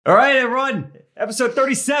All right, everyone. Episode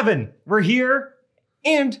 37. We're here,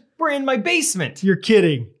 and we're in my basement. You're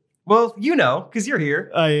kidding. Well, you know, because you're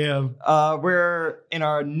here. I am. We're in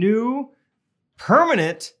our new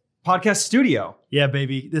permanent podcast studio. Yeah,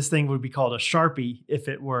 baby. This thing would be called a Sharpie if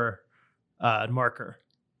it were a marker.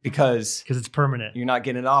 Because it's permanent. you're not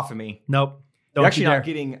getting it off of me. Nope. You're actually not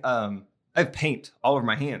getting... I have paint all over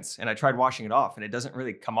my hands, and I tried washing it off, and it doesn't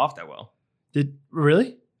really come off that well.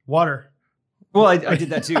 Really? Water. Well, I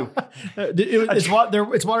did that too.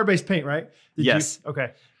 It's water-based paint, right? Yes.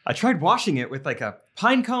 Okay. I tried washing it with like a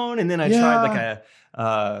pine cone, and then I tried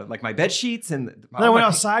like my bed sheets, and then I went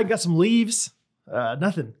outside, got some leaves.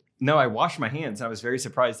 Nothing. No, I washed my hands. I was very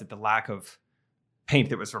surprised at the lack of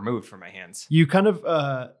paint that was removed from my hands. You kind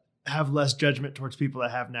of have less judgment towards people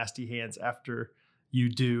that have nasty hands after you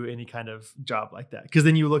do any kind of job like that, because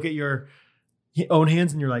then you look at your own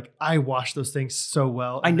hands and you're like, I wash those things so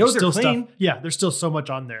well. I know they're still clean. Stuff. Yeah, there's still so much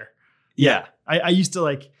on there. Yeah. I used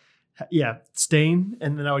to stain,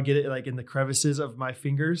 and then I would get it like in the crevices of my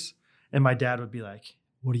fingers, and my dad would be like,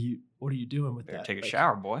 what are you doing with that? Take a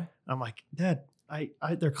shower, boy. I'm like, Dad, I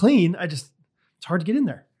they're clean. It's hard to get in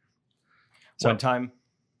there. So, one time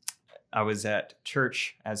I was at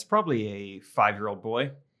church as probably a 5-year-old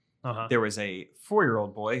boy. There was a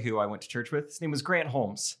 4-year-old boy who I went to church with. His name was Grant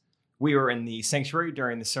Holmes. We were in the sanctuary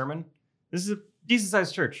during the sermon. This is a decent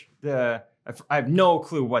sized church. I have no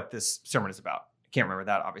clue what this sermon is about. I can't remember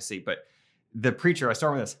that, obviously, but the preacher, I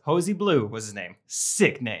started with this. Hosey Blue was his name.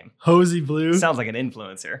 Sick name. Hosey Blue? Sounds like an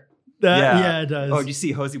influencer. Yeah, it does. Oh, did you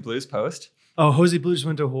see Hosey Blue's post? Oh, Hosey Blue just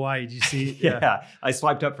went to Hawaii. Did you see? Yeah. I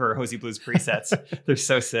swiped up for Hosey Blue's presets. They're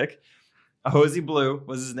so sick. Hosey Blue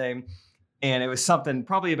was his name. And it was something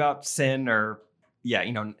probably about sin or,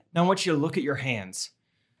 now I want you to look at your hands.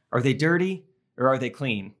 Are they dirty or are they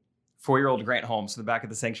clean? 4-year-old Grant Holmes in the back of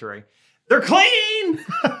the sanctuary. They're clean!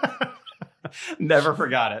 Never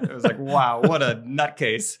forgot it. It was like, wow, what a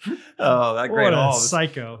nutcase. Oh, that Grant Holmes. What a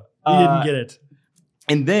psycho. He didn't get it.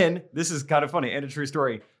 And then, this is kind of funny and a true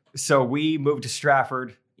story. So we moved to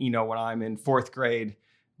Stratford, when I'm in 4th grade.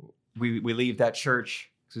 We leave that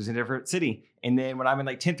church because it was in a different city. And then when I'm in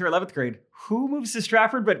like 10th or 11th grade, who moves to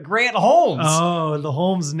Stratford but Grant Holmes? Oh, the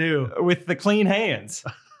Holmes knew. With the clean hands.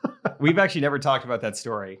 We've actually never talked about that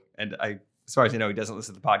story. And as far as I know, he doesn't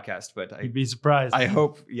listen to the podcast, but You'd be surprised. I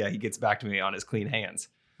hope, he gets back to me on his clean hands.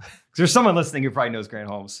 Because there's someone listening who probably knows Grant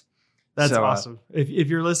Holmes. That's awesome. If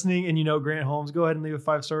you're listening and you know Grant Holmes, go ahead and leave a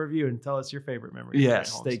 5-star review and tell us your favorite memory.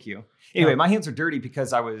 Yes, thank you. Anyway, my hands are dirty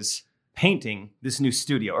because I was painting this new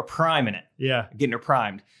studio or priming it. Yeah. Getting it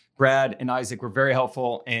primed. Brad and Isaac were very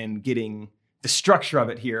helpful in getting the structure of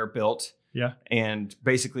it here built. Yeah. And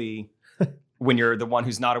basically, when you're the one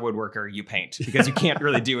who's not a woodworker, you paint because you can't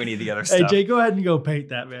really do any of the other stuff. Hey, Jay, go ahead and go paint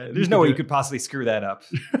that, man. There's no way you could possibly screw that up.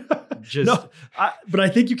 But I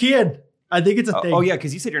think you can. I think it's a thing. Oh, yeah,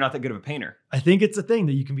 because you said you're not that good of a painter. I think it's a thing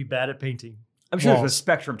that you can be bad at painting. I'm sure there's a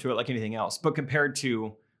spectrum to it like anything else. But compared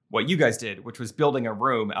to what you guys did, which was building a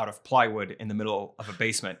room out of plywood in the middle of a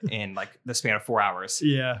basement in like the span of 4 hours.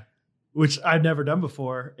 Yeah, which I've never done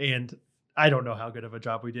before. And I don't know how good of a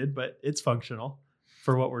job we did, but it's functional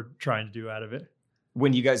for what we're trying to do out of it.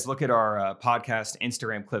 When you guys look at our podcast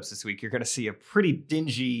Instagram clips this week, you're going to see a pretty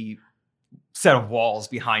dingy set of walls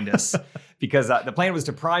behind us because the plan was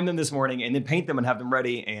to prime them this morning and then paint them and have them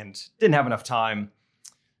ready, and didn't have enough time.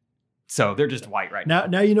 So they're just white right now.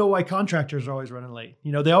 Now you know why contractors are always running late.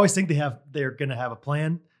 They always think they're going to have a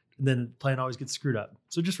plan, and then the plan always gets screwed up.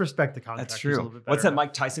 So just respect the contractors. That's true. A little bit better. What's that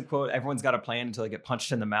Mike Tyson quote? Everyone's got a plan until they get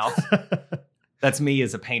punched in the mouth. That's me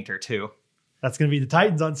as a painter too. That's going to be the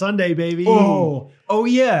Titans on Sunday, baby. Oh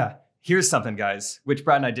yeah. Here's something, guys, which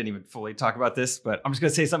Brad and I didn't even fully talk about this, but I'm just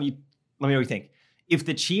going to say something. Let me know what you think. If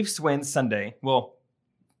the Chiefs win Sunday, well,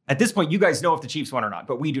 at this point, you guys know if the Chiefs won or not,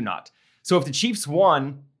 but we do not. So if the Chiefs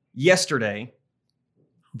won yesterday,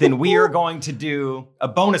 then we are going to do a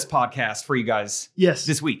bonus podcast for you guys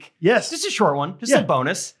this week. Yes. Just a short one, just a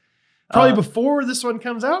bonus. Probably before this one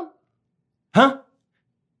comes out? Huh?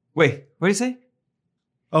 Wait, what did you say?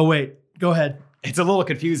 Oh, wait. Go ahead. It's a little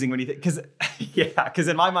confusing when you think, because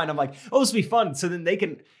in my mind, I'm like, this will be fun. So then they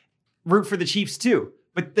can root for the Chiefs too.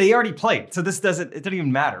 But they already played, so it doesn't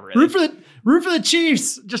even matter, really. Root for the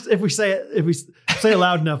Chiefs. Just if we say it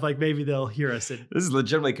loud enough, like maybe they'll hear us. This is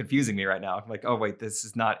legitimately confusing me right now. I'm like, oh wait, this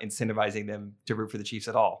is not incentivizing them to root for the Chiefs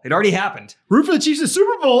at all. It already happened. Root for the Chiefs in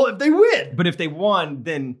Super Bowl if they win. But if they won,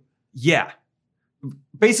 then yeah.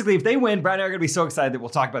 Basically, if they win, Brad and I are gonna be so excited that we'll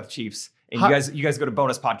talk about the Chiefs. And you guys go to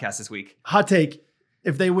bonus podcast this week. Hot take: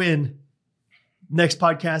 if they win, next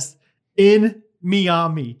podcast in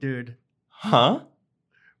Miami, dude. Huh?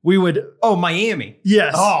 we would. Oh, Miami.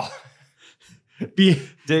 Yes. Oh, Be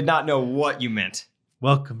did not know what you meant.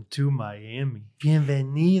 welcome to Miami.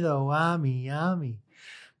 Bienvenido a Miami.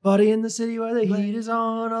 Party in the city where the heat is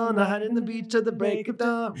on all night in the beach at the break of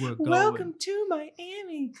dawn. We're going. Welcome to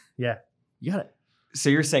Miami. Yeah, you got it. So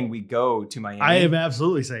you're saying we go to Miami? I am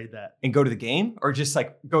absolutely saying that. And go to the game, or just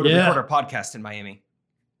like go to record our podcast in Miami?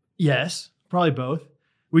 Yes, probably both.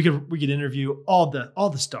 We could interview all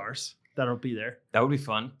the stars that'll be there. That would be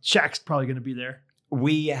fun. Shaq's probably going to be there.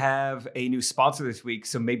 We have a new sponsor this week,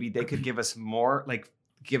 so maybe they could give us more,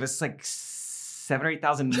 give us like $7,000 or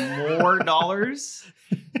 $8,000 more dollars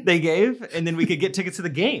they gave, and then we could get tickets to the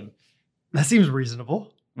game. That seems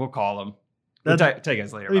reasonable. We'll call them. That'd tell you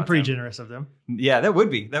guys later. be pretty them. generous of them. Yeah, that would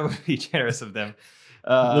be generous of them.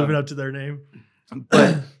 Living up to their name.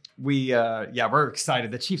 But we're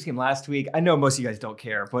excited. The Chiefs game last week. I know most of you guys don't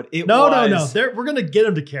care, but it No. was We're gonna get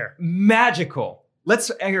them to care. magical.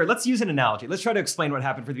 Let's use an analogy. Let's try to explain what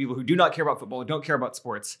happened for the people who do not care about football, who don't care about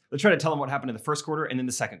sports. Let's try to tell them what happened in the first quarter and in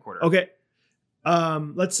the second quarter. Okay.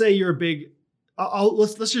 Let's say you're a big.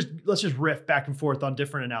 Let's just riff back and forth on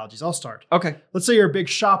different analogies. I'll start. Okay. Let's say you're a big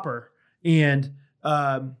shopper and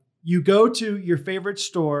you go to your favorite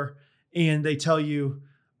store and they tell you,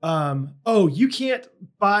 oh, you can't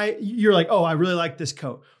buy. You're like, oh, I really like this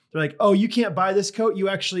coat. They're like, oh, you can't buy this coat. You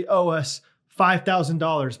actually owe us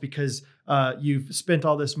 $5,000 because you've spent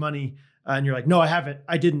all this money. And you're like, no, I haven't.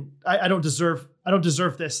 I didn't. I don't deserve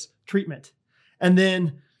this treatment. And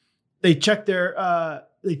then they check their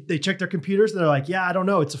they check their computers. And they're like, yeah, I don't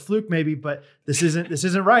know. It's a fluke maybe, but this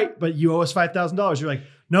isn't right. But you owe us $5,000. You're like,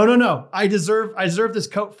 no. I deserve this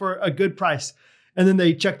coat for a good price. And then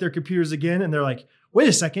they check their computers again, and they're like, wait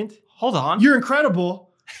a second, Hold on. you're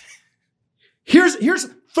incredible. Here's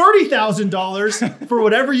 $30,000 for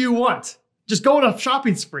whatever you want. Just go on a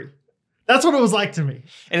shopping spree. That's what it was like to me.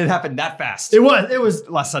 And it happened that fast. It was.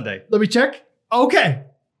 Last Sunday. Let me check. Okay.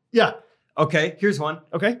 Yeah. Okay, here's one.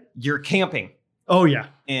 Okay. You're camping, Oh yeah.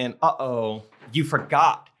 and you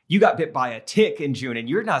forgot. You got bit by a tick in June, and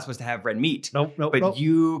you're not supposed to have red meat. Nope. But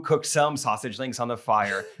you cooked some sausage links on the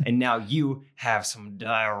fire, and now you have some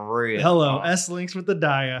diarrhea. Hello, Oh. S-Links with the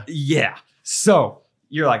dia. Yeah. So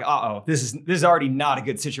you're like, this is already not a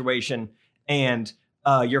good situation. And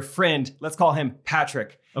your friend, let's call him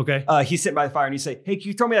Patrick. Okay. He's sitting by the fire, and you say, hey, can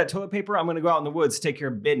you throw me that toilet paper? I'm going to go out in the woods to take care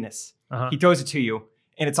of business. Uh-huh. He throws it to you,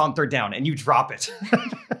 and it's on third down, and you drop it.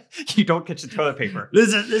 You don't catch the toilet paper.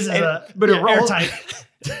 This is But it rolls. airtight.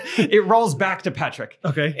 It rolls back to Patrick.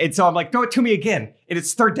 Okay. And so I'm like, throw it to me again. And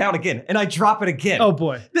it's third down again. And I drop it again. Oh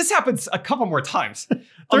boy. This happens a couple more times.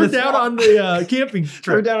 Third down on the camping Third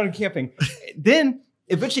trip. down on camping. Then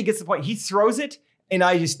eventually gets to the point, he throws it, and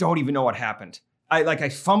I just don't even know what happened. I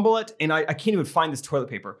fumble it, and I can't even find this toilet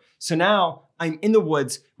paper. So now I'm in the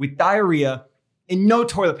woods with diarrhea and no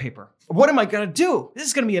toilet paper. What am I going to do? This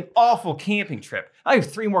is going to be an awful camping trip. I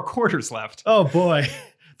have 3 more quarters left. Oh boy.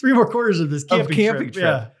 3 more quarters of this camping trip.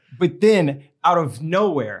 Yeah. But then, out of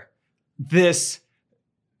nowhere, this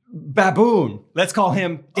baboon, let's call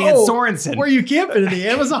him Dan Sorensen. Were you camping in the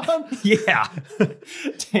Amazon? Yeah.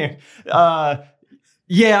 Damn.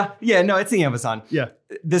 No, it's the Amazon. Yeah.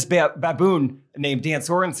 This baboon named Dan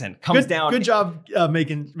Sorensen comes down. Good job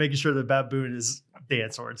making sure the baboon is Dan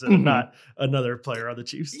Sorensen, not another player on the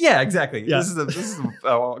Chiefs. Yeah, exactly. Yeah. This is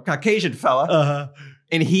a Caucasian fella. Uh-huh.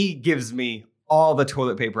 And he gives me all the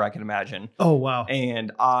toilet paper I can imagine. Oh, wow.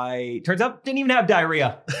 And I, turns out, didn't even have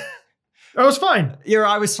diarrhea. I was fine.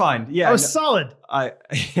 I was fine. Yeah. I was solid.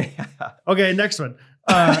 Okay, next one.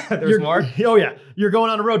 There's more? Oh, yeah. You're going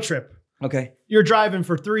on a road trip. Okay. You're driving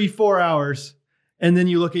for 3-4 hours, and then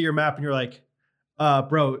you look at your map and you're like,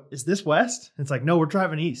 bro, is this west? And it's like, no, we're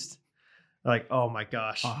driving east. Like, oh my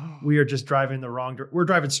gosh, we are just driving the wrong. We're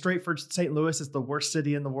driving straight for St. Louis. It's the worst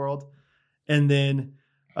city in the world. And then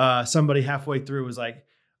somebody halfway through was like,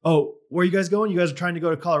 oh, where are you guys going? You guys are trying to go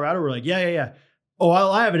to Colorado? We're like, yeah. Oh,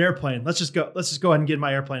 I have an airplane. Let's just go. Let's just go ahead and get in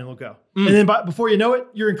my airplane and we'll go. And then before you know it,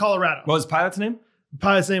 you're in Colorado. What was the pilot's name? The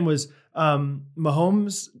pilot's name was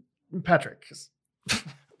Mahomes Patrick.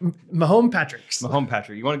 Mahomes Patricks. Mahomes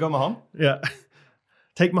Patrick. You want to go Mahomes? Yeah.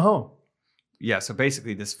 Take Mahomes. Yeah, so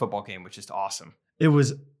basically this football game was just awesome. It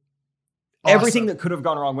was awesome. Everything that could have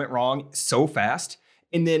gone wrong went wrong so fast.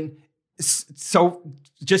 And then so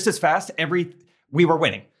just as fast, we were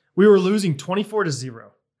winning. We were losing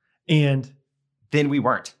 24-0. And then we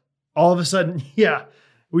weren't. All of a sudden, yeah,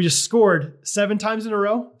 we just scored 7 times in a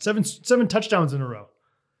row, seven touchdowns in a row.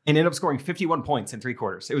 And ended up scoring 51 points in 3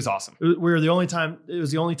 quarters. It was awesome. It was the only time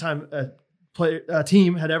a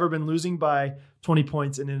team had ever been losing by 20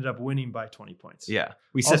 points and ended up winning by 20 points. Yeah.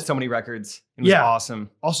 We set Also- so many records. It was Yeah. awesome.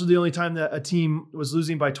 Also, the only time that a team was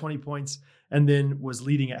losing by 20 points and then was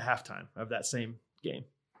leading at halftime of that same game.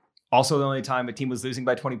 Also, the only time a team was losing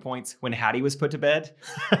by 20 points when Hattie was put to bed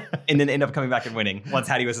and then end up coming back and winning once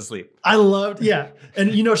Hattie was asleep. I loved, yeah.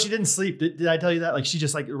 And she didn't sleep. Did I tell you that? Like she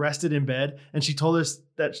just like rested in bed and she told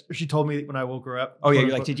me when I woke her up. Oh yeah.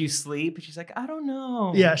 You're like, did you sleep? And she's like, I don't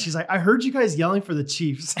know. Yeah. She's like, I heard you guys yelling for the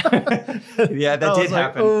Chiefs. Yeah, that I did was like,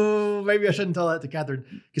 happen. oh, maybe I shouldn't tell that to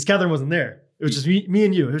Catherine because Catherine wasn't there. It was just me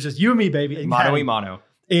and you. It was just you and me, baby. And Mano Hattie. y mano.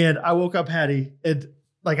 And I woke up Hattie and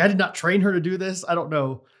like, I did not train her to do this. I don't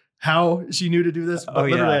know how she knew to do this, but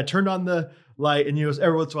literally I turned on the light and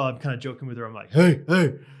every once in a while I'm kind of joking with her. I'm like, hey.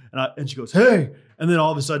 And she goes, hey. And then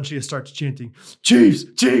all of a sudden she just starts chanting, Chiefs,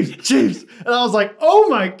 Chiefs, Chiefs. And I was like, oh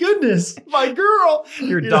my goodness, my girl.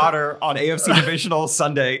 Your daughter on AFC Divisional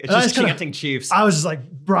Sunday is just chanting Chiefs. I was just like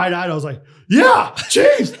bright-eyed. I was like, yeah,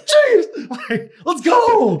 Chiefs, Chiefs. Like, let's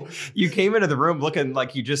go. You came into the room looking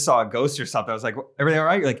like you just saw a ghost or something. I was like, everything all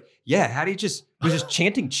right? You're like, yeah, Hattie was just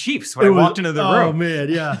chanting Chiefs when I walked into the room. Oh man,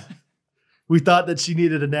 yeah. We thought that she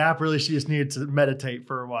needed a nap. Really, she just needed to meditate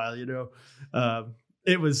for a while,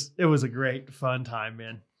 It was a great, fun time,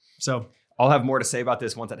 man. So I'll have more to say about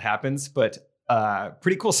this once it happens, but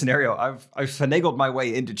pretty cool scenario. I've finagled my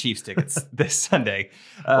way into Chiefs tickets this Sunday.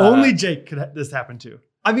 Only Jake could this happen to.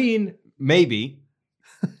 I mean, maybe.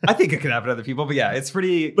 I think it could happen to other people, but yeah, it's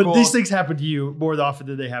pretty But cool. these things happen to you more often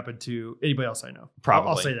than they happen to anybody else I know.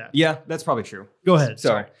 Probably. I'll say that. Yeah, that's probably true. Go ahead.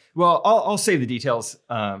 Sorry. Well, I'll save the details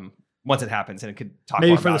once it happens, and it could talk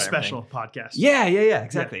maybe more for the about special podcast. Yeah,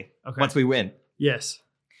 exactly. Yeah. Okay. Once we win. Yes.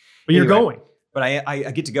 But you're Anyway. going. But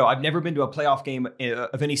I get to go. I've never been to a playoff game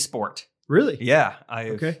of any sport. Really? Yeah.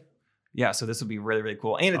 Okay. Yeah, so this will be really, really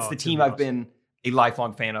cool. And it's the it's team gonna I've be been a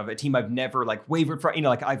lifelong fan of, a team I've never wavered from.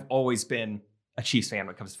 Like I've always been a Chiefs fan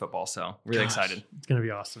when it comes to football. So really excited. It's going to be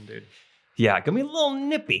awesome, dude. Yeah, gonna be a little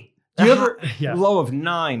nippy. Do you ever? Yeah. Low of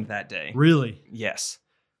 9 that day. Really? Yes.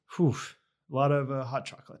 Whew. A lot of hot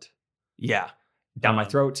chocolate. Yeah. Down my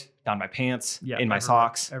throat, down my pants, in my everywhere,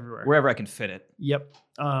 socks, everywhere. wherever I can fit it. Yep.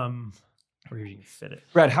 Where you can fit it.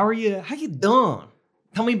 Brad, how are you? How you doing?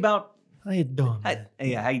 Tell me about. How you doing, man?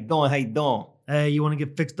 Hey, how you doing? How you doing? Hey, you want to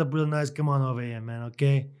get fixed up real nice? Come on over here, man.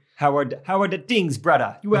 Okay. How are the things,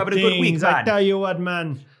 brother? You having a good week, Things, I man? tell you what,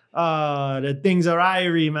 man. The things are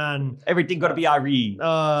irie, man. Everything gonna be Irie.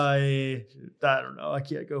 I don't know. I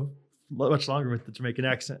can't go much longer with the Jamaican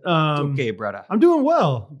accent. Okay, brother. I'm doing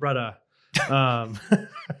well, brother.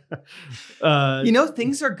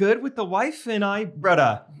 Things are good with the wife and I,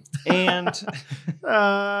 brother. And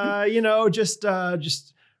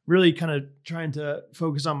just really kind of trying to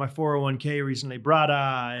focus on my 401k recently, brother,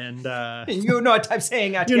 and you know what I'm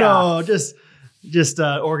saying at just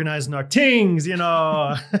organizing our things,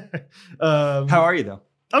 How are you though?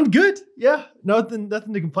 I'm good. Yeah. Nothing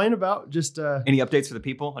to complain about. Just Any updates for the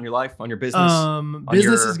people on your life, on your business?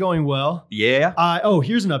 Business is going well. Yeah.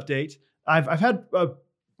 Here's an update. I've had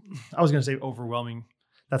I was going to say overwhelming.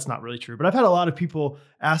 That's not really true, but I've had a lot of people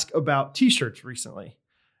ask about t-shirts recently.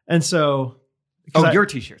 And so your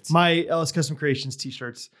t-shirts. My Ellis Custom Creations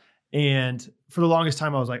t-shirts. And for the longest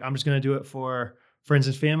time I was like, I'm just going to do it for friends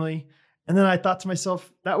and family. And then I thought to myself,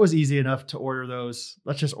 that was easy enough to order those.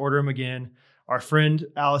 Let's just order them again. Our friend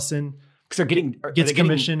Allison gets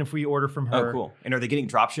commission if we order from her. Oh, cool. And are they getting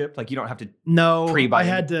drop shipped? Like you don't have to pre-buy. I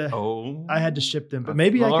had to ship them, but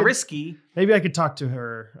maybe a little risky. Maybe I could talk to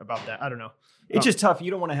her about that. I don't know. It's just tough.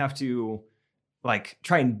 You don't want to have to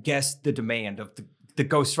try and guess the demand of the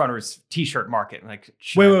Ghost Runners t-shirt market. Like,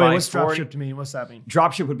 wait. What's drop ship to mean? What's that mean?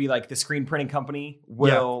 Drop ship would be like the screen printing company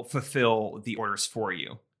will fulfill the orders for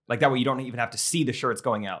you. Like that way you don't even have to see the shirts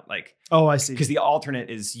going out. Like, oh, I see. Because the alternate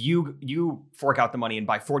is you fork out the money and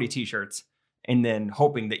buy 40 t-shirts and then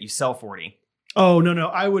hoping that you sell 40. Oh, no.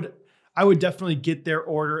 I would definitely get their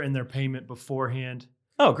order and their payment beforehand.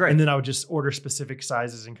 Oh, great. And then I would just order specific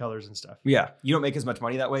sizes and colors and stuff. Yeah. You don't make as much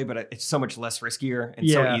money that way, but it's so much less riskier and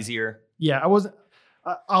so easier. Yeah.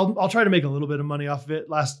 I'll try to make a little bit of money off of it.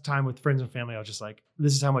 Last time with friends and family, I was just like,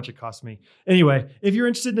 this is how much it cost me. Anyway, if you're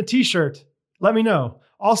interested in a t-shirt, let me know.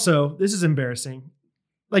 Also, this is embarrassing,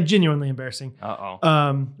 like genuinely embarrassing.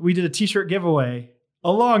 We did a t-shirt giveaway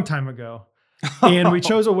a long time ago and we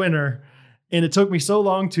chose a winner, and it took me so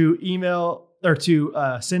long to email or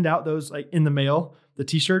to send out those in the mail, the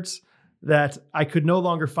t-shirts, that I could no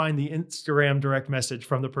longer find the Instagram direct message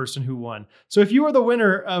from the person who won. So if you are the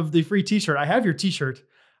winner of the free t-shirt, I have your t-shirt.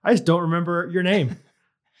 I just don't remember your name.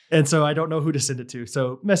 And so I don't know who to send it to.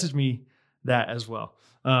 So message me that as well.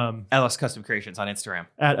 Ellis Custom Creations on Instagram.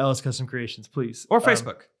 At Ellis Custom Creations, please. Or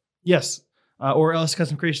Facebook. Yes. or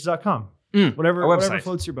lscustomcreations.com. Whatever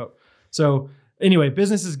floats your boat. So anyway,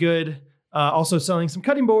 business is good. Also selling some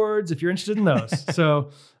cutting boards if you're interested in those.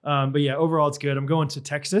 So, but yeah, overall it's good. I'm going to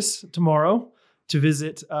Texas tomorrow to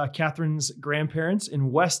visit Catherine's grandparents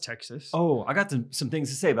in West Texas. Oh, I got some things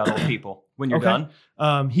to say about old people when you're done.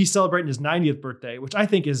 He's celebrating his 90th birthday, which I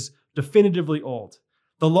think is definitively old.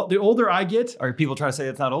 The older I get, are people trying to say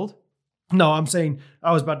it's not old? No, I'm saying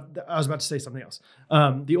I was about to say something else.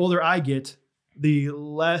 The older I get, the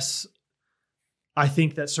less I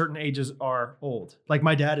think that certain ages are old. Like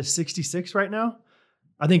my dad is 66 right now.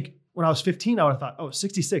 I think when I was 15, I would have thought, oh,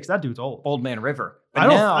 66, that dude's old. Old Man River. But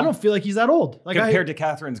I don't feel like he's that old. Like compared to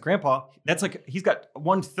Catherine's grandpa, that's like he's got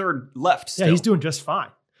 1/3 left still. Yeah, he's doing just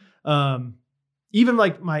fine. Even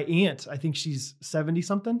like my aunt, I think she's 70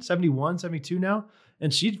 something, 71, 72 now,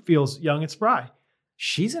 and she feels young and spry.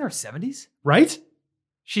 She's in her 70s? Right?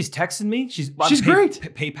 She's texting me. She's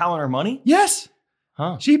great. PayPal her money? Yes.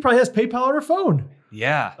 Huh. She probably has PayPal on her phone.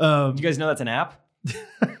 Yeah. Do you guys know that's an app?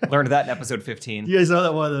 Learned that in episode 15. You guys know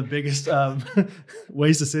that one of the biggest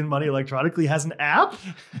ways to send money electronically has an app?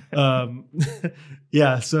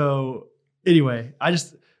 Yeah. So anyway,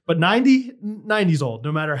 but 90's old,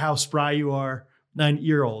 no matter how spry you are.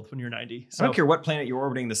 9-year old when you're 90. So I don't care what planet you're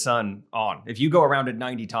orbiting the sun on. If you go around it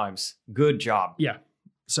 90 times, good job. Yeah.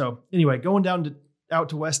 So anyway, going out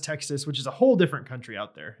to West Texas, which is a whole different country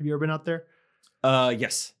out there. Have you ever been out there?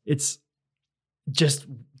 Yes. It's just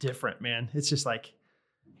different, man. It's just like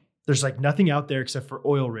there's like nothing out there except for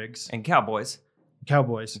oil rigs and cowboys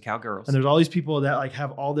and cowgirls. And there's all these people that like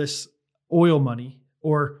have all this oil money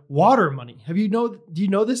or water money. Do you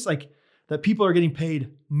know this? Like that people are getting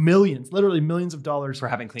paid millions, literally millions of dollars for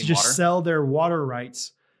having clean to water. Just sell their water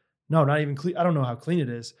rights. No, not even clean. I don't know how clean it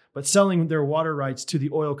is, but selling their water rights to the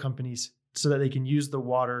oil companies so that they can use the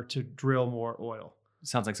water to drill more oil.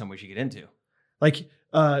 Sounds like something we should get into. Like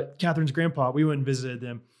Catherine's grandpa, we went and visited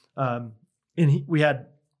them, and we had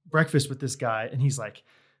breakfast with this guy, and he's like,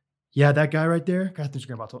 "Yeah, that guy right there." Catherine's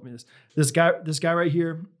grandpa told me this. This guy right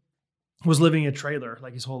here was living in a trailer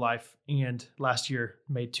like his whole life, and last year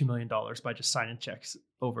made $2 million by just signing checks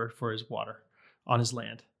over for his water on his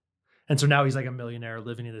land, and so now he's like a millionaire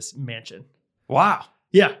living in this mansion. Wow.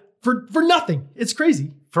 Yeah, for nothing. It's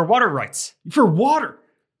crazy. For water rights. For water.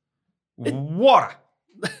 Water.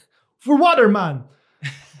 For water, man.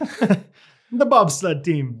 The bobsled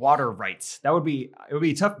team. Water rights. It would be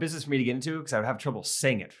a tough business for me to get into because I would have trouble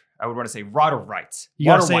saying it. I would want to say water rights. You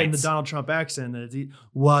got to say it in the Donald Trump accent that it's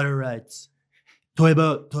water rights. Toy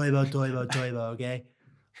boat, okay?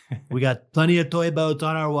 We got plenty of toy boats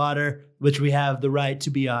on our water, which we have the right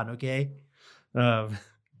to be on, okay?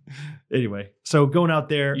 Anyway, so going out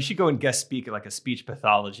there. You should go and guest speak at like a speech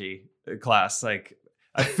pathology class. Like,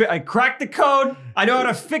 I cracked the code. I know how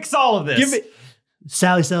to fix all of this.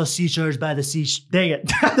 Sally sells seashores by the sea. Dang it.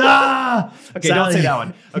 Okay, Sally. Don't say that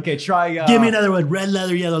one. Okay, try. Give me another one. Red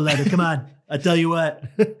leather, yellow leather. Come on. I tell you what.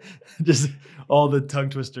 Just all the tongue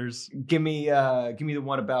twisters. Give me the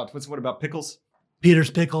one about, what's the one about pickles?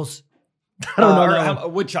 Peter's Pickles. I don't know. A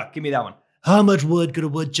woodchuck. Give me that one. How much wood could a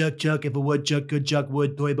woodchuck chuck if a woodchuck could chuck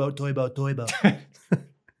wood? Toy boat.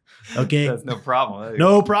 Okay. That's no problem.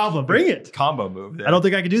 No problem. Bring it. Combo move there. I don't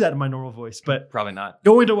think I could do that in my normal voice, but probably not.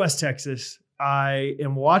 Going to West Texas, I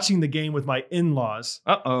am watching the game with my in-laws.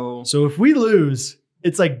 Uh-oh. So if we lose,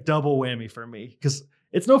 it's like double whammy for me because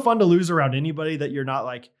it's no fun to lose around anybody that you're not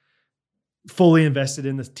like fully invested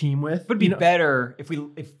in this team with. But it'd be better if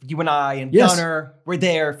you and I and Gunnar were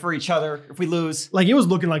there for each other if we lose. Like it was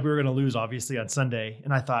looking like we were going to lose obviously on Sunday.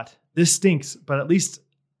 And I thought this stinks, but at least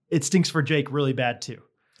it stinks for Jake really bad too.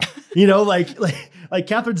 You know, like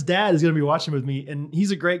Catherine's dad is going to be watching with me and he's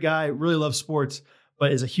a great guy, really loves sports,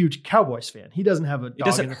 but is a huge Cowboys fan. He doesn't have a dog. It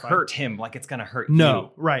doesn't in the fight. hurt him like it's going to hurt you.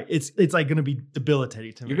 No, right. It's like going to be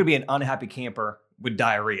debilitating to me. You're going to be an unhappy camper with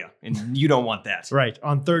diarrhea, and you don't want that. Right.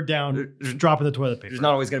 On third down, dropping the toilet paper. There's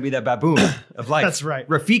not always going to be that baboon of life. That's right.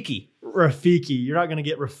 Rafiki. You're not going to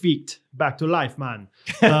get Rafiqed back to life, man.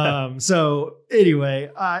 So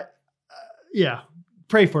anyway, yeah,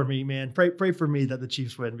 pray for me, man. Pray for me that the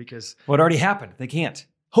Chiefs win because what already happened? They can't.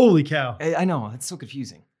 Holy cow. I know. It's so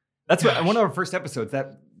confusing. That's what one of our first episodes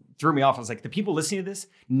that threw me off. I was like, the people listening to this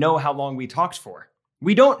know how long we talked for.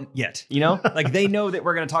 We don't yet, you know? Like they know that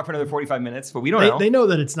we're going to talk for another 45 minutes, but we don't know. They know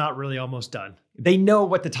that it's not really almost done. They know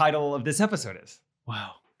what the title of this episode is.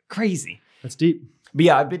 Wow. Crazy. That's deep. But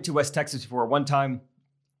yeah, I've been to West Texas before. One time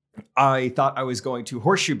I thought I was going to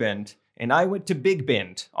Horseshoe Bend and I went to Big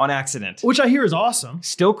Bend on accident. Which I hear is awesome.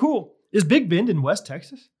 Still cool. Is Big Bend in West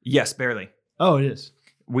Texas? Yes, barely. Oh, it is.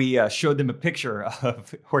 We showed them a picture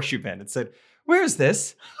of Horseshoe Bend. It said, where's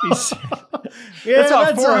this? He's, Yeah, that's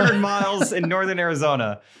about that's, 400 miles in northern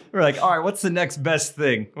Arizona. We're like, all right, what's the next best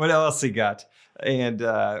thing? What else he got? And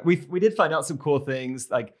we did find out some cool things.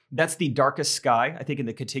 Like that's the darkest sky, I think, in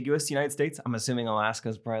the contiguous United States. I'm assuming Alaska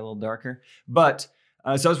is probably a little darker. But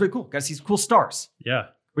so it was really cool. Got to see some cool stars. Yeah.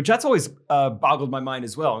 Which that's always boggled my mind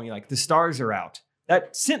as well. I mean, like the stars are out.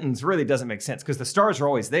 That sentence really doesn't make sense because the stars are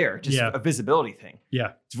always there, just a visibility thing.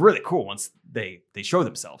 Yeah. It's really cool once they show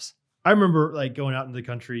themselves. I remember like going out in the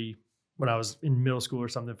country when I was in middle school or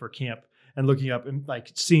something for camp and looking up and like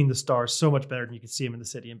seeing the stars so much better than you could see them in the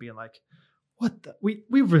city and being like, what the?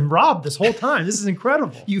 We've been robbed this whole time. This is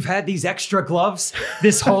incredible. You've had these extra gloves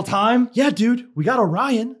this whole time? Yeah, dude. We got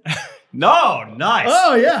Orion. No, nice.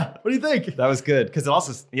 Oh, yeah. What do you think? That was good. Because it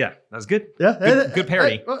also, that was good. Yeah. Good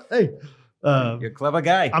parody. Hey. You're a clever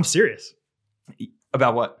guy. I'm serious.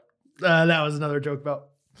 About what? That was another joke about.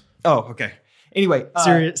 Oh, okay. Anyway.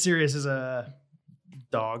 Sirius is a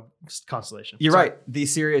dog constellation. You're right. The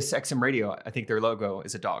Sirius XM radio, I think their logo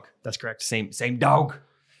is a dog. That's correct. Same dog.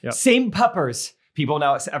 Yep. Same puppers. People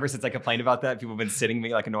now, ever since I complained about that, people have been sending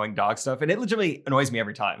me like annoying dog stuff. And it legitimately annoys me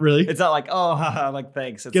every time. Really? It's not like, oh, haha, like,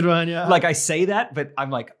 thanks. It's good one, yeah. Like I say that, but I'm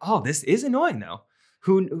like, oh, this is annoying though.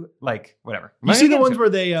 Like, whatever. You see the ones where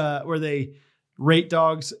they rate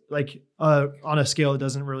dogs like on a scale that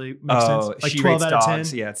doesn't really make sense? Like 12 out of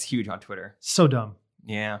 10? Yeah, it's huge on Twitter. So dumb.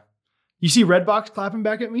 Yeah. You see Redbox clapping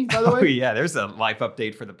back at me, by the way? Oh, yeah. There's a life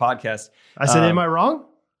update for the podcast. I said, am I wrong?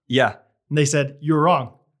 Yeah. And they said, you're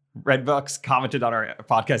wrong. Redbox commented on our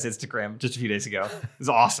podcast Instagram just a few days ago. It was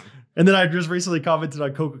awesome. And then I just recently commented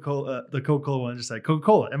on Coca-Cola, the Coca-Cola one, just like,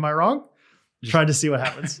 Coca-Cola, am I wrong? Trying to see what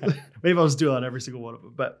happens. Maybe I'll just do it on every single one of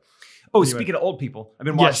them. But anyway. Speaking of old people, I've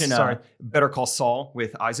been watching Better Call Saul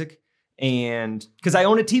with Isaac. And because I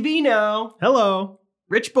own a TV now. Hello.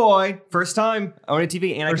 Rich boy. First time I own a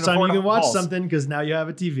TV. And First time you can watch something because now you have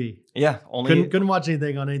a TV. Yeah. Couldn't watch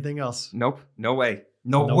anything on anything else. Nope. No way.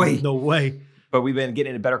 No way. But we've been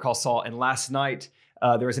getting into Better Call Saul. And last night,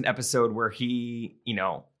 there was an episode where he,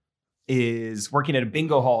 is working at a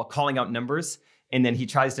bingo hall calling out numbers. And then he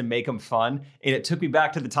tries to make them fun. And it took me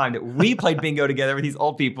back to the time that we played bingo together with these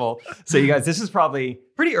old people. So you guys, this is probably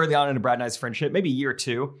pretty early on in a Brad and I's friendship, maybe a year or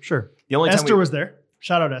two. Sure. The only Esther was there.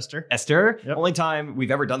 Shout out Esther. Yep. Only time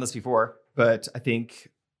we've ever done this before. But I think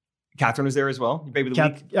Catherine was there as well. Baby of the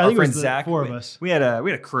week. Our friend Zach. Four of us. We had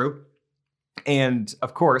a crew. And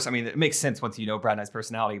of course, I mean, it makes sense once you know Brad and I's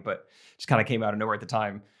personality, but just kind of came out of nowhere at the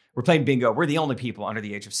time. We're playing bingo. We're the only people under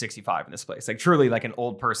the age of 65 in this place. Like truly like an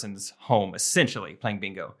old person's home, essentially playing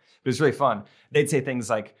bingo. But it was really fun. They'd say things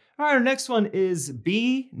like, all right, our next one is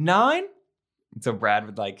B9. And so Brad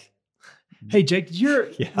would like, hey, Jake, did you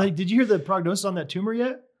hear the prognosis on that tumor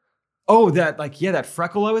yet? Oh, that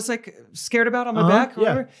freckle I was like scared about on my back. Or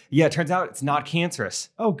whatever. Yeah, it turns out it's not cancerous.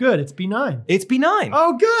 Oh, good. It's B9. It's B9.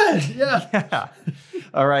 Oh, good. Yeah.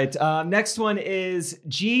 All right. Next one is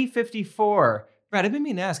G54. Brad, I've been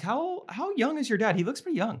meaning to ask, how young is your dad? He looks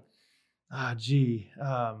pretty young.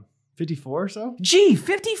 54 or so?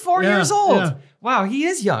 54 years old. Yeah. Wow, he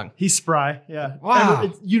is young. He's spry. Yeah. Wow.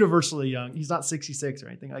 It's universally young. He's not 66 or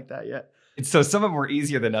anything like that yet. So some of them were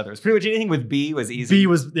easier than others. Pretty much anything with B was easy. B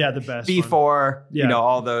was, the best. B4,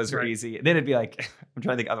 all those were easy. Then it'd be like, I'm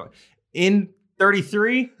trying to think other one. In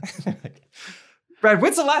 33? Brad,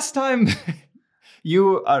 when's the last time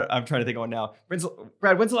I'm trying to think of one now.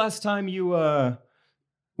 Brad, when's the last time you went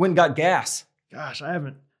and got gas? Gosh, I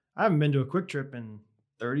haven't been to a Quick Trip in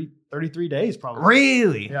 33 days probably.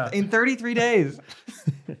 Really? Yeah. In 33 days.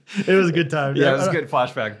 It was a good time. Yeah, it was a good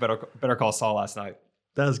flashback. Better Call Saul last night.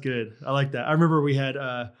 That was good. I like that. I remember we had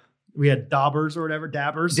dabbers or whatever,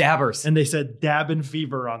 dabbers. And they said dabbing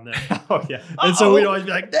fever on them. Oh yeah. And so we'd always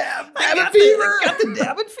be like, dabbing fever. Got the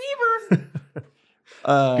dabbing fever.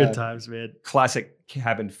 Good times, man. Classic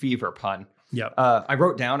cabin fever pun. Yep. I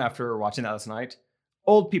wrote down after watching that last night,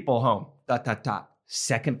 old people home, ...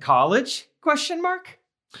 Second college, ?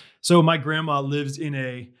 So my grandma lives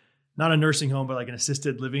in not a nursing home, but like an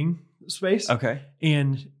assisted living space. Okay.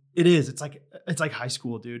 And it's like high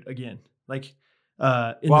school, dude. Again, like,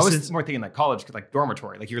 I was more thinking like college, like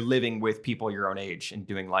dormitory, like you're living with people your own age and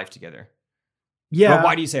doing life together. Yeah. But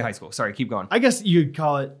why do you say high school? Sorry, keep going. I guess you'd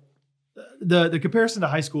call it the comparison to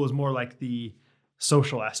high school is more like the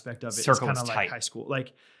social aspect of it. Circle it's kind of like high school.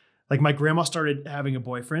 Like my grandma started having a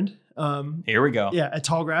boyfriend. Here we go. Yeah, at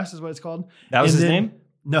Tallgrass is what it's called. That was his name?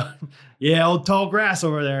 No. Yeah, old Tallgrass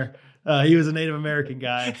over there. He was a Native American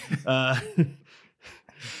guy.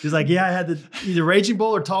 He's like, yeah, I had either Raging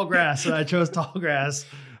Bull or Tallgrass, so I chose Tallgrass.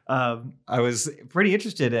 I was pretty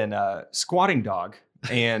interested in Squatting Dog,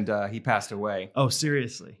 and he passed away. Oh,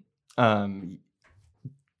 seriously?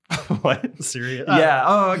 What? Serious.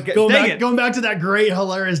 Yeah. Going back to that great,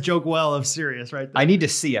 hilarious joke well of serious, right there. I need to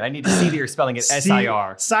see it. I need to see that you're spelling it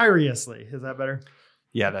SIR. Seriously. Is that better?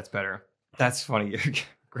 Yeah, that's better. That's funny.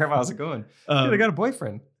 Grandma, how's it going? Dude, I got a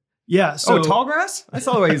boyfriend. Yeah. So, Tallgrass? I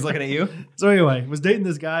saw the way he's looking at you. So anyway, was dating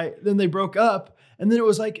this guy. Then they broke up. And then it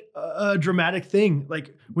was like a dramatic thing.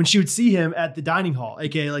 Like when she would see him at the dining hall,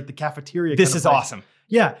 aka like the cafeteria. This is awesome.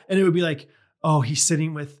 Yeah. And it would be like, oh, he's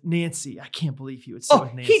sitting with Nancy. I can't believe he would sit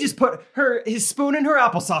with Nancy. He just put his spoon in her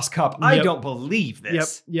applesauce cup. Yep. I don't believe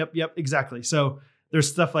this. Yep. Exactly. So there's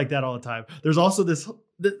stuff like that all the time. There's also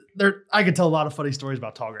I could tell a lot of funny stories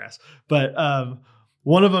about Tallgrass, but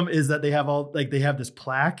one of them is that they have this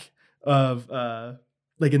plaque of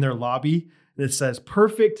like in their lobby. And it says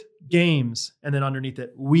perfect games. And then underneath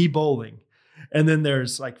it, Wii Bowling. And then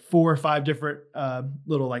there's like 4 or 5 different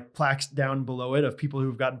little like plaques down below it of people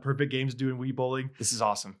who've gotten perfect games doing Wii Bowling. This is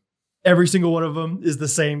awesome. Every single one of them is the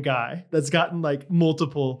same guy that's gotten like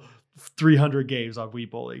multiple 300 games on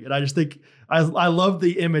Wii Bowling. And I just think I love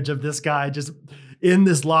the image of this guy just in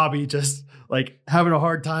this lobby, just like having a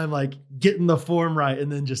hard time, like getting the form right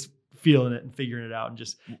and then just feeling it and figuring it out. And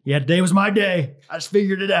just, yeah, today was my day. I just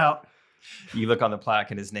figured it out. You look on the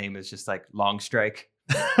plaque and his name is just like Long Strike.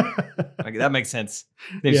 Like, that makes sense.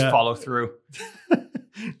 They just follow through.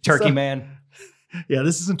 Turkey Man. Yeah,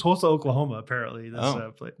 this is in Tulsa, Oklahoma, apparently. This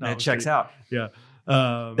place. No, it checks out. Yeah.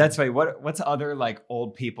 That's right. What's other like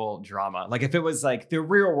old people drama? Like if it was like the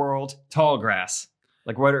real world Tallgrass,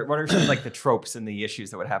 like what are some like the tropes and the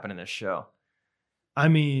issues that would happen in this show? I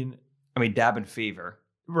mean dab and fever.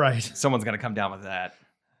 Right. Someone's gonna come down with that.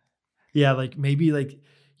 Yeah, like maybe like,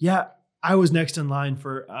 yeah, I was next in line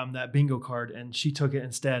for that bingo card and she took it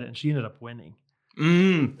instead and she ended up winning.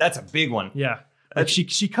 That's a big one. Yeah. Like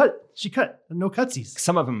she cut no cutsies.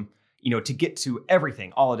 Some of them, to get to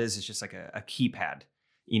everything, all it is just like a keypad,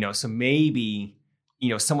 so maybe,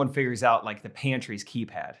 someone figures out like the pantry's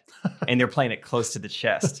keypad and they're playing it close to the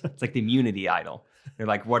chest. It's like the immunity idol. They're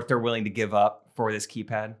like what they're willing to give up for this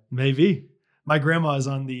keypad. Maybe. My grandma is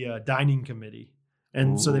on the dining committee.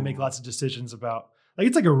 And so they make lots of decisions about, like,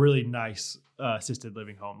 it's like a really nice assisted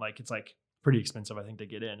living home. Like it's like pretty expensive, I think, to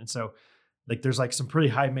get in. And so like there's like some pretty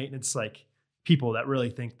high maintenance like people that really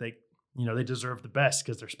think they deserve the best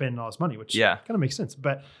because they're spending all this money, which kind of makes sense.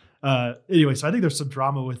 But anyway, so I think there's some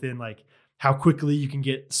drama within like how quickly you can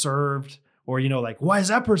get served or, like, why does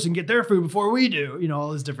that person get their food before we do?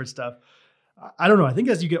 All this different stuff. I don't know. I think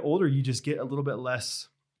as you get older, you just get a little bit less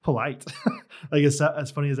polite. Like it's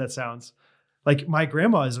as funny as that sounds. Like my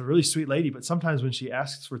grandma is a really sweet lady, but sometimes when she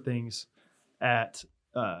asks for things at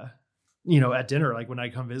dinner, like when I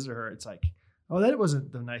come visit her, it's like, oh, that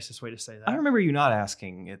wasn't the nicest way to say that. I remember you not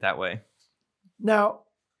asking it that way. Now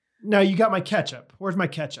you got my ketchup. Where's my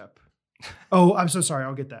ketchup? Oh, I'm so sorry.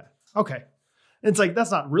 I'll get that. Okay. And it's like,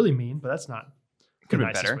 that's not really mean, but that's not the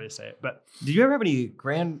nicest way to say it. But did you ever have any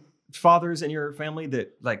grandfathers in your family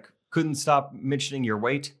that like couldn't stop mentioning your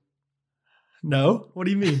weight? No. What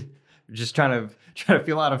do you mean? Just trying to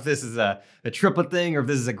feel out if this is a triplet thing or if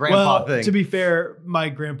this is a grandpa thing. To be fair, my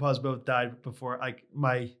grandpas both died before. Like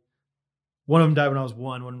one of them died when I was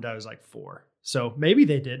 1. One of them died when I was like 4. So maybe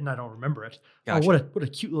they did, and I don't remember it. Gotcha. Oh, what a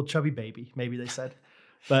cute little chubby baby. Maybe they said,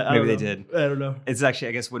 but maybe they did. I don't know. It's actually,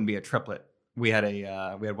 I guess, wouldn't be a triplet. We had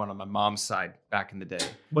one on my mom's side back in the day.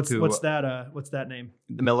 What's that name?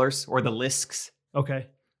 The Millers or the Lisks. Okay.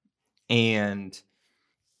 And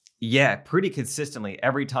yeah, pretty consistently,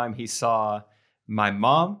 every time he saw my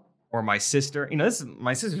mom or my sister,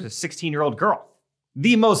 my sister's a 16-year-old girl.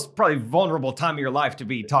 The most probably vulnerable time of your life to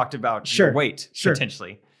be talked about your weight,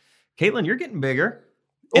 potentially. Caitlin, you're getting bigger.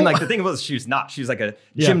 And like the thing was, she was not. She was like a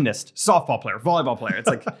gymnast, softball player, volleyball player. It's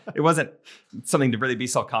like, it wasn't something to really be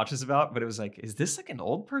self-conscious about, but it was like, is this like an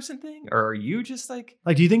old person thing? Or are you just like...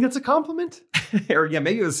 Like, do you think that's a compliment? Or yeah,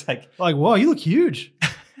 maybe it was like... Like, whoa, you look huge.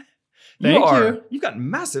 Thank you. You've gotten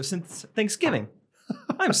massive since Thanksgiving.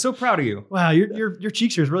 I'm so proud of you. Wow, your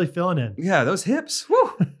cheeks are really filling in. Yeah, those hips.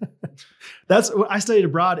 Woo. I studied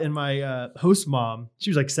abroad, and my host mom, she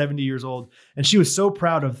was like 70 years old, and she was so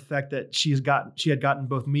proud of the fact that she had gotten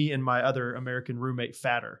both me and my other American roommate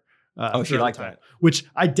fatter. She liked that, which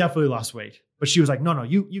I definitely lost weight, but she was like, no,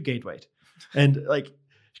 you gained weight, and like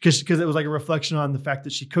because it was like a reflection on the fact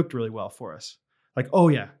that she cooked really well for us. Like, oh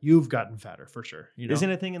yeah, you've gotten fatter for sure. Isn't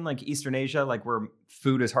it a thing in like Eastern Asia, like where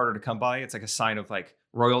food is harder to come by? It's like a sign of like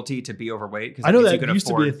royalty to be overweight. I know that used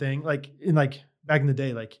to be a thing. Like in like back in the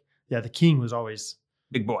day, like the king was always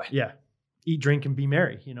big boy. Yeah, eat, drink, and be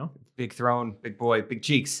merry. Big throne, big boy, big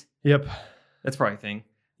cheeks. Yep, that's probably a thing.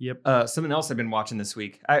 Yep. Something else I've been watching this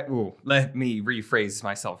week. Let me rephrase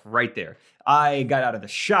myself right there. I got out of the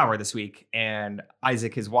shower this week and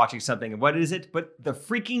Isaac is watching something. What is it? But The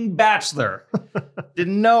Freaking Bachelor.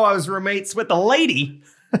 Didn't know I was roommates with a lady.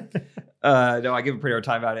 No, I give a pretty hard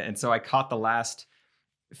time about it. And so I caught the last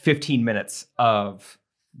 15 minutes of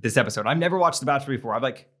this episode. I've never watched The Bachelor before. I've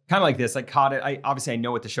kind of like this. I caught it. I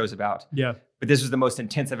know what the show's about. Yeah. But this was the most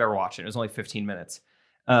intense I've ever watched it. It was only 15 minutes.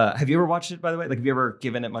 Have you ever watched it, by the way? Have you ever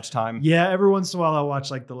given it much time? Yeah, every once in a while I'll watch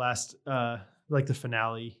the last, the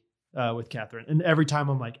finale with Catherine. And every time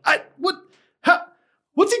I'm like,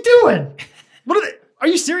 what's he doing? Are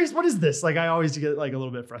you serious? What is this? I always get a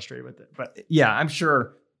little bit frustrated with it. But yeah, I'm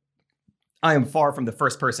sure I am far from the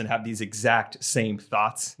first person to have these exact same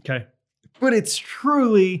thoughts. Okay. But it's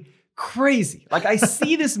truly crazy. I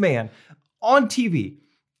see this man on TV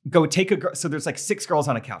go take a girl. So there's 6 girls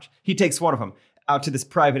on a couch. He takes one of them out to this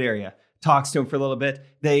private area, talks to him for a little bit.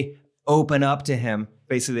 They open up to him.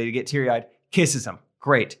 Basically, they get teary-eyed, kisses him.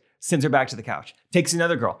 Great. Sends her back to the couch. Takes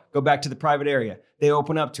another girl, go back to the private area. They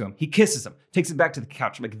open up to him. He kisses him, takes him back to the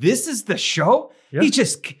couch. I'm like, this is the show? Yeah. He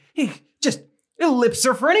just lips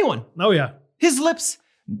her for anyone. Oh, yeah. His lips,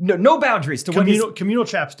 no boundaries to communal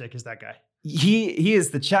chapstick is that guy. He is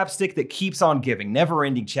the chapstick that keeps on giving,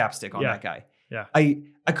 never-ending chapstick on that guy. Yeah.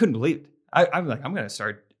 I couldn't believe it. I'm like, I'm going to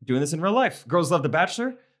start doing this in real life. Girls love The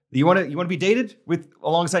Bachelor. You want to be dated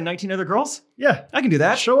alongside 19 other girls? Yeah. I can do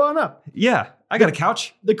that. Show on up. Yeah. I got a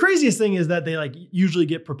couch. The craziest thing is that they usually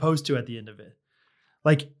get proposed to at the end of it.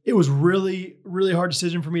 It was really, really hard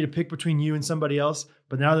decision for me to pick between you and somebody else.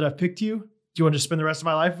 But now that I've picked you, do you want to spend the rest of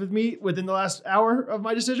my life with me within the last hour of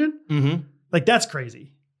my decision? Mm-hmm. That's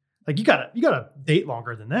crazy. You gotta date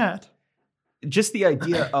longer than that. Just the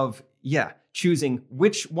idea of, choosing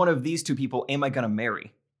which one of these two people am I going to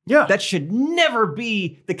marry? Yeah. That should never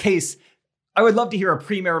be the case. I would love to hear a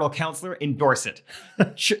premarital counselor endorse it.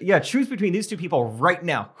 Choose between these two people right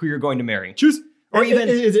now who you're going to marry. Choose. Or even...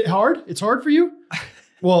 Is it hard? It's hard for you?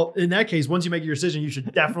 Well, in that case, once you make your decision, you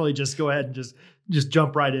should definitely just go ahead and just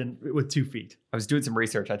jump right in with 2 feet. I was doing some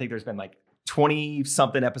research. I think there's been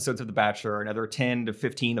 20-something episodes of The Bachelor, another 10 to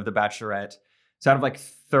 15 of The Bachelorette. So out of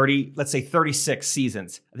 30, let's say 36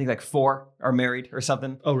 seasons, I think 4 are married or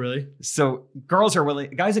something. Oh, really? So guys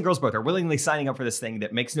and girls both are willingly signing up for this thing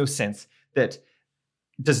that makes no sense, that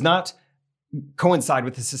does not coincide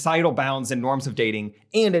with the societal bounds and norms of dating,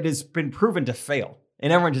 and it has been proven to fail.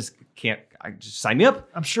 And everyone just just sign me up.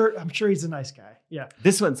 I'm sure he's a nice guy. Yeah.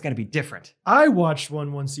 This one's going to be different. I watched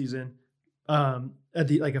one season at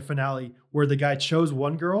the a finale where the guy chose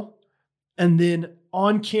one girl and then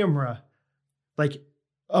on camera,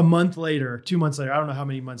 a month later, 2 months later, I don't know how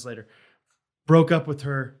many months later, broke up with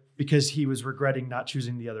her because he was regretting not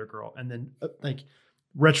choosing the other girl, and then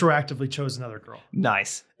retroactively chose another girl.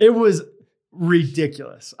 Nice. It was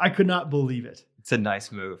ridiculous. I could not believe it. It's a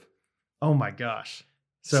nice move. Oh my gosh.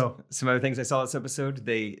 So some other things I saw this episode,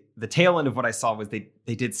 the tail end of what I saw was they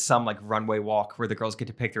did some runway walk where the girls get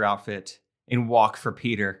to pick their outfit and walk for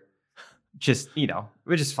Peter. Just,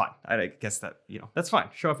 which is fine. I guess that, that's fine.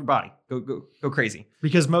 Show off your body. Go crazy.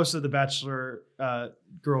 Because most of the Bachelor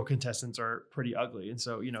girl contestants are pretty ugly. And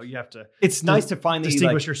so, you have to. It's nice to finally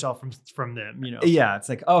distinguish yourself from them, Yeah. It's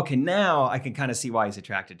okay, now I can kind of see why he's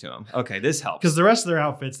attracted to him. Okay, this helps. Because the rest of their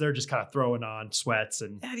outfits, they're just kind of throwing on sweats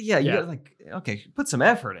and. Yeah. You got okay, put some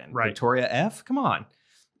effort in. Right. Victoria F. Come on.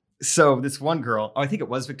 So this one girl, I think it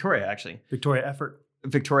was Victoria, actually.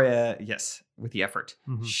 Victoria, yes, with the effort.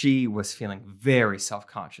 Mm-hmm. She was feeling very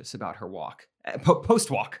self-conscious about her walk,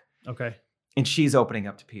 post-walk. Okay. And she's opening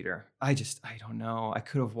up to Peter. I don't know. I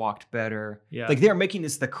could have walked better. Yeah. They're making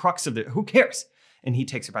this the crux of who cares? And he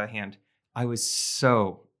takes her by the hand. I was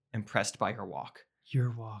so impressed by her walk. Your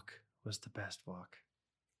walk was the best walk.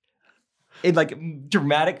 And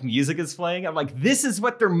dramatic music is playing. I'm like, this is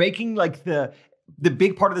what they're making the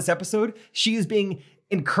big part of this episode. She is being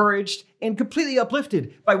encouraged and completely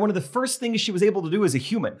uplifted by one of the first things she was able to do as a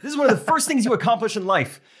human. This is one of the first things you accomplish in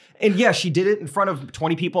life. And yeah, she did it in front of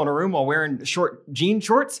 20 people in a room while wearing short jean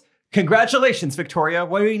shorts. Congratulations, Victoria.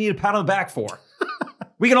 What do you need a pat on the back for?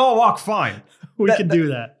 We can all walk fine. We can do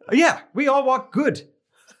that. Yeah, we all walk good.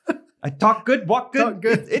 I talk good, walk good. Talk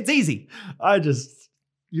good. It's easy.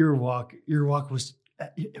 Your walk was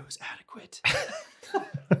adequate.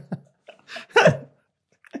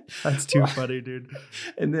 That's too funny, dude.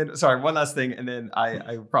 And then, sorry, one last thing, and then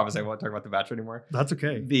I promise I won't talk about The Bachelor anymore. That's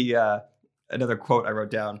okay. Another quote I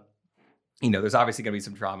wrote down. There's obviously going to be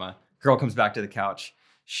some drama. Girl comes back to the couch.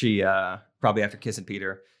 She probably after kissing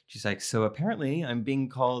Peter, she's like, "So apparently I'm being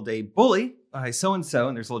called a bully by so and so,"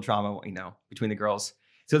 and there's a little drama, between the girls.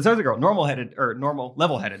 So this other girl, normal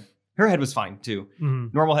level-headed. Her head was fine too.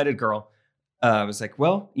 Mhm. Normal-headed girl was like,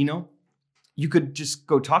 well, you could just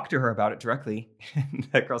go talk to her about it directly. And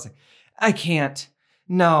that girl's like, I can't.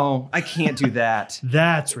 No, I can't do that.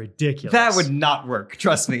 That's ridiculous. That would not work.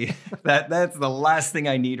 Trust me. That's the last thing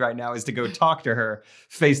I need right now is to go talk to her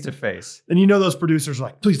face to face. And those producers are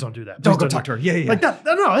like, please don't do that. Don't go talk to her. Yeah. Like that.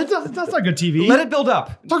 No, that's not good TV. Let it build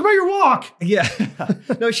up. Talk about your walk. Yeah.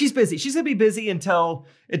 No, she's busy. She's going to be busy until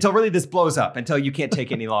really this blows up, until you can't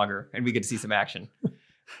take it any longer and we get to see some action.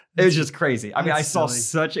 It was just crazy. I mean, I saw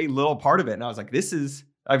such a little part of it and I was like,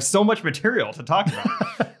 I have so much material to talk about.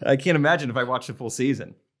 I can't imagine if I watched the full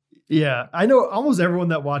season. Yeah. I know almost everyone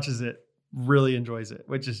that watches it really enjoys it,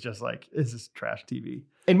 which is just like, this is trash TV.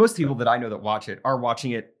 And most people that I know that watch it are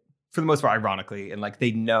watching it for the most part, ironically. And like,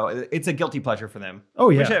 they know it's a guilty pleasure for them. Oh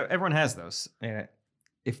yeah. Which everyone has those. And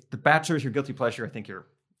if The Bachelor is your guilty pleasure, I think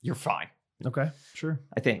you're fine. Okay. Sure.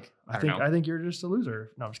 I think you're just a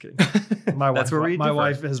loser. No, I'm just kidding. My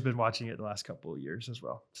wife has been watching it the last couple of years as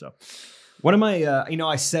well. So one of my,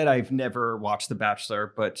 I said I've never watched The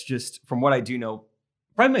Bachelor, but just from what I do know,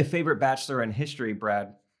 probably my favorite Bachelor in history,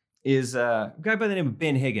 Brad, is a guy by the name of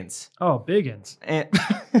Ben Higgins. Oh, Biggins. And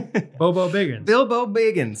Bobo Biggins. Bilbo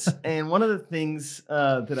Biggins. And one of the things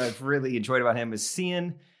that I've really enjoyed about him is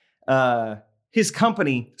seeing his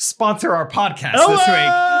company sponsor our podcast this week.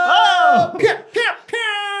 Oh!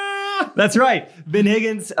 That's right. Ben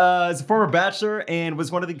Higgins is a former Bachelor and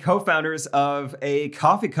was one of the co-founders of a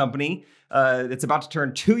coffee company that's about to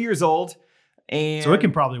turn 2 years old. And so it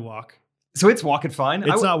can probably walk. So it's walking fine.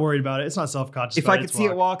 It's not worried about it. It's not self-conscious. If I could see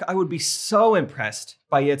it walk, I would be so impressed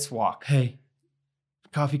by its walk. Hey,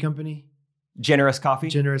 coffee company. Generous Coffee.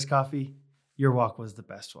 Generous Coffee. Your walk was the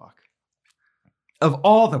best walk. Of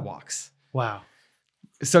all the walks. Wow.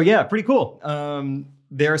 So yeah, pretty cool.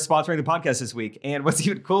 They're sponsoring the podcast this week. And what's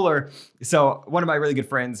even cooler, so one of my really good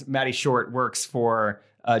friends, Maddie Short, works for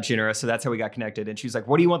Generous. So that's how we got connected. And she was like,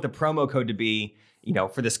 what do you want the promo code to be,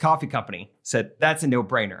 for this coffee company? Said, that's a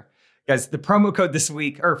no-brainer. Guys, the promo code this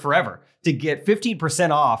week, or forever, to get 15%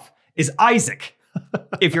 off is Isaac.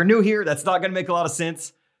 If you're new here, that's not going to make a lot of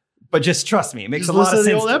sense. But just trust me, it makes a lot of sense.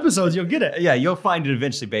 Listen to the old episodes, you'll get it. Yeah, you'll find it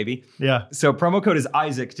eventually, baby. Yeah. So promo code is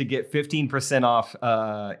Isaac to get 15% off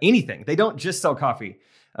anything. They don't just sell coffee.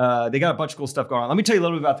 They got a bunch of cool stuff going on. Let me tell you a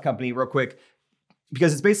little bit about the company real quick,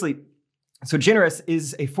 because it's basically, so Generous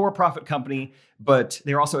is a for-profit company, but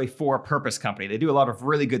they're also a for-purpose company. They do a lot of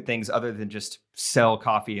really good things other than just sell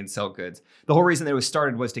coffee and sell goods. The whole reason that it was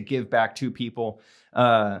started was to give back to people.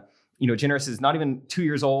 Generous is not even 2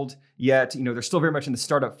 years old yet. They're still very much in the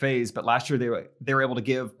startup phase, but last year they were able to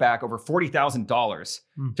give back over $40,000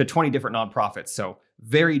 to 20 different nonprofits. So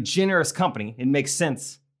very generous company. It makes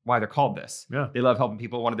sense why they're called this. Yeah. They love helping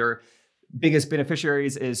people. One of their biggest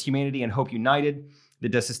beneficiaries is Humanity and Hope United that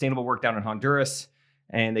does sustainable work down in Honduras.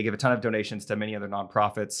 And they give a ton of donations to many other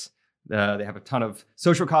nonprofits. They have a ton of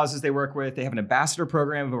social causes they work with. They have an ambassador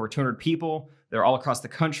program of over 200 people. They're all across the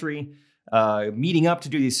country. Meeting up to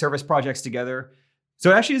do these service projects together. So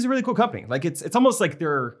it actually is a really cool company. Like it's almost like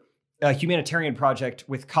they're a humanitarian project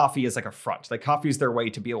with coffee as like a front. Like coffee is their way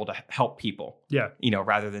to be able to help people. Yeah.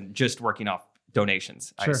 Rather than just working off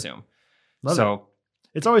donations, sure. I assume. Love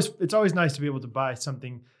it. It's always nice to be able to buy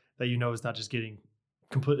something that is not just getting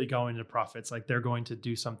completely going into profits. Like they're going to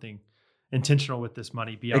do something intentional with this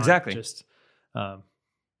money beyond just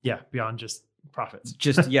beyond just profits.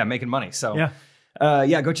 Just making money. So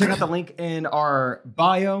yeah. Go check out the link in our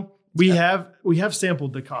bio. We have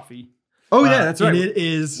sampled the coffee. Oh yeah, that's right.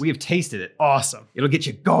 And we have tasted it. Awesome. It'll get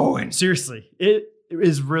you going. Seriously, it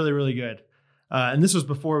is really, really good. And this was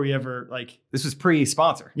before we ever This was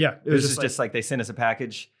pre-sponsor. Yeah, it was just like they sent us a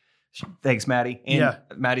package. Thanks, Maddie. And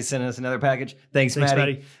Maddie sent us another package. Thanks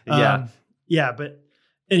Maddie. Yeah. But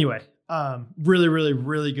anyway, really, really,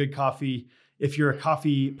 really good coffee. If you're a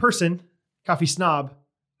coffee person, coffee snob,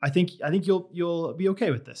 I think you'll be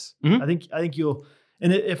okay with this. Mm-hmm. I think you'll,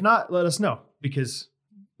 and if not, let us know, because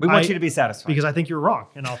we want you to be satisfied. Because I think you're wrong,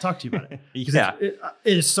 and I'll talk to you about it. Yeah, it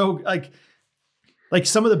is so like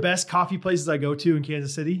some of the best coffee places I go to in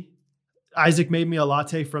Kansas City. Isaac made me a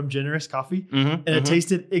latte from Generous Coffee, and it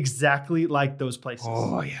tasted exactly like those places.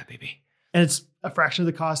 Oh yeah, baby! And it's a fraction of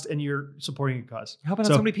the cost, and you're supporting a cause. How about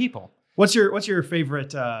so many people? What's your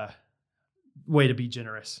favorite way to be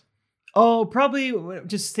generous? Oh, probably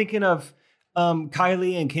just thinking of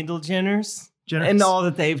Kylie and Kendall Jenner's and all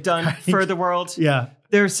that they've done for the world. Yeah.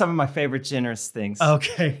 They're some of my favorite generous things.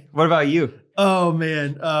 Okay. What about you? Oh,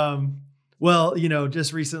 man. Well,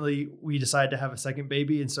 just recently we decided to have a second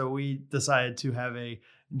baby. And so we decided to have a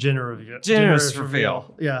generous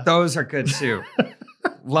reveal. Yeah. Those are good too.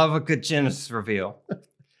 Love a good generous reveal.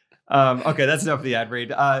 Okay, that's enough of the ad read.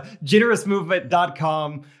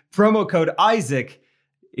 Generousmovement.com, promo code Isaac.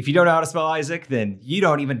 If you don't know how to spell Isaac, then you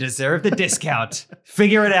don't even deserve the discount.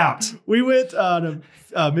 Figure it out. We went on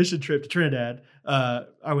a mission trip to Trinidad.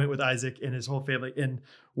 I went with Isaac and his whole family, and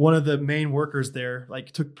one of the main workers there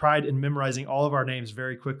like took pride in memorizing all of our names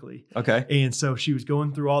very quickly. Okay. And so she was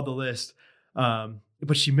going through all the list, but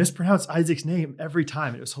she mispronounced Isaac's name every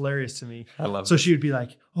time. It was hilarious to me. I love it. So she would be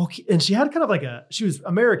like, okay. And she had kind of like she was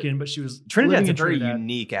American, but she was Trinidad's living a in very Trinidad.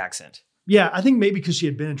 unique accent. Yeah, I think maybe because she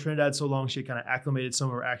had been in Trinidad so long, she had kind of acclimated some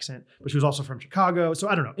of her accent, but she was also from Chicago. So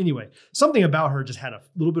I don't know. Anyway, something about her just had a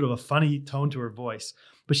little bit of a funny tone to her voice.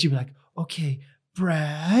 But she'd be like, okay,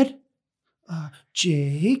 Brad,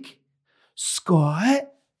 Jake,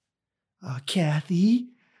 Scott, Kathy. And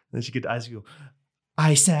then she get to Isaac, go,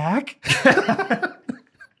 Isaac.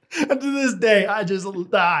 And to this day, I just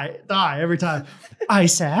die every time.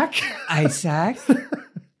 Isaac. Isaac.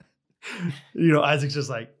 Isaac's just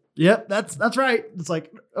like, yep, that's right. It's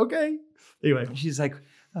like, okay. Anyway. She's like,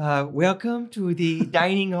 welcome to the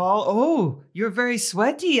dining hall. Oh, you're very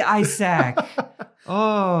sweaty, Isaac.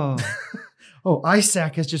 Oh. Oh,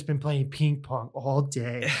 Isaac has just been playing ping pong all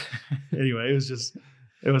day. Anyway, it was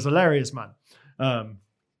hilarious, man.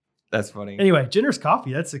 That's funny. Anyway, Generous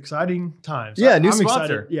Coffee. That's exciting times. Yeah, new I'm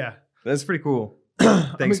sponsor. Excited. Yeah. That's pretty cool.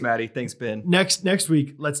 Thanks, Maddie. Thanks, Ben. Next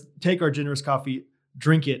week, let's take our Generous Coffee,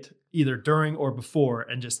 drink it either during or before,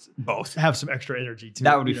 and just both have some extra energy too.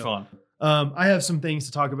 That would be fun. I have some things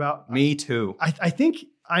to talk about. Me too. I think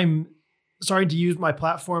I'm starting to use my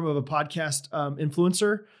platform of a podcast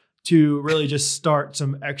influencer to really just start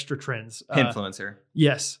some extra trends. Influencer.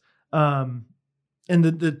 Yes. And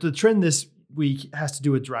the trend this week has to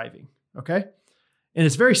do with driving. Okay. And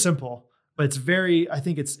it's very simple, but I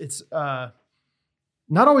think it's not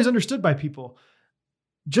always understood by people.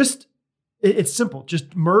 It's simple.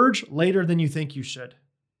 Just merge later than you think you should.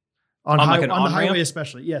 On the highway,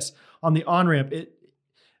 especially. Yes. On the on-ramp.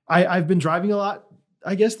 I've been driving a lot,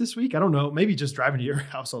 I guess, this week. I don't know. Maybe just driving to your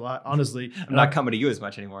house a lot, honestly. I'm not coming to you as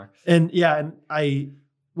much anymore. And yeah, and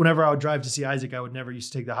whenever I would drive to see Isaac, I would never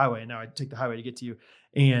used to take the highway. And now I take the highway to get to you.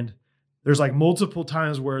 And there's like multiple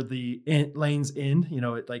times where the lanes end,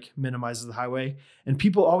 it like minimizes the highway. And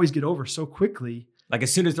people always get over so quickly. Like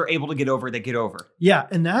as soon as they're able to get over, they get over. Yeah.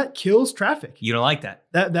 And that kills traffic. You don't like that.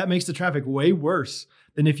 That makes the traffic way worse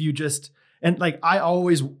than if you and like I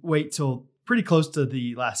always wait till pretty close to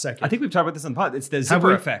the last second. I think we've talked about this on the pod. It's the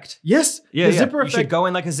zipper effect. Yes. Yeah. The zipper effect. You should go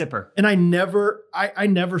in like a zipper. And I never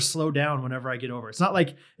slow down whenever I get over. It's not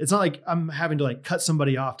like I'm having to like cut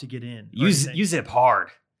somebody off to get in. You zip hard.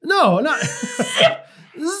 No, not.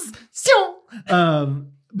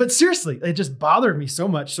 But seriously, it just bothered me so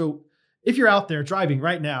much. So if you're out there driving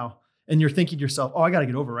right now and you're thinking to yourself, oh, I got to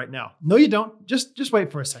get over right now. No, you don't. Just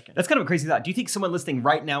wait for a second. That's kind of a crazy thought. Do you think someone listening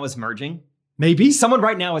right now is merging? Maybe. Someone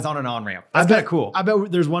right now is on an on-ramp. That's kind of cool. I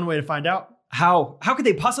bet there's one way to find out. How could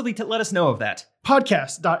they possibly let us know of that?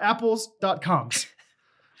 Podcast.apples.com.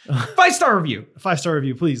 5-star review. 5-star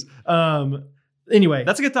review, please. Anyway.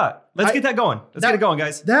 That's a good thought. Let's get that going. Let's get it going,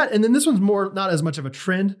 guys. That, and then this one's not as much of a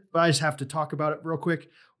trend, but I just have to talk about it real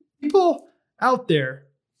quick. People out there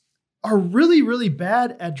are really, really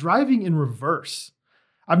bad at driving in reverse.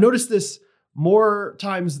 I've noticed this more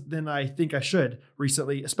times than I think I should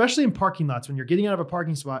recently, especially in parking lots. When you're getting out of a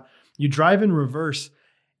parking spot, you drive in reverse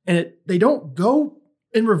and they don't go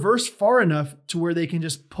in reverse far enough to where they can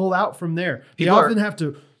just pull out from there. They often have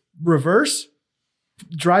to reverse,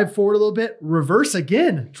 drive forward a little bit, reverse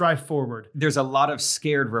again, drive forward. There's a lot of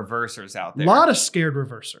scared reversers out there. A lot of scared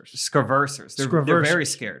reversers. Scaversers. They're very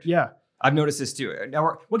scared. Yeah. I've noticed this too.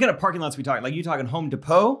 Now, what kind of parking lots we talking? Like you talking Home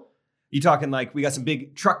Depot? You talking like we got some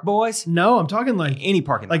big truck boys? No, I'm talking like any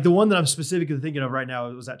parking lot. Like the one that I'm specifically thinking of right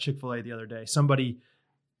now was at Chick-fil-A the other day. Somebody,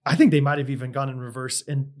 I think they might have even gone in reverse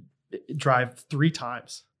and drive 3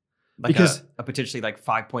 times. Like because a potentially like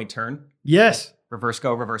 5-point turn? Yes. Reverse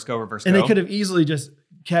go, reverse go, reverse and go. And they could have easily just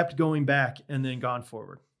kept going back and then gone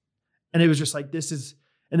forward. And it was just like,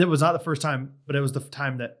 and it was not the first time, but it was the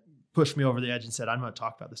time that pushed me over the edge and said, I'm going to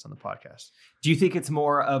talk about this on the podcast. Do you think it's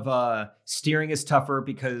more of steering is tougher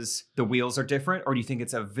because the wheels are different? Or do you think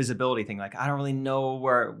it's a visibility thing? Like, I don't really know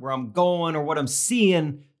where I'm going or what I'm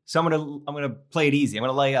seeing. So I'm going to play it easy. I'm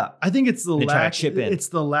going to lay up. I think it's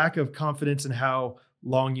the lack of confidence in how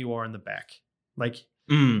long you are in the back. Like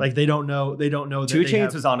they don't know. They don't know that 2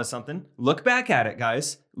 Chainz was onto something. Look back at it,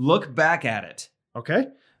 guys. Look back at it. Okay.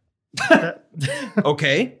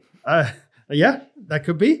 Okay. Yeah, that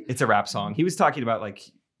could be. It's a rap song. He was talking about like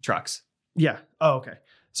trucks. Yeah. Oh, okay.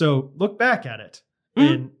 So look back at it.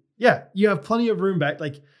 And Yeah, you have plenty of room back.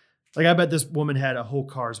 Like I bet this woman had a whole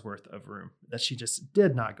car's worth of room that she just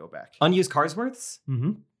did not go back. Unused cars worths?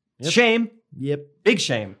 Mm-hmm. Yep. Shame. Yep. Big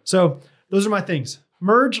shame. So those are my things.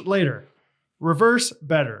 Merge later. Reverse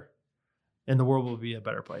better. And the world will be a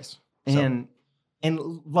better place. So, And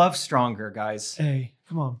love stronger, guys. hey,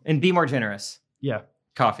 come on. And be more generous. Yeah.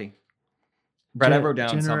 Coffee. Brett, I wrote down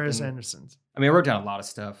Generous something. Andersons. I mean, I wrote down a lot of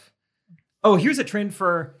stuff. Oh, here's a trend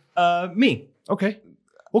for me. Okay.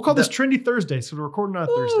 We'll call this Trendy Thursday. So we're recording on a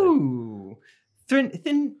Thursday. Ooh.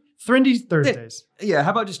 Trendy Thursdays. Yeah,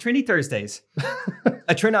 how about just trendy Thursdays?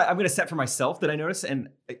 A trend I'm going to set for myself that I notice, and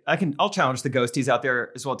I'll challenge the ghosties out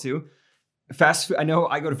there as well too. Fast food. I know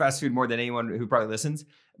I go to fast food more than anyone who probably listens,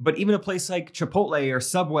 but even a place like Chipotle or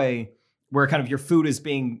Subway, where kind of your food is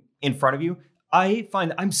being in front of you, I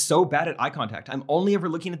find I'm so bad at eye contact. I'm only ever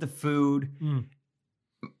looking at the food,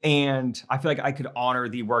 and I feel like I could honor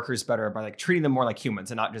the workers better by like treating them more like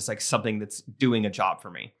humans and not just like something that's doing a job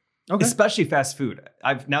for me. Okay. Especially fast food.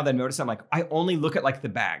 Now that I've noticed, I'm like, I only look at like the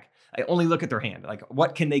bag. I only look at their hand. Like,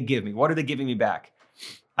 what can they give me? What are they giving me back?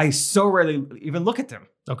 I so rarely even look at them.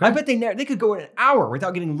 Okay. I bet they could go an hour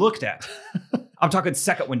without getting looked at. I'm talking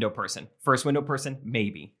second window person. First window person,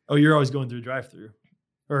 maybe. Oh, you're always going through a drive-through.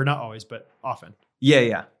 Or not always, but often.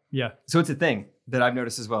 Yeah. Yeah. So it's a thing that I've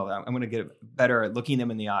noticed as well. I'm going to get better at looking them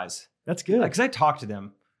in the eyes. That's good. Because I talk to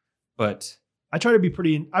them, but I try to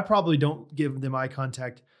be I probably don't give them eye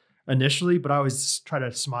contact initially, but I always try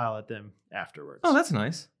to smile at them afterwards. oh, that's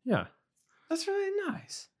nice. Yeah. That's really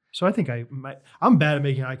nice. So I think I'm bad at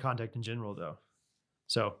making eye contact in general though.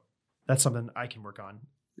 So that's something I can work on.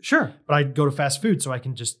 Sure. But I go to fast food so I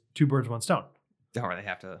can just 2 birds, 1 stone. Don't really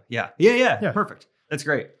have to. Yeah. Perfect. That's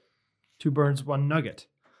great. 2 birds, 1 nugget.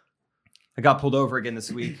 I got pulled over again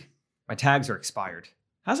this week. My tags are expired.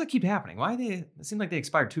 How does that keep happening? It seemed like they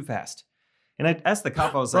expired too fast. And I asked the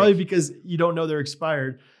cop, I was Probably like, because you don't know they're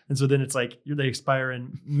expired. And so then it's like they expire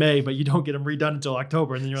in May, but you don't get them redone until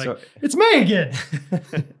October. And then you're like, it's May again.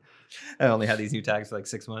 I only had these new tags for like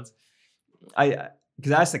 6 months.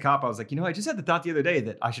 Because I asked the cop, I was like, I just had the thought the other day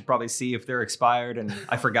that I should probably see if they're expired, and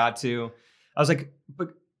I forgot to. I was like,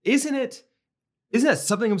 but isn't that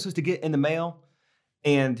something I'm supposed to get in the mail?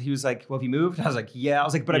 And he was like, well, have you moved? I was like, yeah. I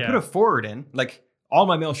was like, but I put a forward in. Like, all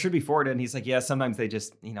my mail should be forwarded. And he's like, yeah, sometimes they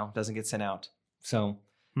just, doesn't get sent out. So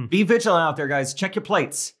be vigilant out there, guys. Check your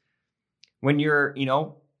plates. When you're,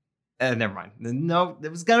 never mind. No, it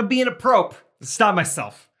was going to be in a probe. Stop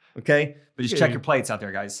myself. Okay? But just check your plates out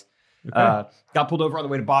there, guys. Okay. Got pulled over on the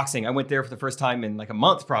way to boxing. I went there for the first time in like a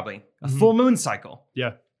month, probably. A full moon cycle.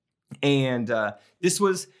 Yeah. And this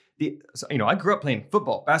was I grew up playing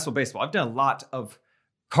football, basketball, baseball. I've done a lot of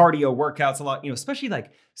cardio workouts, a lot, especially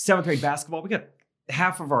like 7th grade basketball. We got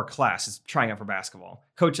half of our class is trying out for basketball.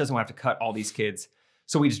 Coach doesn't want to have to cut all these kids.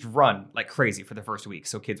 So we just run like crazy for the first week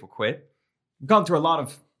so kids will quit. We've gone through a lot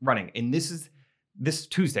of running. And this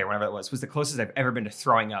Tuesday, whenever it was the closest I've ever been to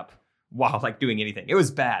throwing up while like doing anything. It was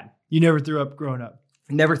bad. You never threw up growing up?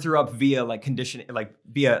 Never threw up via like condition, like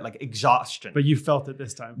via like exhaustion. But you felt it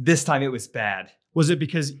this time? This time it was bad. Was it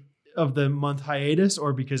because of the month hiatus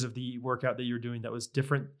or because of the workout that you were doing that was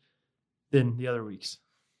different than the other weeks?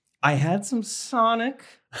 I had some Sonic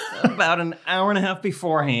about an hour and a half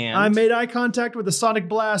beforehand. I made eye contact with a Sonic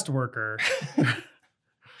Blast worker.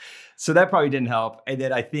 So that probably didn't help. And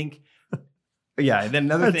then I think, and then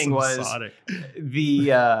another thing was Sonic.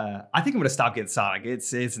 I think I'm going to stop getting Sonic.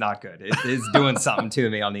 It's not good. It's doing something to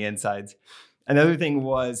me on the insides. Another thing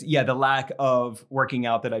was, the lack of working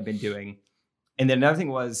out that I've been doing. And then another thing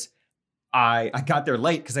was, I got there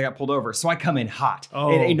late because I got pulled over. So I come in hot. Oh.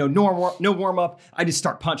 And no warm up. I just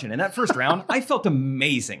start punching. And that first round, I felt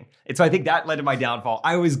amazing. And so I think that led to my downfall.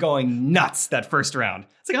 I was going nuts that first round.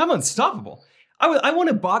 It's like, I'm unstoppable. I want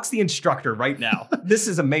to box the instructor right now. This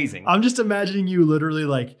is amazing. I'm just imagining you literally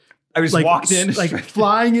like... I just walked in. Like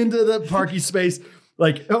flying into the parking space,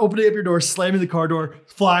 like opening up your door, slamming the car door,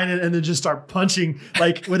 flying in, and then just start punching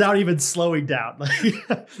like without even slowing down. Like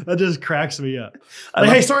that just cracks me up. Like,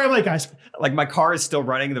 hey, sorry, I'm late, guys. Like my car is still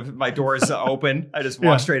running. My door is open. I just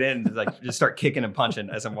walk straight in and like just start kicking and punching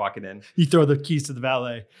as I'm walking in. You throw the keys to the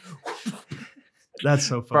valet. That's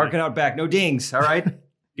so funny. Barking out back. No dings. All right.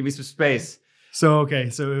 Give me some space. So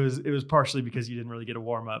it was partially because you didn't really get a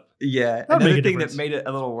warm up. Yeah. Another thing that made it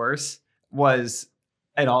a little worse was,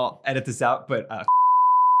 and I'll edit this out, but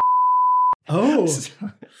so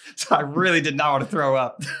I really did not want to throw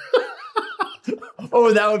up.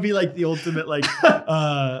 Oh, that would be like the ultimate like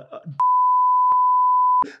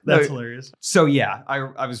that's hilarious. So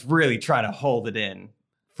I was really trying to hold it in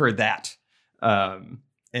for that.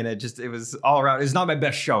 And it was all around. It's not my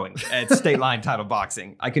best showing at state line title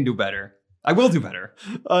boxing. I can do better. I will do better.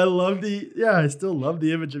 I still love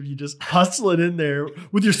the image of you just hustling in there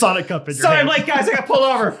with your Sonic cup in your Sorry, hand. I'm late, guys. I got pulled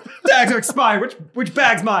over. Bags are expired. Which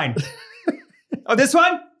bag's mine? Oh, this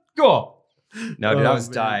one? Cool. No, dude, I was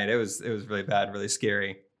dying. It was really bad, really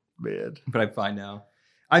scary. Man. But I'm fine now.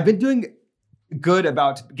 I've been doing good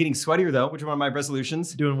about getting sweatier though, which is one of my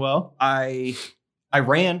resolutions. Doing well. I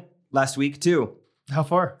ran last week too. How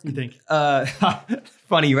far do you think?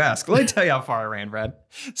 Funny you ask. Let me tell you how far I ran, Brad.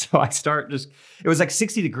 So it was like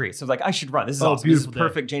 60 degrees. So I was like, I should run. This is awesome. This is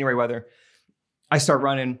perfect January weather. I start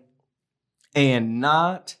running and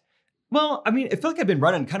it felt like I've been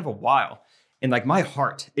running kind of a while. And like my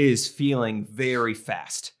heart is feeling very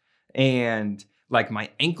fast. And like my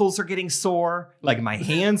ankles are getting sore. Like my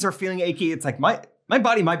hands are feeling achy. It's like my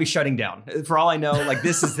body might be shutting down. For all I know, like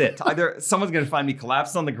this is it. Either someone's going to find me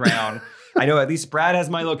collapsed on the ground. I know at least Brad has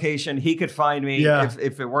my location. He could find me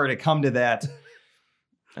if it were to come to that.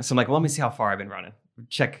 So I'm like, well, let me see how far I've been running.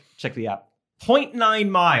 Check the app. 0.9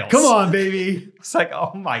 miles. Come on, baby. It's like,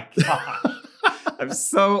 oh my God. I'm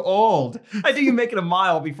so old. I didn't even make it a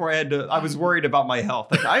mile before I was worried about my health.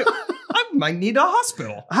 Like I might need a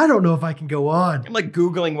hospital. I don't know if I can go on. I'm like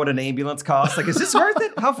Googling what an ambulance costs. Like, is this worth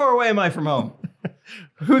it? How far away am I from home?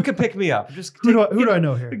 Who could pick me up? Who do I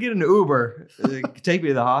know here? Get an Uber, take me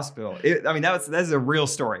to the hospital. That's a real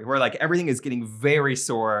story where like everything is getting very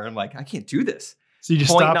sore. I'm like, I can't do this. So you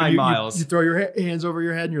just stop and you throw your hands over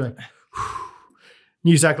your head and you're like,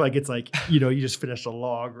 you just act like it's like, you just finished a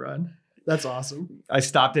long run. That's awesome. I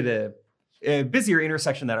stopped at a busier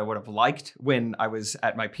intersection that I would have liked when I was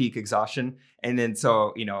at my peak exhaustion. And then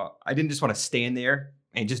so, I didn't just want to stand there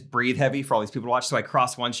and just breathe heavy for all these people to watch. So I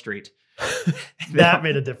crossed one street. That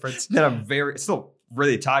made a difference. Then I'm still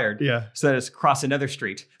really tired. Yeah. So I just crossed another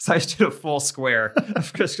street. So I just did a full square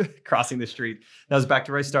of just crossing the street. That was back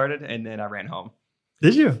to where I started. And then I ran home.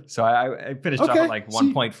 Did you? So I finished off at like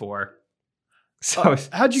 1.4. So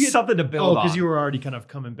how'd you get something to build on? Because you were already kind of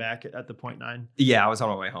coming back at the 0.9. Yeah, I was on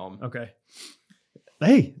my way home. Okay.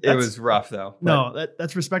 Hey, it was rough though. No,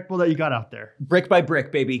 that's respectable that you got out there. Brick by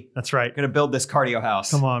brick, baby. That's right. Gonna build this cardio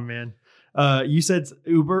house. Come on, man. You said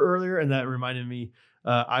Uber earlier, and that reminded me.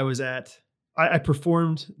 I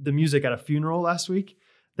performed the music at a funeral last week.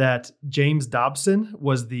 That James Dobson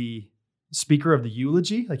was the speaker of the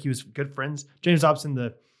eulogy. Like he was good friends. James Dobson,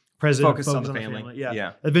 the president Focus of on the Family.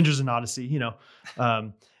 Yeah. Adventures in Odyssey.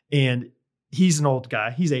 And he's an old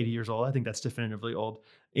guy. He's 80 years old. I think that's definitively old.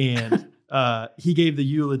 And he gave the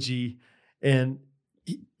eulogy, and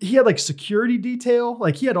he had like security detail.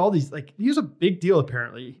 Like he had all these. Like he was a big deal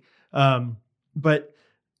apparently. But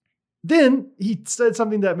then he said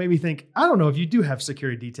something that made me think, I don't know if you do have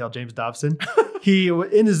security detail, James Dobson. He,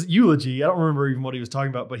 in his eulogy, I don't remember even what he was talking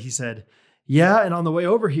about, but he said, yeah. And on the way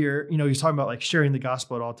over here, he was talking about like sharing the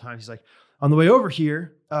gospel at all times. He's like, on the way over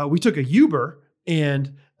here, we took a Uber,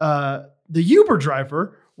 and the Uber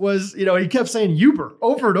driver was, he kept saying Uber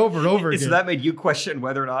over and over and over again. So that made you question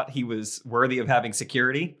whether or not he was worthy of having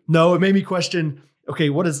security? No, it made me question, okay,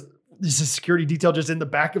 is a security detail just in the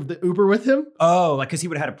back of the Uber with him? Oh, like because he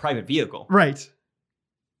would have had a private vehicle. Right.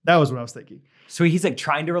 That was what I was thinking. So he's like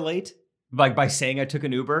trying to relate like by saying I took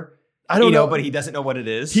an Uber. I don't know. But he doesn't know what it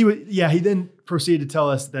is. He then proceeded to tell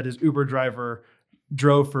us that his Uber driver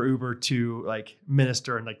drove for Uber to like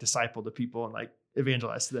minister and like disciple the people and like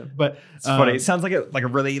evangelize to them. But it's funny. It sounds like a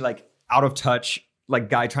really like out of touch like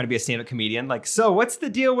guy trying to be a stand-up comedian. Like, so what's the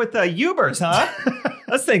deal with Ubers, huh?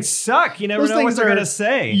 Those things suck. You never know what they're going to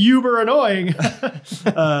say. Uber annoying.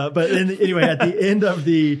 But anyway, at the end of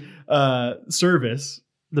the service,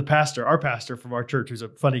 our pastor from our church, who's a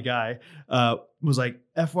funny guy, was like,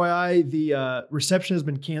 FYI, the reception has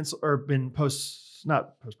been canceled or been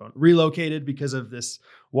relocated because of this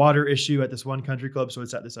water issue at this one country club. So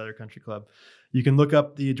it's at this other country club. You can look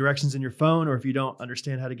up the directions in your phone, or if you don't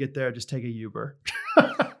understand how to get there, just take a Uber.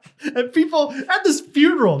 And people at this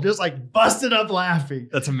funeral just like busted up laughing.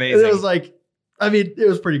 That's amazing. And it was like, it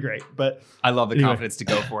was pretty great, but I love the confidence to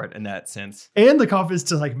go for it in that sense. And the confidence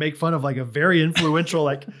to like make fun of like a very influential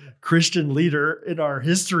like Christian leader in our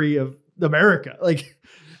history of America. Like,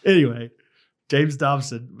 anyway, James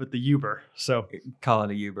Dobson with the Uber. So call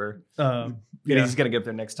it a Uber. He's gonna get up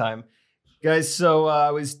there next time. Guys, so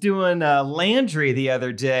I was doing Landry the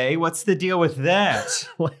other day. What's the deal with that?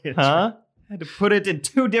 Huh? I had to put it in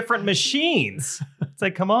 2 different machines. It's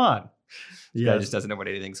like, come on. This guy just doesn't know what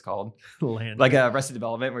anything's called. Landry. Like Arrested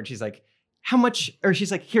Development, where she's like, how much? Or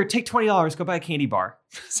she's like, here, take $20, go buy a candy bar.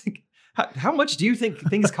 It's like, how much do you think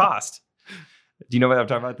things cost? Do you know what I'm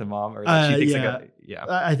talking about? The mom? Or she thinks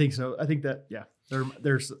I think so. I think that, yeah.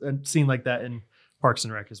 There's a scene like that in Parks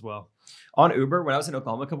and Rec as well. On Uber, when I was in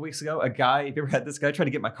Oklahoma a couple weeks ago, a guy, have you ever had this guy try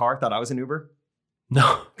to get my car, thought I was an Uber?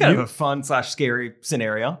 No. Kind of a fun / scary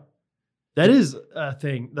scenario. That is a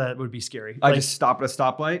thing that would be scary. I just stopped at a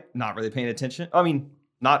stoplight, not really paying attention. I mean,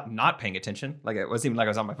 not paying attention. Like it wasn't even like I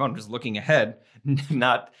was on my phone, just looking ahead,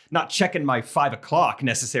 not checking my 5 o'clock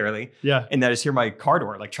necessarily. Yeah. And then I just hear my car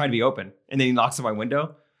door like trying to be open, and then he knocks on my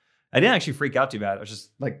window. I didn't actually freak out too bad. I was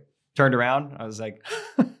just like turned around. I was like,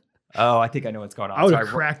 oh, I think I know what's going on. I would have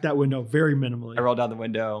cracked that window very minimally. I rolled down the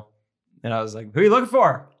window, and I was like, "Who are you looking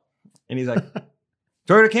for?" And he's like,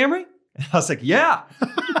 "Toyota Camry." And I was like, "Yeah."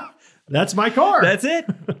 That's my car. That's it.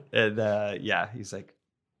 And yeah, he's like,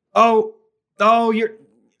 oh, you're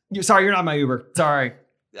sorry, you're not my Uber. Sorry.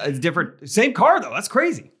 It's different. Same car though. That's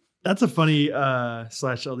crazy. That's a funny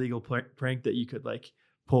 / illegal prank that you could like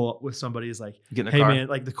pull with somebody is like, Get in the hey car. man,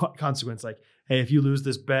 like the consequence, like, hey, if you lose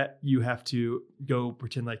this bet, you have to go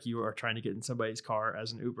pretend like you are trying to get in somebody's car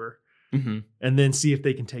as an Uber Mm-hmm. and then see if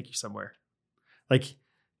they can take you somewhere. Like,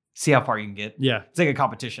 See how far you can get. yeah. It's like a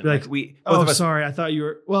competition. Like, we both Oh, of us, sorry. I thought you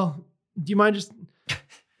were, well, do you mind just,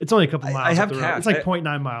 it's only a couple I miles. have up the road. cash. It's like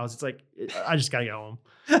 0.9 miles. It's like, I just got to go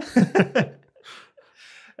home.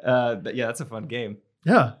 but yeah, that's a fun game.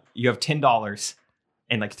 Yeah. You have $10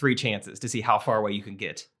 and like 3 chances to see how far away you can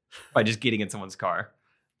get by just getting in someone's car.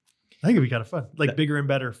 I think it'd be kind of fun. Like bigger and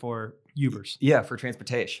better for Ubers. Yeah, for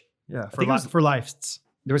transportation. Yeah. think it was- For lifes.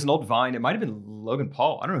 There was an old Vine. It might have been Logan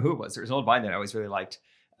Paul. I don't know who it was. There was an old Vine that I always really liked.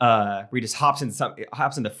 Where he just hops in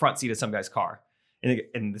the front seat of some guy's car,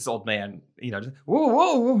 and this old man, just,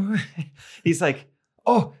 whoa. He's like,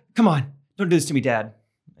 "Oh, come on, don't do this to me, Dad."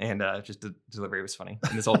 And just the delivery was funny,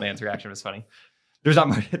 and this old man's reaction was funny. There's not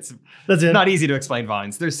much. It's That's it. not easy to explain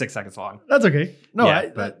Vines. They're 6 seconds long. That's okay. No, Yeah,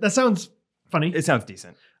 but- that sounds funny. It sounds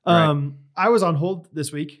decent. Right. I was on hold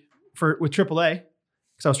this week with AAA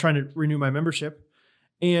because I was trying to renew my membership,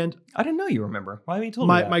 and I didn't know you remember. Why haven't you told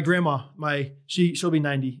me that? my grandma, she'll be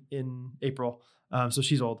 90 in April, so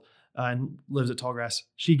she's old and lives at Tallgrass.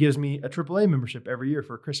 She gives me a AAA membership every year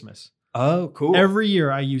for Christmas. Oh, cool. Every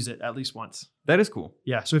year I use it at least once. That is cool.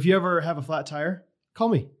 Yeah. So if you ever have a flat tire, call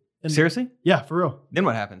me. And Seriously? yeah, for real. Then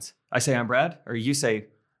what happens? I say I'm Brad, or you say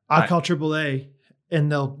I'll Hi. call AAA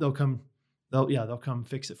and they'll come. They'll come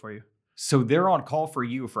fix it for you. so. They're on call for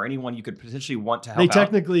you for anyone you could potentially want to help They out.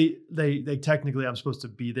 technically I'm supposed to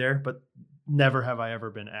be there, but never have I ever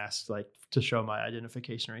been asked like to show my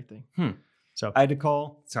identification or anything. So I had to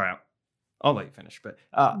call. Sorry, I'll let you finish. But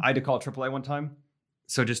I had to call AAA one time.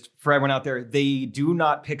 So just for everyone out there, they do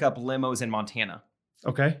not pick up limos in Montana.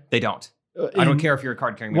 okay. They don't. I don't In care if you're a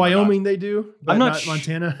card carrying member or Wyoming, they do. But I'm not not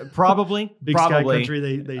Montana. not. Probably. Big Sky probably.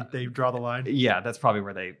 Country, they draw the line. Yeah, that's probably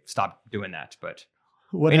where they stopped doing that. But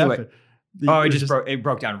What Anyway. happened? it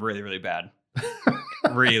broke down really, really bad.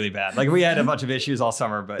 Really bad. Like we had a bunch of issues all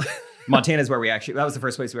summer, but Montana's where that was the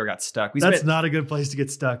first place we ever got stuck. That's not a good place to get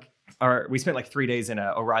stuck We spent like 3 days in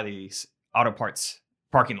a O'Reilly's auto parts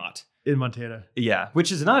parking lot. in Montana. Yeah,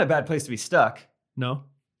 which is not a bad place to be stuck. No.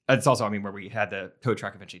 It's also, where we had the tow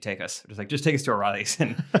truck eventually take us. Just take us to O'Reilly's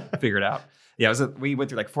and figure it out. Yeah, we went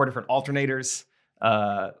through like 4 different alternators,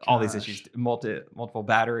 all these Gosh. issues, multiple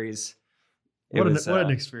batteries. What an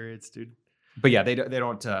experience, dude. But yeah, they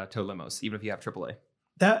don't tow limos, even if you have AAA.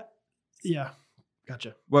 Yeah.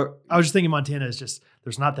 Gotcha. Well, I was just thinking Montana is just,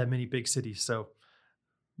 there's not that many big cities. So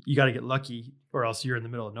you got to get lucky or else you're in the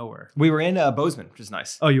middle of nowhere. we were in Bozeman, which is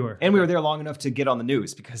nice. Oh, you were? And we were there long enough to get on the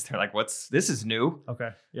news because they're like, this is new. Okay.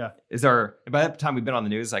 Yeah. By that time we've been on the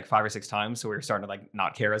news like 5 or 6 times. So we were starting to like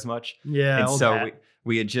not care as much. Yeah. And old so hat.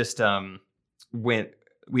 we had just went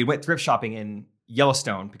thrift shopping in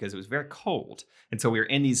Yellowstone because it was very cold. And so we were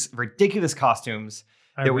in these ridiculous costumes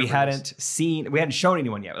I that we remember hadn't seen. We hadn't shown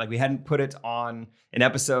anyone yet. Like we hadn't put it on an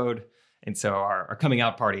episode. And so our coming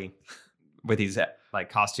out party with these like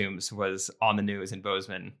costumes was on the news in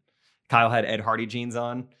Bozeman. Kyle had Ed Hardy jeans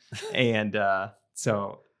on. And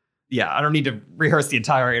so, yeah, I don't need to rehearse the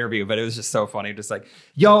entire interview, but it was just so funny. Just like,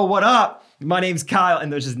 yo, what up? My name's Kyle.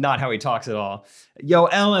 And that's just not how he talks at all. Yo,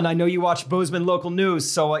 Ellen, I know you watch Bozeman local news,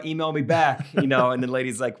 so email me back, And the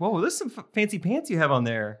lady's like, whoa, there's some fancy pants you have on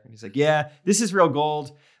there. And he's like, yeah, this is real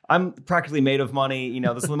gold. I'm practically made of money.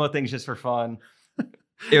 This limo thing's just for fun.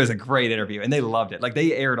 It was a great interview and they loved it. Like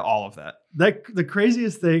they aired all of that. The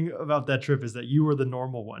craziest thing about that trip is that you were the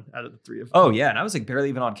normal one out of the 3 of them. Oh yeah. And I was like barely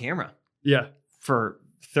even on camera Yeah. for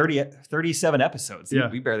 37 episodes.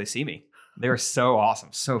 Yeah. You barely see me. They were so awesome.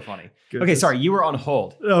 So funny. Okay. Goodness. Sorry. You were on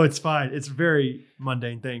hold. No, it's fine. It's a very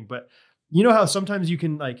mundane thing. But you know how sometimes you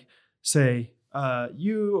can like say,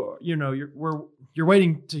 you're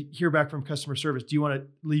waiting to hear back from customer service. Do you want to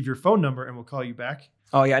leave your phone number and we'll call you back?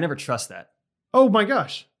 Oh yeah, I never trust that. Oh my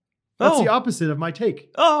gosh. That's the opposite of my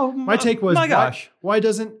take. Oh, my take was, my gosh. Why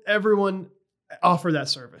doesn't everyone offer that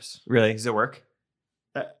service? Really? Does it work?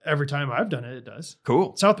 Every time I've done it, it does.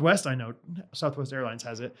 Cool. Southwest, I know. Southwest Airlines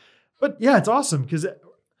has it. But yeah, it's awesome because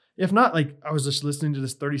if not, like I was just listening to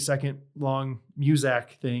this 30-second long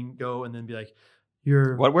Muzak thing go and then be like,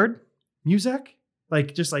 what word? Muzak?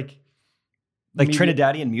 Like just like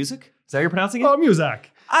Trinidadian music? Is that how you're pronouncing it? Oh, Muzak.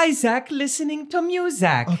 Isaac listening to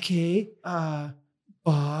Muzak. Okay.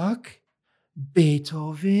 Bach,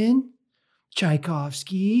 Beethoven,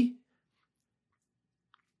 Tchaikovsky,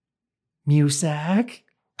 Muzak.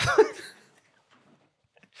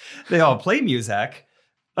 They all play Muzak.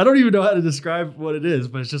 I don't even know how to describe what it is,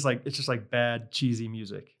 but it's just like bad, cheesy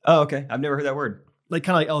music. Oh, okay. I've never heard that word. Like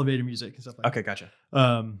kind of like elevator music and stuff like that. Okay,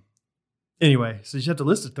 gotcha. Anyway, so you have to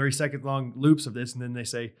listen to 30-second long loops of this, and then they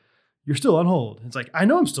say, you're still on hold. And it's like, I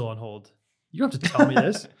know I'm still on hold. You don't have to tell me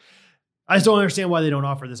this. I just don't understand why they don't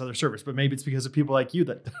offer this other service, but maybe it's because of people like you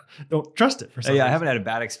that don't trust it for some reason. I haven't had a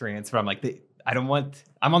bad experience, but I'm like, I'm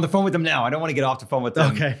on the phone with them now. I don't want to get off the phone with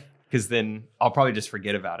them. Okay. Because then I'll probably just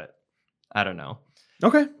forget about it. I don't know.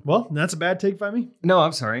 Okay. Well, that's a bad take by me. No,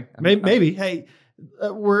 I'm sorry. Maybe. Hey,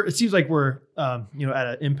 it seems like we're at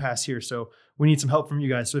an impasse here, so we need some help from you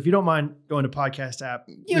guys. So if you don't mind going to podcast app,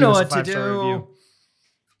 you know what to do. Review.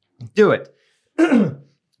 Do it.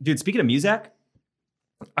 Dude, speaking of Muzak,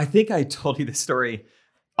 I think I told you this story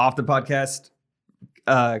off the podcast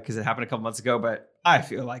because it happened a couple months ago, but I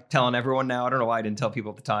feel like telling everyone now. I don't know why I didn't tell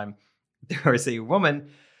people at the time. There was a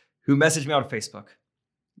woman who messaged me on Facebook.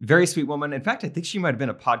 Very sweet woman. In fact, I think she might have been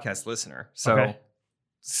a podcast listener. So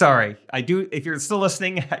sorry. I do. If you're still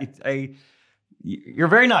listening, you're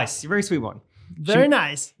very nice. You're a very sweet one. Very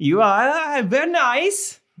nice. You are very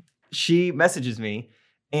nice. She messages me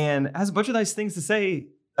and has a bunch of nice things to say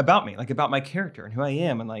about me, like about my character and who I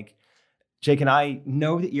am. And like, Jake and I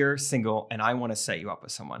know that you're single and I want to set you up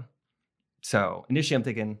with someone. So initially I'm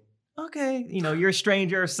thinking, okay, you're a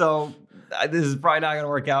stranger. So this is probably not going to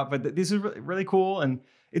work out, but this is really, really cool. And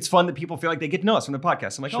it's fun that people feel like they get to know us from the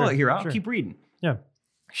podcast. I'm like, I'll keep reading. Yeah.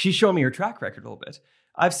 She's showing me her track record a little bit.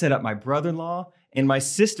 I've set up my brother-in-law and my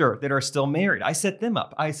sister that are still married. I set them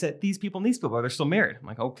up. I set these people and these people. They're still married. I'm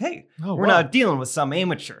like, okay, we're not dealing with some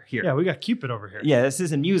amateur here. Yeah, we got Cupid over here. Yeah, this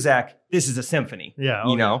isn't Muzak. This is a symphony. Yeah,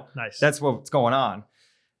 nice. That's what's going on.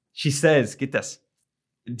 She says, get this.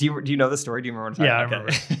 Do you know the story? Do you remember what I'm talking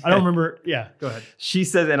about? Yeah, I remember. I don't remember. Yeah, go ahead. She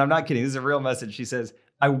says, and I'm not kidding. This is a real message. She says,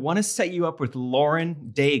 I want to set you up with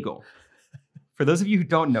Lauren Daigle. For those of you who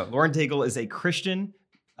don't know, Lauren Daigle is a Christian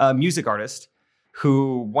music artist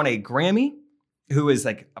who won a Grammy, who is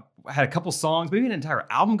like had a couple songs, maybe an entire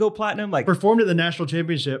album go platinum. Like performed at the national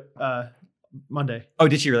championship Monday. Oh,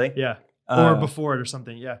 did she really? Yeah, or before it or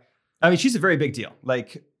something. Yeah. I mean, she's a very big deal.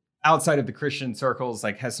 Like outside of the Christian circles,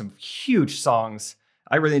 like has some huge songs.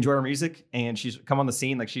 I really enjoy her music, and she's come on the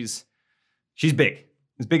scene. Like she's big,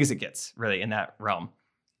 as big as it gets, really, in that realm.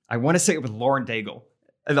 I want to say it with Lauren Daigle.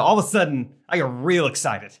 And all of a sudden, I got real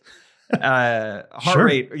excited. Heart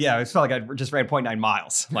rate, yeah, it felt like I just ran 0.9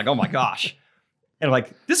 miles. I'm like, oh my gosh. And I'm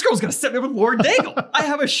like, this girl's going to set me up with Lauren Daigle. I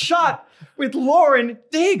have a shot with Lauren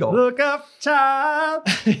Daigle. Look up, child.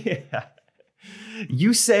 Yeah.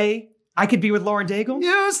 You say I could be with Lauren Daigle?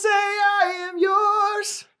 You say I am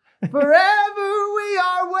yours. Forever we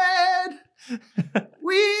are wed.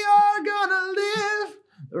 We are going to live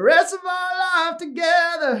the rest of our life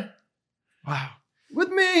together. Wow. With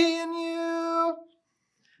me and you.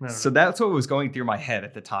 So that's what was going through my head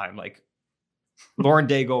at the time. Like Lauren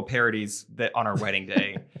Daigle parodies that on our wedding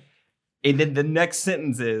day. And then the next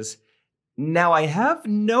sentence is, now I have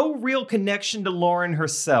no real connection to Lauren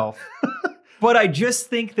herself, but I just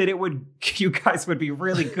think that you guys would be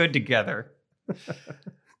really good together.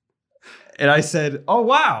 And I said, oh,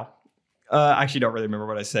 wow. I actually don't really remember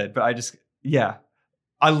what I said, but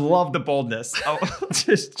I love the boldness.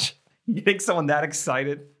 Just getting someone that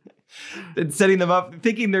excited and setting them up,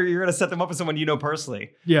 thinking you're going to set them up with someone you know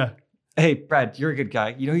personally. Yeah. Hey, Brad, you're a good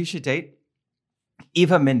guy. You know who you should date?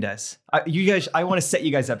 Eva Mendes. I want to set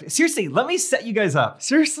you guys up. Seriously, let me set you guys up.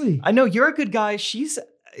 Seriously. I know you're a good guy. She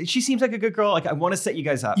seems like a good girl. Like, I want to set you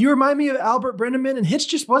guys up. You remind me of Albert Brenneman, and Hitch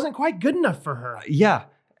just wasn't quite good enough for her. Yeah.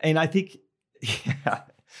 And I think, yeah.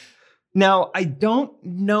 Now, I don't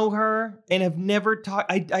know her and have never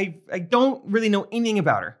talked. I don't really know anything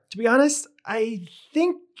about her. To be honest, I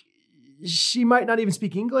think she might not even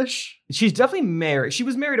speak English. She's definitely married. She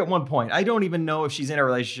was married at one point. I don't even know if she's in a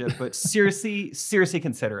relationship, but seriously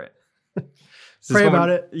consider it. So Pray about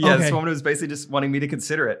it. Yeah, Okay. this woman was basically just wanting me to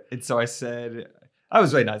consider it. And so I said, I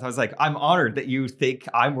was really nice. I was like, I'm honored that you think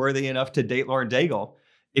I'm worthy enough to date Lauren Daigle.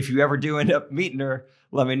 If you ever do end up meeting her,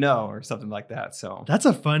 let me know, or something like that. So That's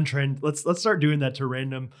a fun trend. Let's start doing that to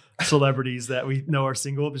random celebrities that we know are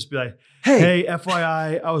single. Just be like, hey,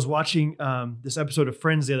 FYI, I was watching this episode of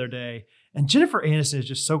Friends the other day, and Jennifer Aniston is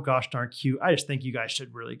just so gosh darn cute. I just think you guys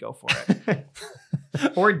should really go for it.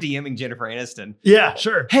 or DMing Jennifer Aniston. Yeah,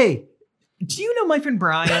 sure. Hey, do you know my friend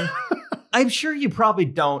Brian? I'm sure you probably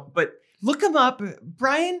don't, but look him up.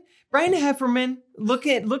 Brian Hefferman. Look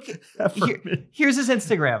Hefferman. Here's his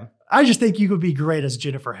Instagram. I just think you would be great as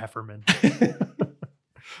Jennifer Hefferman.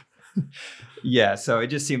 Yeah, so it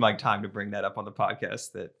just seemed like time to bring that up on the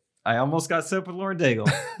podcast that I almost got soap with Lauren Daigle.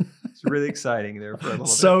 It's really exciting there for a little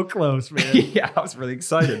bit. So close, man. Yeah, I was really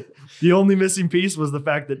excited. The only missing piece was the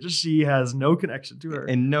fact that just she has no connection to her.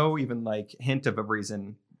 And no even like hint of a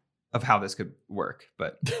reason of how this could work.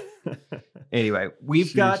 But anyway,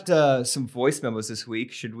 we've got some voice memos this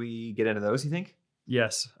week. Should we get into those, you think?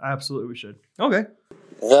 Yes, absolutely we should. Okay.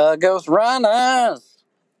 The Ghost Runners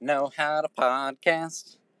know how to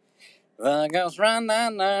podcast. The Ghost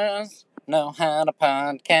Runners know how to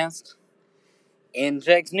podcast. In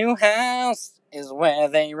Jake's new house is where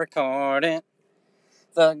they record it.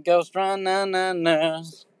 The Ghost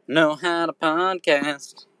Runners know how to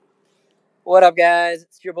podcast. What up, guys?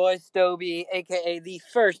 It's your boy Stoby, aka the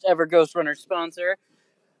first ever Ghost Runner sponsor.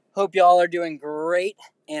 Hope y'all are doing great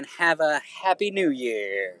and have a happy new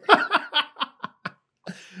year.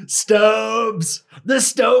 Stobes, the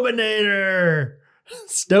Stobinator,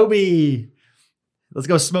 Stoby. Let's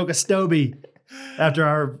go smoke a Stoby after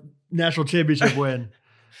our national championship win.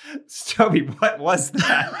 Stoby, what was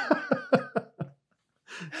that?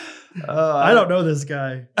 I don't know this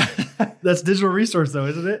guy. That's Digital Resource, though,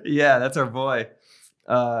 isn't it? Yeah, that's our boy.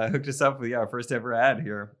 Hooked us up with our first ever ad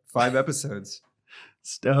here. 5 episodes.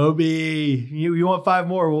 Stoby, you want 5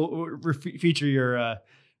 more? We'll feature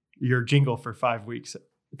your jingle for 5 weeks.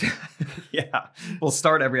 Yeah, we'll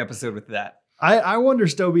start every episode with that. I wonder,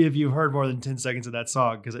 Stoby, if you've heard more than 10 seconds of that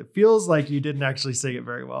song, because it feels like you didn't actually sing it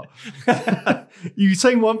very well. You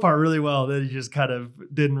sang one part really well, then you just kind of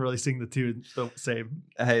didn't really sing the tune the same.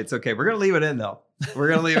 Hey, it's okay. We're going to leave it in, though. We're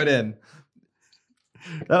going to leave it in.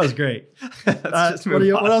 That was great. Let's just move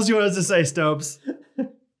on. What else do you want us to say, Stobes?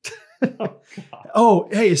 Oh,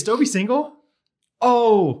 hey, is Stoby single?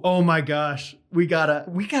 Oh my gosh. We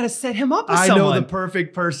gotta set him up with I someone. know the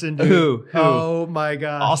perfect person, dude. Who? Oh my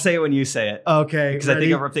gosh. I'll say it when you say it. Okay. Because I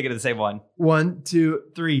think I'm thinking of the same one. 1, 2,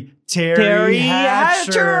 3. Terry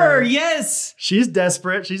Hatcher. Yes. She's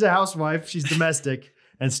desperate. She's a housewife. She's domestic.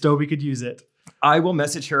 And Stoby could use it. I will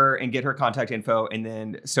message her and get her contact info. And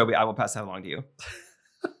then, Stoby, I will pass that along to you.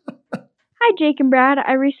 Hi, Jake and Brad.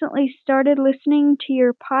 I recently started listening to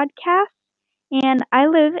your podcast, and I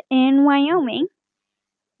live in Wyoming.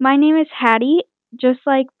 My name is Hattie, just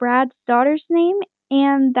like Brad's daughter's name,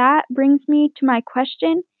 and that brings me to my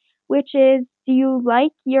question, which is, do you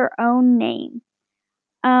like your own name?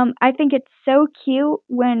 I think it's so cute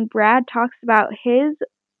when Brad talks about his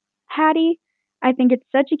Hattie. I think it's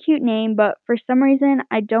such a cute name, but for some reason,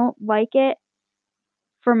 I don't like it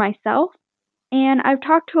for myself. And I've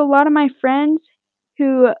talked to a lot of my friends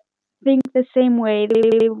who think the same way.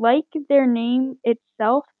 They like their name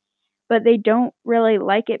itself, but they don't really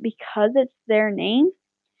like it because it's their name.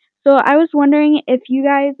 So I was wondering if you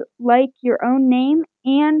guys like your own name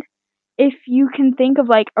and if you can think of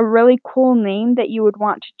like a really cool name that you would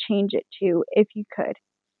want to change it to if you could.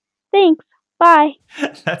 Thanks. Bye.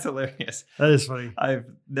 That's hilarious. That is funny. I've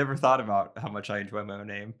never thought about how much I enjoy my own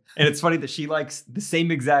name. And it's funny that she likes the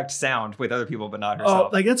same exact sound with other people, but not herself.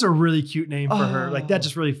 Oh, like that's a really cute name for her. Like that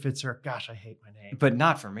just really fits her. Gosh, I hate my name. But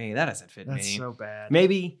not for me. That doesn't fit me. That's so bad.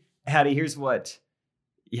 Maybe, Hattie, here's what.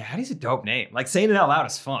 Yeah, Hattie's a dope name. Like saying it out loud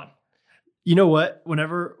is fun. You know what?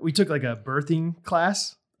 Whenever we took like a birthing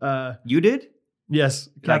class. You did? Yes.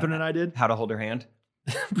 Catherine and I did. How to hold her hand?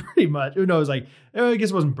 Pretty much. No, it was like, I guess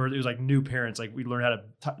it wasn't birth. It was like new parents. Like we learned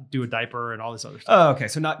how to do a diaper and all this other stuff. Oh, okay.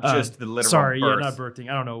 So not just the literal birth. Yeah, not birthing.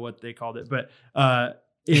 I don't know what they called it, but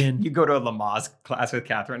you go to a Lamaze class with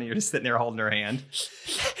Catherine and you're just sitting there holding her hand.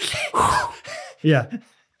 Yeah.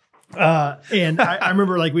 And I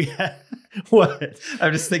remember like we had what?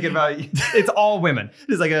 I'm just thinking about it's all women.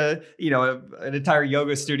 It's like an entire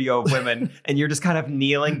yoga studio of women, and you're just kind of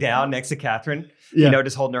kneeling down next to Catherine. Yeah.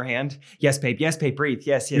 Just holding her hand. Yes, babe, breathe.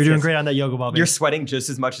 Yes. You're doing great on that yoga ball, babe. You're sweating just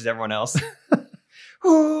as much as everyone else.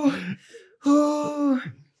 Ooh.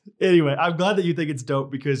 Anyway, I'm glad that you think it's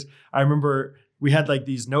dope because I remember we had like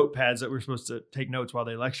these notepads that we were supposed to take notes while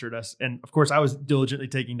they lectured us. And of course I was diligently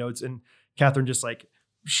taking notes, and Catherine just like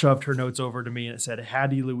shoved her notes over to me and it said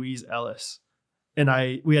Hattie Louise Ellis.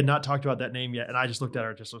 And we had not talked about that name yet. And I just looked at her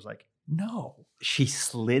and just was like, no. She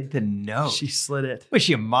slid the note. She slid it. Was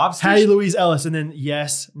she a mobster? Hattie Louise Ellis. And then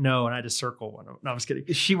yes, no. And I just circle one. No, I'm just kidding.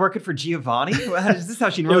 Is she working for Giovanni? Is this how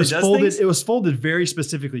she It normally was does folded. things? It was folded very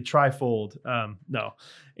specifically, trifold. No.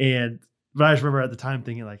 But I just remember at the time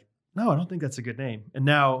thinking like, no, I don't think that's a good name. And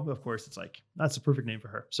now, of course, it's like, that's a perfect name for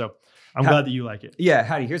her. So I'm glad that you like it. Yeah,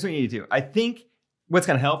 Hattie, here's what you need to do. I think what's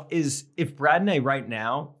going to help is if Brad and I right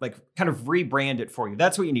now, like kind of rebrand it for you.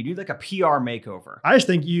 That's what you need. You need like a PR makeover. I just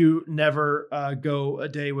think you never go a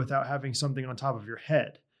day without having something on top of your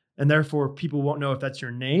head. And therefore, people won't know if that's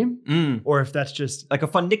your name or if that's just... Like a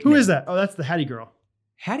fun nickname. Who is that? Oh, that's the Hattie girl.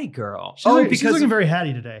 Hattie girl. She's looking very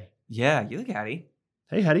Hattie today. Yeah, you look Hattie.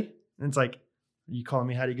 Hey, Hattie. And it's like, are you calling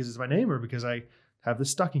me Hattie because it's my name or because I have this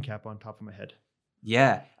stocking cap on top of my head?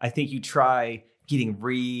 Yeah, I think you try getting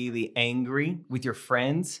really angry with your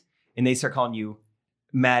friends and they start calling you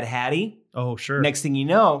Mad Hattie. Oh, sure. Next thing you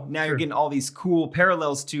know, now you're getting all these cool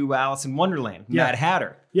parallels to Alice in Wonderland, Mad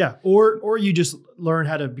Hatter. Yeah, or you just learn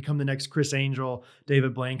how to become the next Chris Angel,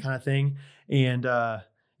 David Blaine kind of thing. And, they're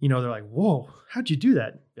like, whoa, how'd you do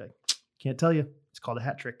that? You're like, can't tell you. It's called a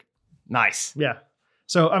hat trick. Nice. Yeah.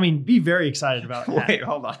 So, I mean, be very excited about that. Wait,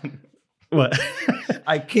 hold on. What?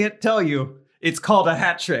 I can't tell you. It's called a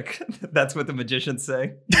hat trick. That's what the magicians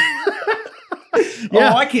say.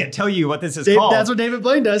 Yeah. Oh, I can't tell you what this is called. That's what David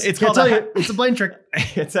Blaine does. It's can't called tell you. It's a Blaine trick.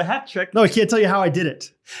 It's a hat trick. No, I can't tell you how I did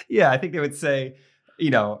it. Yeah, I think they would say,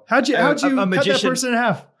 how'd you cut that person in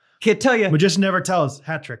half? Can't tell you. Magician never tells.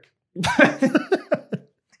 Hat trick.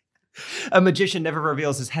 A magician never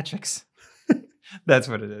reveals his hat tricks. That's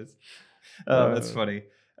what it is. That's funny.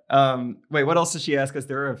 Wait, what else did she ask us?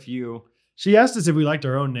 There are a few. She asked us if we liked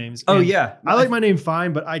our own names. Oh, yeah. I like my name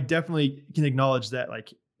fine, but I definitely can acknowledge that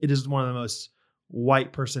like it is one of the most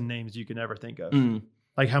white person names you can ever think of.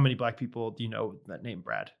 Like how many black people do you know that name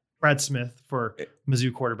Brad? Brad Smith for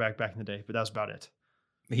Mizzou quarterback back in the day, but that's about it.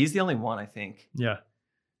 He's the only one, I think. Yeah.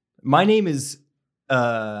 My name is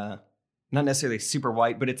not necessarily super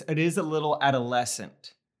white, but it is a little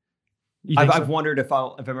adolescent. I've wondered if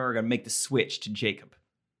I'm ever going to make the switch to Jacob.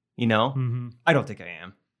 Mm-hmm. I don't think I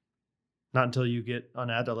am. Not until you get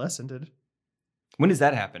unadolescented. When does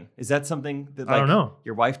that happen? Is that something that I don't know.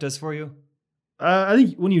 Your wife does for you? I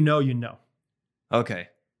think when you know, you know. Okay.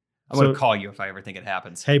 I'm going to call you if I ever think it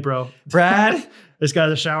happens. Hey, bro. Brad? This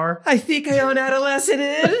guy's a shower? I think I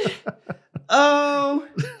unadolescented. Oh.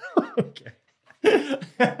 Okay.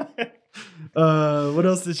 What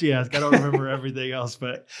else did she ask? I don't remember everything else,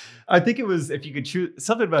 but I think it was if you could choose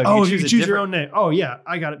something about you could choose your own name. Oh yeah,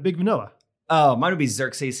 I got it. Big Vanilla. Oh, mine would be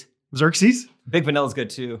Xerxes. Xerxes? Big Vanilla's good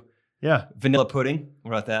too. Yeah. Vanilla pudding.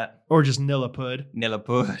 What about that? Or just Nillapud.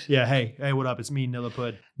 Nillapud. Yeah, hey, what up? It's me,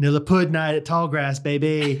 Nillapud. Nillapud night at Tallgrass,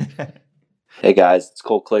 baby. Hey guys, it's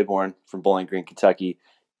Cole Claiborne from Bowling Green, Kentucky.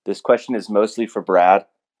 This question is mostly for Brad,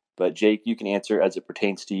 but Jake, you can answer as it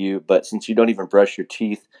pertains to you. But since you don't even brush your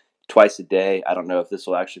teeth twice a day, I don't know if this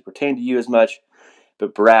will actually pertain to you as much.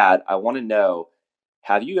 But Brad, I want to know,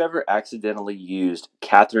 have you ever accidentally used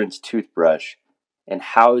Catherine's toothbrush? And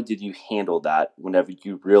how did you handle that whenever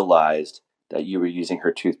you realized that you were using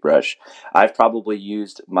her toothbrush? I've probably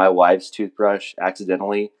used my wife's toothbrush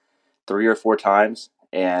accidentally 3 or 4 times,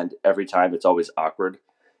 and every time it's always awkward.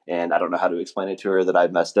 And I don't know how to explain it to her that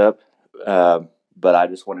I've messed up. But I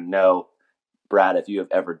just want to know, Brad, if you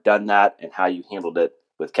have ever done that and how you handled it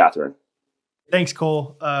with Catherine. Thanks,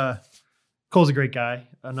 Cole. Cole's a great guy,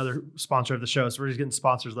 another sponsor of the show. So we're just getting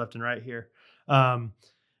sponsors left and right here.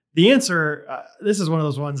 The answer, this is one of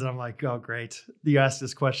those ones that I'm like, oh, great. You asked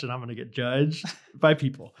this question, I'm going to get judged by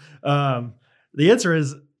people. The answer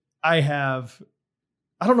is I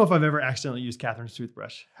don't know if I've ever accidentally used Catherine's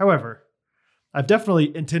toothbrush. However, I've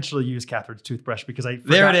definitely intentionally used Catherine's toothbrush because I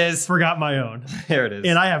forgot my own. There it is.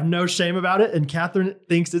 And I have no shame about it. And Catherine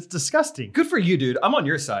thinks it's disgusting. Good for you, dude. I'm on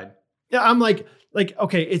your side. Yeah, I'm like,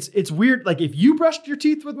 okay, it's weird. Like if you brushed your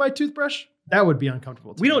teeth with my toothbrush, that would be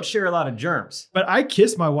uncomfortable to me. We don't share a lot of germs. But I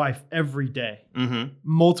kiss my wife every day,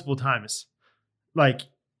 multiple times, like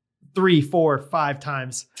 3, 4, 5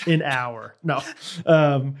 times an hour. No,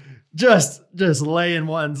 just laying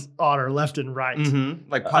ones on her left and right.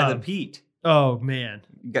 Like Pilot Pete. Oh man,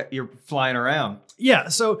 You're flying around. Yeah,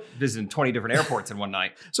 so visiting 20 different airports in one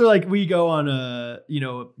night. So like we go on a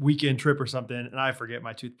weekend trip or something, and I forget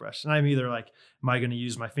my toothbrush, and I'm either like, am I going to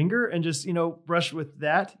use my finger and just brush with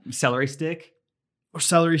that celery stick? Or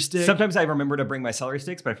celery stick. Sometimes I remember to bring my celery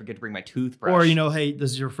sticks, but I forget to bring my toothbrush. Or, hey,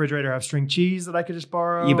 does your refrigerator have string cheese that I could just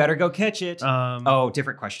borrow? You better go catch it.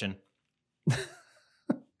 Different question.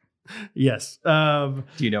 Yes. Do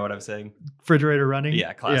you know what I'm saying? Refrigerator running.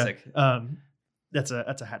 Yeah, classic. Yeah. That's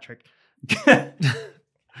a hat trick.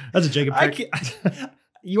 That's a Jacob trick.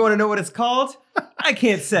 You want to know what it's called? I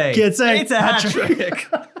can't say. Can't say. It's a hat trick.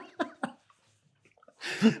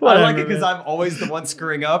 I like it because I'm always the one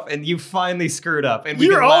screwing up, and you finally screwed up, and we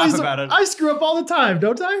can laugh about it. I screw up all the time,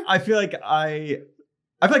 don't I? I feel like I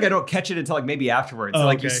don't catch it until like maybe afterwards. Oh, So,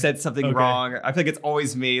 like okay. you said something wrong. I feel like it's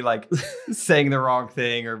always me like saying the wrong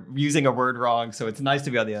thing or using a word wrong. So it's nice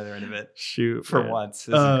to be on the other end of it. Shoot, For man. once.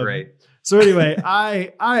 This is great. So anyway,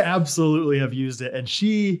 I absolutely have used it, and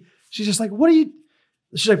she's just like, what are you?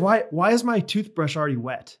 She's like, why is my toothbrush already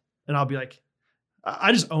wet? And I'll be like,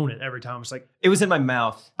 I just own it every time. I'm just like, It was in my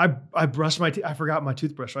mouth. I brushed my I forgot my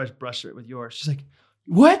toothbrush, so I just brushed it with yours. She's like,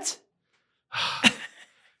 what?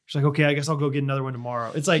 She's like, okay, I guess I'll go get another one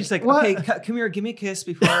tomorrow. It's like, She's like, what? okay, come here, give me a kiss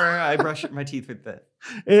before I brush my teeth with that.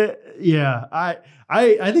 Yeah,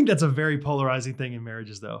 I think that's a very polarizing thing in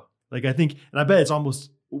marriages, though. Like, I think, and I bet it's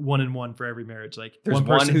almost 1-1 for every marriage. Like, There's one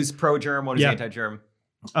person who's pro-germ, one who's Yeah. anti-germ.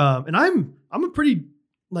 and I'm a pretty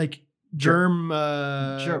like germ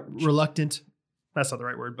reluctant. That's not the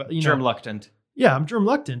right word, but Germ-luctant. yeah, I'm germ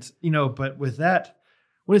reluctant. But with that,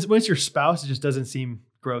 when it's your spouse, it just doesn't seem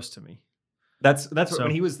gross to me. That's what, So-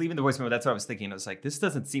 when he was leaving the voicemail, that's what I was thinking. I was like, this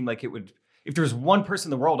doesn't seem like it would, if there's one person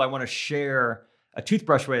in the world I want to share a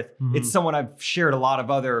toothbrush with, Mhm. it's someone I've shared a lot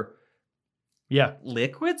of other Yeah,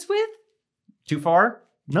 liquids with. Too far?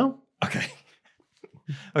 no, Okay.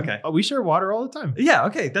 Okay. we share water all the time. Yeah,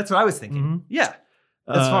 okay. That's what I was thinking. Mhm. Yeah.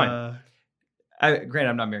 That's fine. fine. Granted,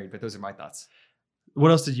 I'm not married, but those are my thoughts. What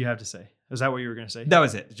else did you have to say? Is that what you were going to say? That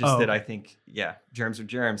was it. Just Oh, that okay. I think, yeah, germs are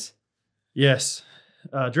germs. Yes.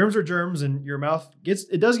 Germs are germs, and your mouth does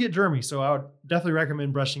get germy. So I would definitely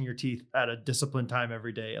recommend brushing your teeth at a disciplined time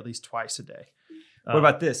every day, at least twice a day. What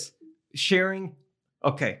about this? Sharing.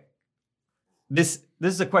 Okay. This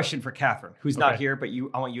is a question for Catherine, who's not Okay. here, but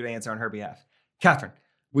I want you to answer on her behalf. Catherine,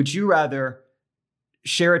 would you rather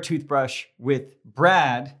share a toothbrush with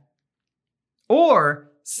Brad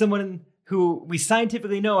or someone who we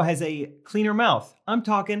scientifically know has a cleaner mouth? I'm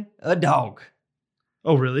talking a dog.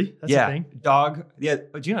 Oh, really? That's yeah, a thing? dog. Yeah,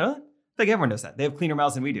 do you know that? I think everyone knows that. They have cleaner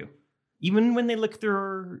mouths than we do. Even when they lick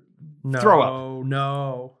through throw up. Oh,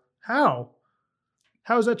 no. How?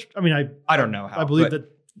 How is that? I mean, I don't know how. I believe but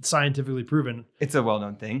that scientifically proven. it's a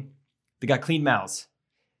well-known thing. They got clean mouths.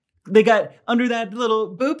 They got under that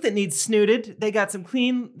little boop that needs snooted. They got some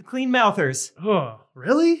clean mouthers. Oh,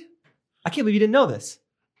 really? I can't believe you didn't know this.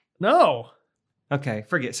 No. Okay,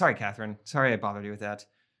 forget. Sorry, Catherine. Sorry I bothered you with that.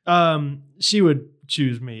 She would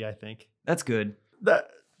choose me, I think. That's good.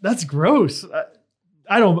 That's gross.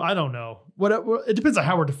 I don't know. It depends on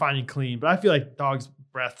how we're defining clean, but I feel like dogs'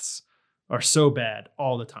 breaths are so bad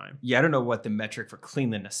all the time. Yeah, I don't know what the metric for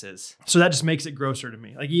cleanliness is. So that just makes it grosser to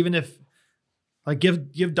me. Like, even if, like,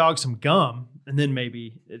 give dogs some gum, and then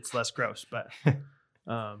maybe it's less gross. But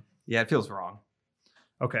Yeah, it feels wrong.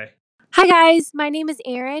 okay. Hi guys, my name is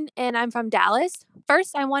Erin and I'm from Dallas.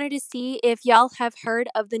 First, I wanted to see if y'all have heard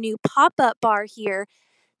of the new pop-up bar here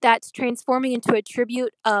that's transforming into a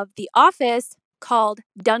tribute of The Office called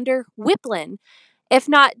Dunder Whiplin. If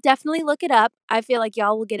not, definitely look it up. I feel like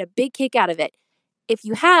y'all will get a big kick out of it. If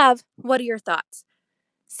you have, what are your thoughts?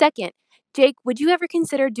 Second, Jake, would you ever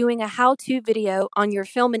consider doing a how-to video on your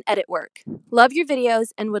film and edit work? Love your videos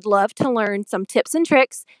and would love to learn some tips and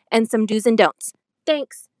tricks and some do's and don'ts.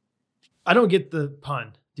 Thanks. I don't get the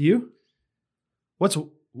pun. Do you?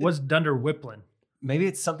 What's Dunder Whiplin? Maybe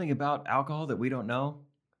it's something about alcohol that we don't know.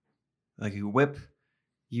 Like you whip,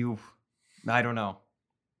 I don't know.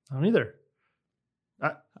 I don't either.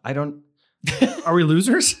 I don't. Are we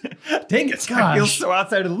losers? Dang it. I feel Gosh. so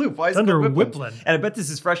outside of the loop. Why is it Dunder called Whiplin. And I bet this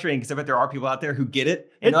is frustrating because I bet there are people out there who get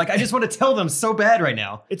it. And they're like, I just want to tell them so bad right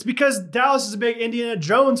now. It's because Dallas is a big Indiana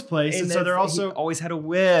Jones place, and so that's- they're also he always had a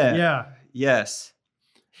whip. yeah. Yes.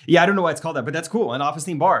 Yeah, I don't know why it's called that, but that's cool. An office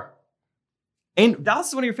themed bar. And Dallas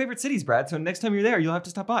is one of your favorite cities, Brad. So next time you're there, you'll have to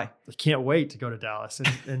stop by. I can't wait to go to Dallas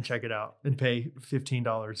and check it out and pay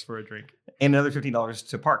 $15 for a drink And another $15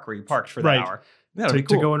 to park where you parked for the Right. hour. That'll to, be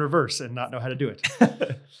cool. to go in reverse and not know how to do it.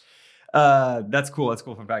 That's cool. That's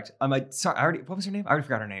cool. Fun fact. I'm like, sorry. What was her name? I already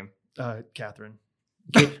forgot her name. Catherine,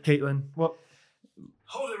 Caitlin. Well,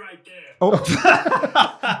 hold it right there.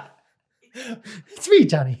 Oh, It's me,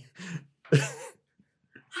 Johnny. Hi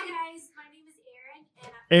guys, my name is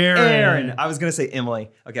Erin and Aaron. I was gonna say Emily.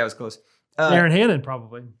 Okay, I was close. Aaron Hannon,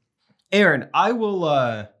 probably. Aaron, I will.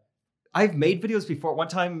 I've made videos before. One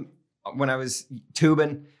time when I was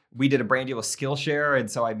tubing, we did a brand deal with Skillshare, and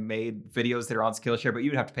so I made videos that are on Skillshare, but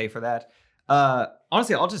you'd have to pay for that.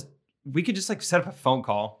 Honestly, we could just like set up a phone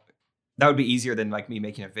call that would be easier than like me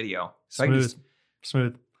making a video. So I can just,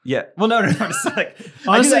 Smooth. yeah. Well, no. Just like,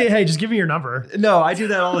 Honestly, hey, just give me your number. no, I do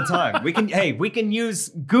that all the time. We can use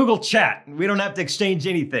Google Chat. We don't have to exchange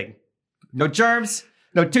anything. No germs,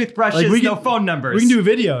 no toothbrushes, Like, no phone numbers. We can do a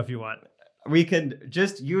video if you want. We can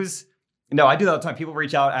just use. No, I do that all the time. People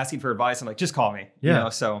reach out asking for advice. I'm like, just call me. Yeah. You know,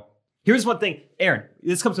 so here's one thing, Aaron.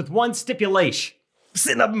 This comes with one stipulation. I'm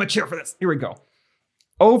sitting up in my chair for this. Here we go.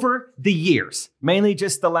 Over the years, mainly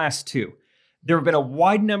just the last 2, there have been a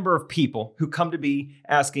wide number of people who come to me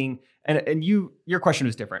asking, and your question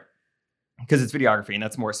is different because it's videography and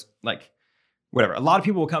that's more like whatever. A lot of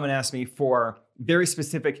people will come and ask me for very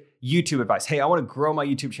specific YouTube advice. Hey, I want to grow my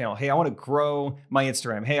YouTube channel. Hey, I want to grow my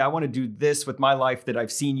Instagram. Hey, I want to do this with my life that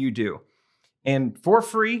I've seen you do. And for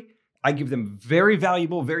free, I give them very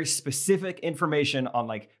valuable, very specific information on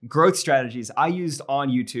like growth strategies I used on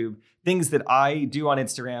YouTube, things that I do on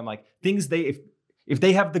Instagram, like things if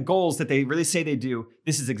they have the goals that they really say they do,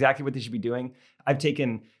 this is exactly what they should be doing. I've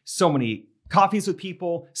taken so many coffees with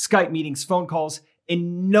people, Skype meetings, phone calls,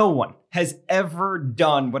 and no one has ever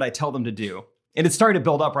done what I tell them to do. And it's starting to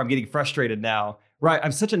build up where I'm getting frustrated now, right?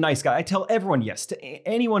 I'm such a nice guy. I tell everyone yes to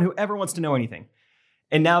anyone who ever wants to know anything.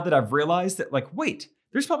 And now that I've realized that, like, wait,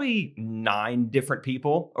 there's probably 9 different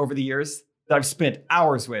people over the years that I've spent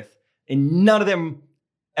hours with, and none of them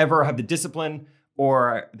ever have the discipline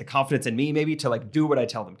or the confidence in me maybe to like do what I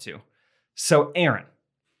tell them to. So Aaron,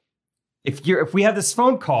 if we have this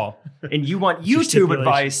phone call and you want YouTube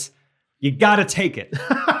advice, you got to take it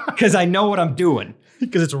because I know what I'm doing.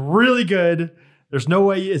 Because it's really good. There's no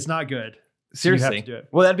way it's not good. Seriously. So you have to do it.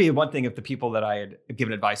 Well, that'd be one thing if the people that I had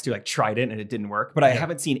given advice to like tried it and it didn't work, but I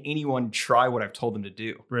haven't seen anyone try what I've told them to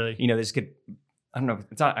do. Really? You know, they just get, I don't know,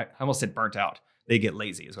 it's not, I almost said burnt out. They get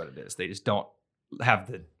lazy is what it is. They just don't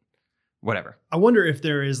have the whatever. I wonder if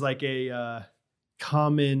there is like a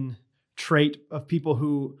common trait of people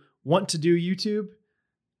who want to do YouTube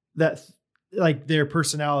that like their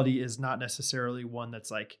personality is not necessarily one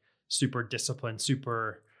that's like super disciplined,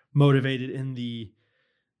 super motivated in the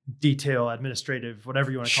detail, administrative,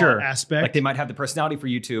 whatever you want to call it, aspect. Like they might have the personality for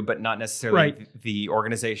YouTube, but not necessarily the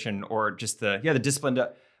organization or just the discipline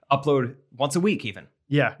to upload once a week even.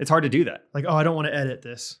 Yeah. It's hard to do that. Like, oh, I don't want to edit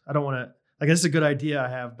this. I don't want to, like, this is a good idea I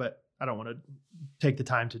have, but I don't want to take the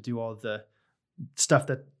time to do all the stuff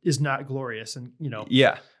that is not glorious and, you know,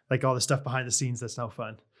 like all the stuff behind the scenes that's no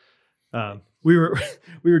fun. We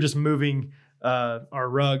were just moving our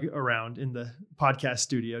rug around in the podcast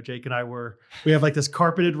studio. Jake and I we have like this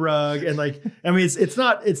carpeted rug and like, I mean, it's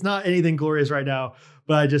not anything glorious right now,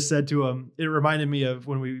 but I just said to him, it reminded me of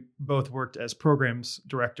when we both worked as programs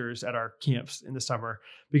directors at our camps in the summer,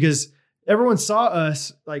 because everyone saw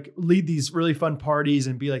us like lead these really fun parties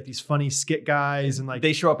and be like these funny skit guys. And like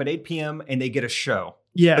they show up at 8 p.m. and they get a show.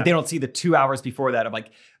 Yeah. But they don't see the 2 hours before that of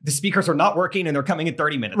like, the speakers are not working and they're coming in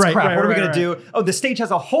 30 minutes. Right, Crap, what are we going to right. do? Oh, the stage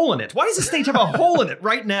has a hole in it. Why does the stage have a hole in it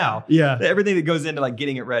right now? Yeah. Everything that goes into like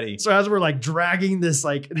getting it ready. So as we're like dragging this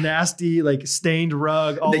like nasty, like stained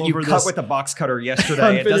rug all that over you cut this with a box cutter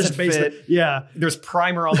yesterday. It doesn't basement. fit. Yeah. There's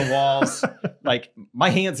primer on the walls. Like my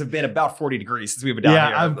hands have been about 40 degrees since we've been down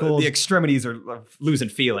here. I'm cold. The extremities are losing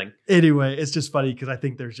feeling. Anyway, it's just funny because I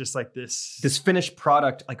think there's just like this finished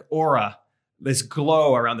product, like aura, this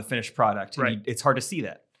glow around the finished product. And Right. It's hard to see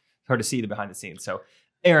that. It's hard to see the behind the scenes. So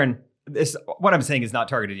Aaron, what I'm saying is not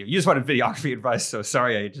targeted at you. You just wanted videography advice. So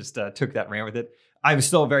sorry, I just took that and ran with it. I'm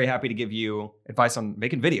still very happy to give you advice on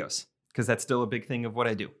making videos because that's still a big thing of what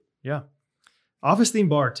I do. Yeah. Office theme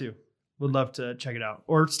bar too. Would love to check it out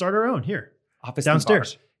or start our own here. Office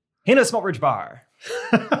downstairs. Hannah Small Ridge Bar.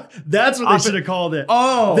 That's what they should have called it.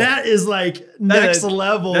 Oh, that is like next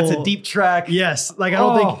level. That's a deep track. Yes. Like I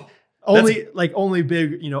don't think only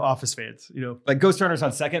big, office fans, Like Ghost Runners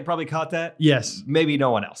on Second probably caught that. Yes. Maybe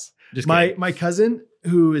no one else. Just my cousin,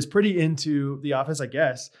 who is pretty into The Office, I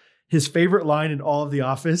guess, his favorite line in all of The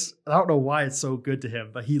Office, I don't know why it's so good to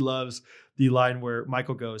him, but he loves the line where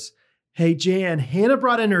Michael goes, "Hey Jan, Hannah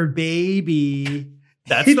brought in her baby."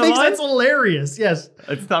 He thinks that's hilarious. Yes.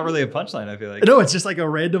 It's not really a punchline, I feel like. No, it's just like a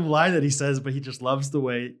random line that he says, but he just loves the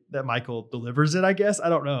way that Michael delivers it, I guess. I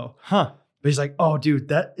don't know. Huh. But he's like, oh, dude,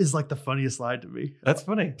 that is like the funniest line to me. That's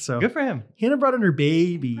funny. So good for him. Hannah brought in her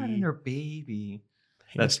baby.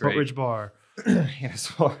 That's Small great. Ridge Bar. Hannah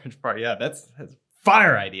Small Ridge Bar. Yeah, that's a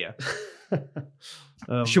fire idea.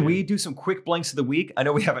 Should we do some quick blanks of the week? I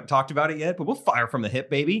know we haven't talked about it yet, but we'll fire from the hip,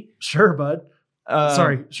 baby. Sure, bud.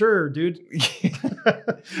 Sorry. Sure, dude.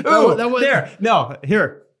 Ooh, that was there. No,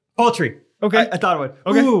 here. Poultry. Okay. I thought it would.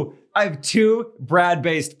 Okay. Ooh, I have 2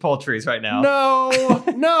 Brad-based poultries right now.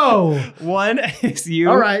 No. One is you.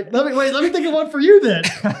 All right. Let me think of one for you then.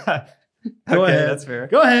 Go Okay, ahead. that's fair.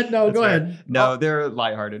 Go ahead. No, That's go fair. ahead. No, they're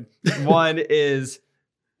lighthearted. One is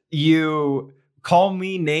you call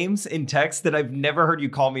me names in text that I've never heard you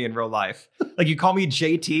call me in real life. Like you call me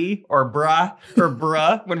JT or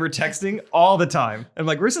bruh when we're texting all the time. I'm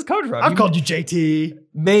like, where's this coming from? I've called you JT.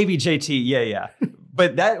 Maybe JT, yeah.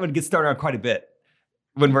 But that one gets thrown around quite a bit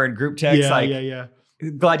when we're in group text. Yeah.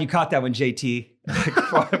 Glad you caught that one, JT.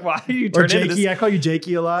 Like, why are you Or turning into Jakey. this? I call you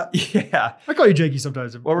Jakey a lot. Yeah. I call you Jakey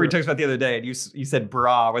sometimes. What were we talking about the other day? And you said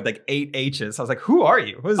bra with like 8 H's. I was like, who are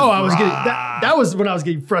you? What is I was bra? getting that was when I was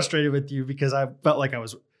getting frustrated with you because I felt like I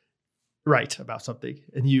was right about something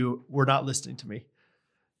and you were not listening to me.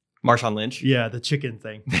 Marshawn Lynch. Yeah, the chicken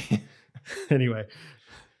thing. Anyway.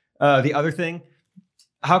 The other thing,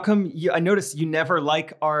 how come I noticed you never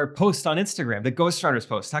like our post on Instagram, the Ghost Runners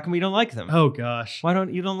post? How come we don't like them? Oh gosh. Why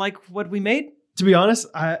don't you like what we made? To be honest,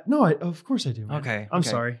 of course I do. Man. Okay. I'm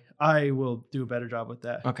sorry. I will do a better job with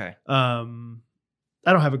that. Okay.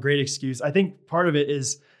 I don't have a great excuse. I think part of it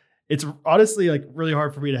is it's honestly like really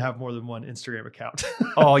hard for me to have more than one Instagram account.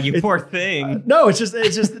 Oh, you poor thing. No, it's just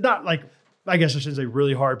not like, I guess I shouldn't say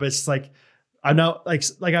really hard, but it's like, I know like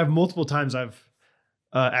I've multiple times I've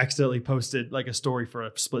accidentally posted like a story for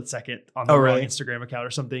a split second on the wrong Instagram account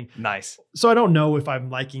or something. Nice. So I don't know if I'm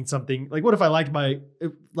liking something. Like what if I liked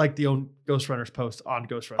the own Ghost Runners post on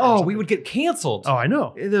Ghost Runners? Oh, we would get canceled. Oh, I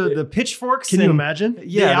know. The pitchforks. Can you imagine?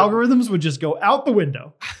 Yeah. The algorithms would just go out the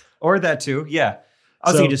window. Or that too. Yeah. I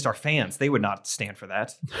was So- thinking just our fans. They would not stand for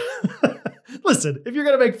that. Listen, if you're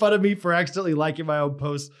going to make fun of me for accidentally liking my own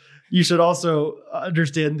post, you should also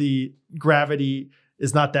understand the gravity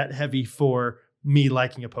is not that heavy for me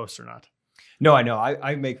liking a post or not. No, I know.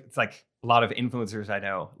 I make, it's like a lot of influencers I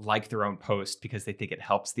know like their own post because they think it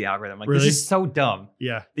helps the algorithm. Like, Really? this is so dumb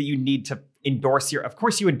Yeah. that you need to endorse of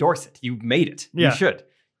course you endorse it. You made it. Yeah. You should.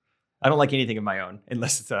 I don't like anything of my own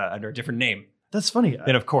unless it's under a different name. That's funny.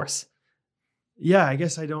 Then of course. Yeah, I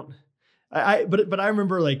guess I don't. But I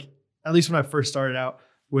remember like at least when I first started out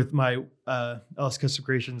with my LS Custom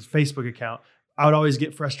Creations Facebook account, I would always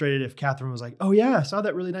get frustrated if Catherine was like, "Oh yeah, I saw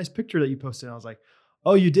that really nice picture that you posted." And I was like,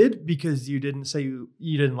 "Oh, you did because you didn't say you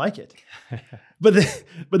didn't like it." but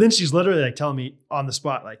then she's literally like telling me on the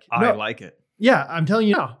spot, like, I "No, like it. yeah, I'm telling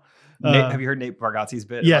you now." Have you heard Nate Bargatze's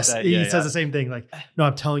bit? Yes, about that? he says the same thing. Like, "No,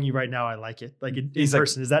 I'm telling you right now, I like it." Like in He's like-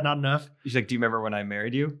 person, is that not enough? He's like, do you remember when I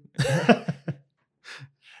married you?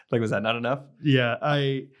 Like, was that not enough? Yeah,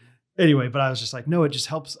 anyway, but I was just like, no, it just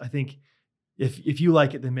helps. I think if you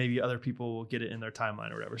like it, then maybe other people will get it in their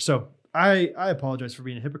timeline or whatever. So I apologize for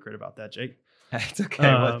being a hypocrite about that, Jake. It's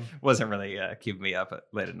okay. Wasn't really keeping me up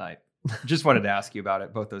late at night. Just wanted to ask you about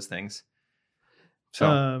it, both those things.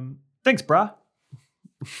 So thanks, brah.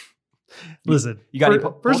 Listen, you got any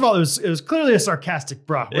first of all, it was clearly a sarcastic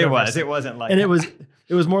bra. It was. It wasn't like, and it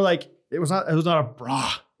was more like it was not a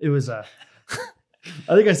bra. It was a.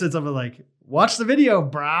 I think I said something like, "Watch the video,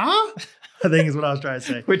 brah." I think is what I was trying to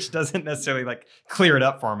say. Which doesn't necessarily like clear it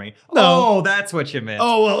up for me. No. Oh, that's what you meant.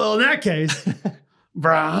 Oh well, in that case,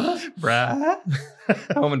 brah.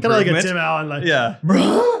 Home Kind of like a Improvement. Tim Allen, like Yeah.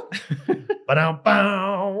 bruh.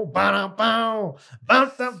 Ba-dum-bow, ba-dum-bow,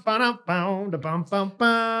 ba-dum-ba-dum-bow,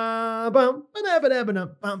 da-bum-bum-bum, bum,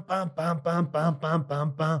 ba-da-ba-da-ba-dum, bum, bum, bum, bum, bum, bum,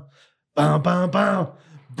 bum, bum, bum, bum, bum.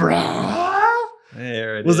 Bruh.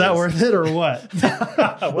 There it Was is. that worth it or what?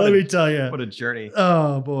 Let me tell you. What a journey.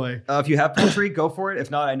 Oh boy. If you have poultry, go for it.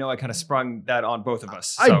 If not, I know I kind of sprung that on both of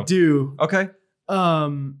us. I So. do. Okay.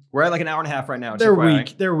 Um, We're at like an hour and a half right now. they're FYI.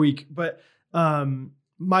 weak. They're weak. But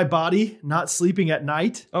my body not sleeping at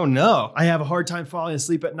night. Oh, no. I have a hard time falling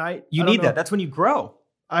asleep at night. You I don't need know. that. That's when you grow.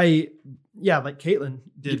 Like Caitlin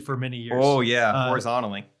did for many years. Oh, yeah.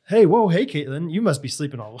 Horizontally. Hey, Caitlin, you must be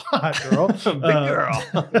sleeping a lot, girl. Big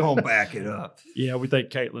girl. Don't back it up. Yeah, we think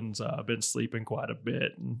Caitlin's been sleeping quite a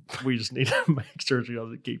bit, and we just need to make sure she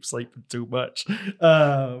doesn't keep sleeping too much.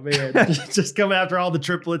 Oh man, just come after all the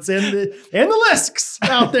triplets and the Lisks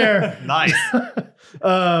out there. Nice.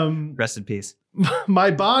 Rest in peace.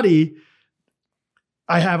 My body,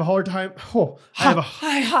 I have a hard time. I have a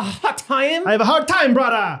hard time,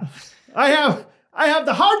 brother. I have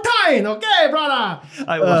the hard time, okay, brother.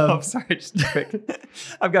 I love, sorry, just quick.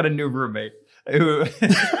 I've got a new roommate who's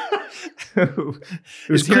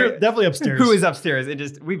definitely upstairs. Who is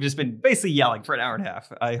upstairs. We've just been basically yelling for an hour and a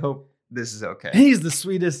half. I hope this is okay. He's the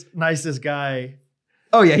sweetest, nicest guy.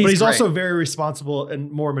 Oh yeah, but he's great. also very responsible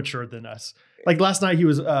and more mature than us. Like last night, he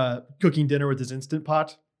was cooking dinner with his Instant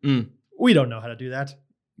Pot. We don't know how to do that.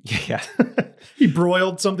 Yeah. He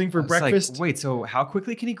broiled something for I was like, breakfast. wait, so how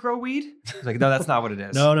quickly can he grow weed? I was like, no, that's not what it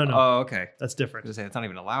is. No. Oh, okay. That's I different. was gonna say it's not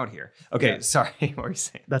even allowed here. Okay, Yeah. sorry. What were you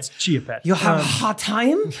saying? That's Chia Pet. You'll have a hot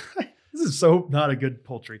time? This is so not a good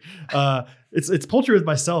poultry. It's poultry with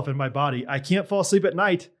myself and my body. I can't fall asleep at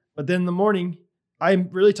night, but then in the morning, I'm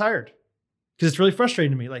really tired because it's really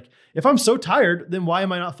frustrating to me. Like if I'm so tired, then why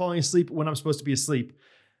am I not falling asleep when I'm supposed to be asleep?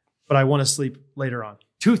 But I want to sleep later on.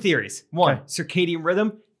 2 theories. 1, Okay. circadian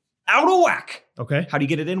rhythm, out of whack. Okay. How do you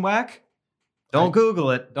get it in whack? Don't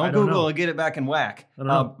Google it. I Don't don't Google know. it. Get it back in whack. I don't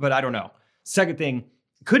know. But I don't know. Second thing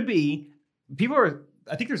could be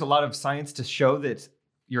I think there's a lot of science to show that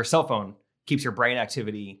your cell phone keeps your brain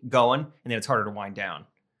activity going and then it's harder to wind down.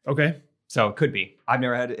 Okay. So it could be. I've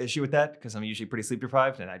never had an issue with that because I'm usually pretty sleep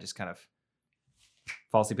deprived and I just kind of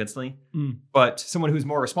fall asleep instantly. Mm. But someone who's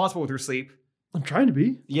more responsible with their sleep, I'm trying to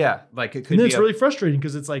be. yeah, like it could And then be it's really frustrating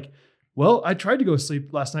because it's like, well, I tried to go to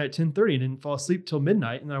sleep last night at 10:30 and didn't fall asleep till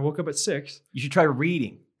midnight. And then I woke up at 6. you should try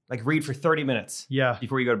reading. Like read for 30 minutes Yeah.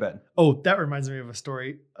 before you go to bed. Oh, that reminds me of a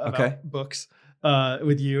story about Okay. books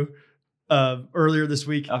with you earlier this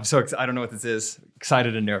week. I'm so excited. I don't know what this is.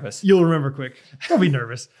 Excited and nervous. You'll remember quick. Don't be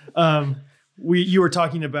nervous. You were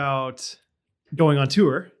talking about going on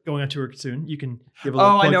tour soon. You can give a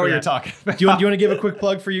little Oh, I plug know for what you're that. talking about. Do you want to give a quick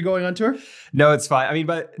plug for you going on tour? No, it's fine. I mean,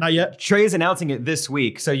 but Not yet. Trey is announcing it this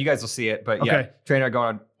week, so you guys will see it. But yeah, Okay. Trey and I are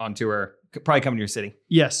going on tour. Probably coming to your city.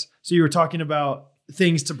 Yes. So you were talking about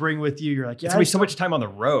things to bring with you. You're like, yeah, It's gonna be so much time on the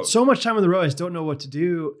road. so much time on the road. I just don't know what to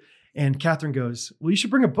do. And Catherine goes, well, you should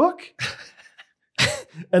bring a book.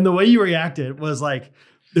 And the way you reacted was like,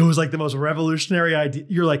 it was like the most revolutionary idea.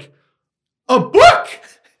 You're like, a book?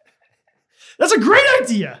 That's a great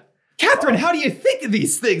idea. Catherine, how do you think of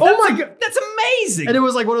these things? Oh That's my God. that's amazing. And it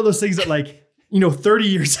was like one of those things that like, 30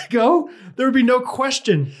 years ago, there would be no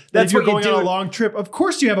question that That's if you're what you going do. on a long trip, of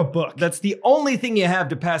course you have a book. That's the only thing you have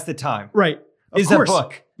to pass the time. right. Of Is course. a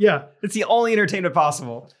book. Yeah. It's the only entertainment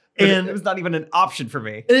possible. But And- it was not even an option for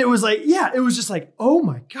me. And it was like, yeah, it was just like, oh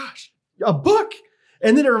my gosh, a book.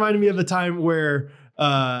 And then it reminded me of the time where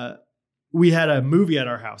we had a movie at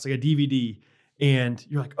our house, like a DVD. And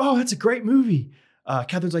you're like, oh, that's a great movie.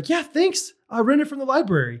 Catherine's like, yeah, thanks. I rented it from the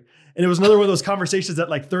library. And it was another one of those conversations that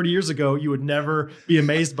like 30 years ago, you would never be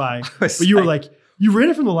amazed by. But you were like, you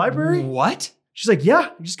rented it from the library? What? She's like, yeah,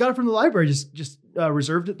 I just got it from the library. Just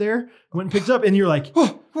reserved it there, went and picked it up. And you're like,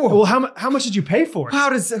 Oh, well, how much did you pay for it? how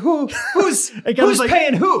does who's And Catherine's like,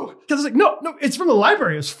 paying who? because I was like, no, it's from the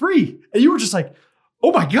library. It was free. And you were just like,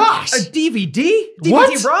 oh my gosh, A DVD? What?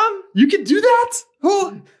 DVD-ROM? you can do that?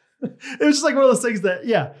 Who? It was just like one of those things that,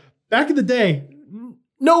 yeah, back in the day,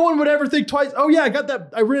 no one would ever think twice. Oh yeah,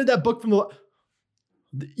 I rented that book from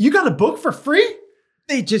you got a book for free?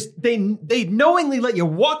 They knowingly let you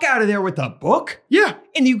walk out of there with a book? Yeah.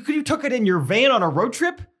 And you took it in your van on a road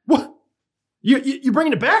trip? What? You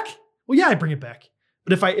bringing it back? Well, yeah, I bring it back.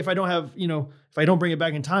 But if I don't have, if I don't bring it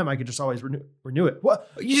back in time, I could just always renew it.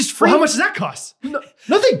 What? You just Well, free? how much does that cost?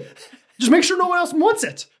 Nothing. Just make sure no one else wants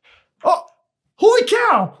it. Oh, holy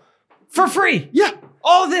cow. for free? Yeah.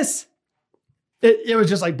 All this? It was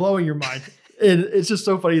just like blowing your mind. And it's just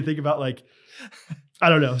so funny to think about, like, I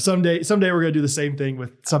don't know. Someday we're gonna do the same thing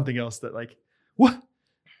with something else that, like, what?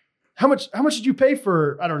 How much did you pay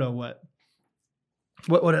for? I don't know what.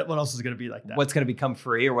 What else is gonna be like that? What's going to become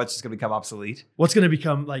free or what's just going to become obsolete? What's gonna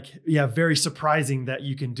become like, yeah, very surprising that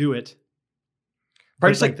you can do it. Probably But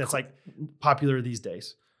just like that's like popular these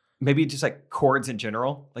days. maybe just like chords in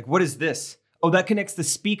general. Like, what is this? Oh, that connects the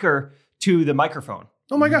speaker to the microphone.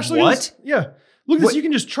 Oh my gosh, look at What? this. Yeah. Look at this. What? You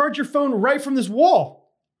can just charge your phone right from this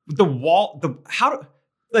wall. The wall,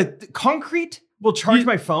 the concrete will charge You-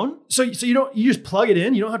 my phone? So you just plug it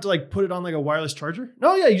in. You don't have to like put it on like a wireless charger.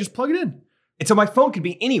 No, yeah, you just plug it in. And so my phone can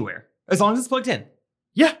be anywhere as long as it's plugged in.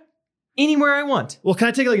 Yeah. Anywhere I want. Well, can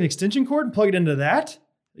I take like an extension cord and plug it into that?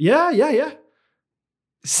 Yeah.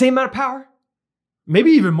 Same amount of power.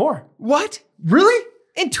 Maybe even more. What? Really?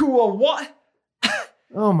 Into a what?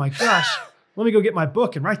 Oh my gosh. Let me go get my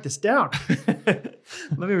book and write this down. Let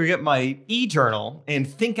me get my e-journal and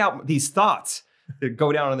think out these thoughts that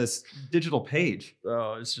go down on this digital page.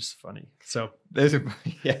 Oh, it's just funny. So Those are,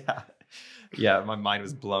 yeah. My mind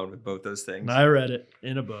was blown with both those things. I read it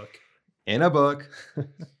in a book. In a book.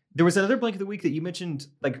 There was another blank of the week that you mentioned,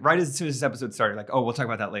 like right as soon as this episode started. Like, oh, we'll talk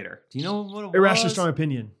about that later. Do you know what it was? Irrationally strong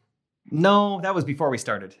opinion. No, that was before we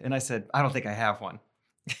started, and I said I don't think I have one.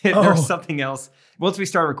 There Oh. was something else. Once we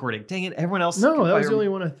started recording, dang it! Everyone else. No, can that was fire- the only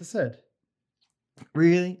one I said.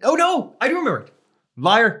 Really? Oh no, I do remember it.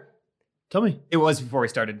 Liar. Tell me. It was before we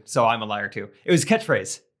started, so I'm a liar too. It was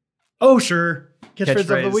catchphrase. Oh, sure. Catchphrase of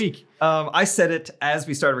the Catchphrase. week. I said it as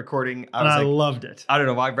we started recording. And I loved it. I don't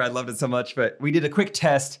know why Brad loved it so much, but we did a quick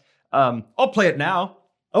test. I'll play it now.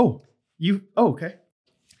 Oh, okay.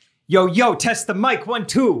 Yo, test the mic. 1,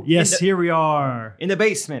 2. Yes, here we are. In the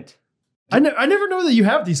basement. I never know that you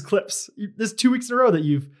have these clips. This 2 weeks in a row that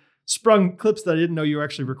you've sprung clips that I didn't know you were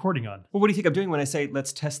actually recording on. Well, what do you think I'm doing when I say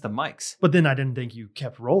let's test the mics? But then I didn't think you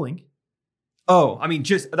kept rolling. Oh, I mean,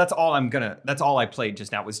 that's all I played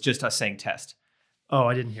just now was just us saying test. Oh,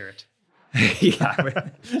 I didn't hear it.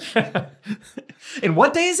 Yeah. And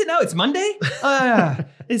what day is it now? It's Monday?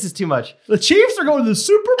 This is too much. The Chiefs are going to the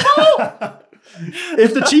Super Bowl?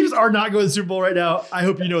 If the Chiefs are not going to the Super Bowl right now, I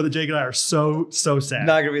hope you know that Jake and I are so sad.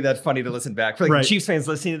 Not gonna be that funny to listen back. For Right. Chiefs fans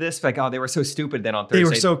listening to this, like, oh, they were so stupid then on Thursday. They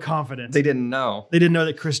were so confident. They didn't know. They didn't know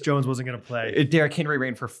that Chris Jones wasn't going to play. Derrick Henry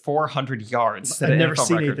ran for 400 yards. Set I've an never NFL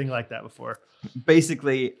seen record. anything like that before.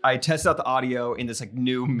 Basically, I tested out the audio in this like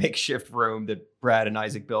new makeshift room that Brad and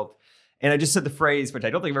Isaac built. And I just said the phrase, which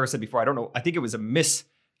I don't think I've ever said before. I don't know. I think it was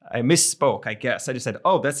I misspoke, I guess. I just said,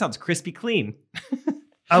 oh, that sounds crispy clean.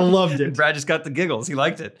 I loved And it. Brad just got the giggles. He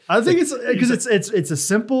liked it. I think it's because it's a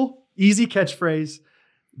simple, easy catchphrase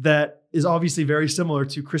that is obviously very similar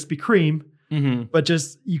to Krispy Kreme, Mm-hmm. but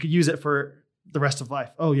just you could use it for the rest of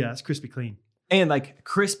life. Oh yeah, it's crispy clean. And like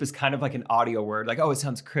crisp is kind of like an audio word. Like, oh, it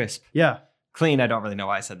sounds crisp. Yeah, Clean, I don't really know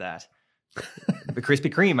why I said that. But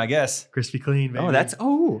Krispy Kreme, I guess. crispy clean. Baby.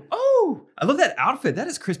 Oh, I love that outfit. That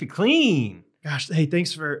is Krispy Clean. Gosh, hey,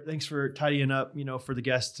 thanks for tidying up. For the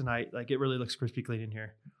guests tonight. Like it really looks crispy clean in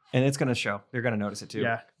here. And it's going to show. They're going to notice it too.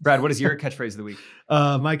 Yeah. Brad, what is your catchphrase of the week?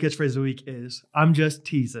 My catchphrase of the week is "I'm just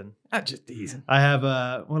teasing." I'm just teasing. I have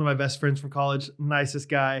one of my best friends from college, nicest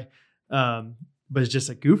guy, but is just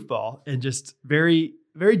a goofball and just very,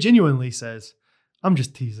 very genuinely says, "I'm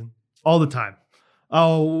just teasing" all the time.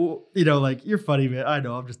 Oh, like you're funny, man. I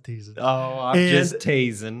know, I'm just teasing. Oh, I'm And just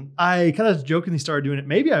tasing. I kind of jokingly started doing it.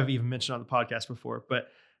 Maybe I've even mentioned on the podcast before, but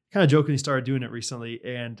kind of jokingly started doing it recently.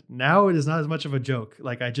 And now it is not as much of a joke.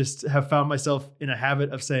 Like I just have found myself in a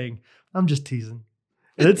habit of saying, "I'm just teasing."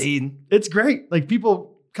 And it's great. Like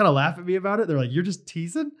people kind of laugh at me about it. They're like, "You're just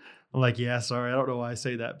teasing?" I'm like, "Yeah, sorry. I don't know why I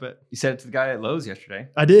say that, but You said it to the guy at Lowe's yesterday.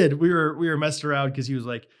 I did." We were messing around because he was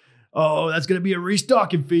like, "Oh, that's going to be a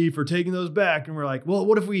restocking fee for taking those back." And we're like, "Well,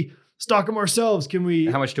 what if we stock them ourselves? Can we,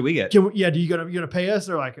 How much do we get? yeah, you gonna pay us?"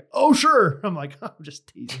 They're like, "Oh, sure." I'm like, "I'm just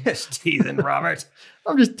teasing." Just teasing, Robert.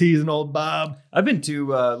 I'm just teasing old Bob. I've been to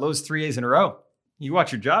Lowe's 3 days in a row. You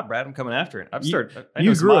watch your job, Brad. I'm coming after it. I know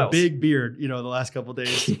You some grew a miles. big beard, the last couple of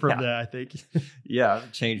days Yeah. from that, I think. Yeah, I'm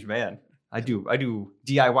a changed man. I do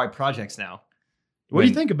DIY projects now. What do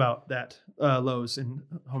you When- think about that? Lowe's and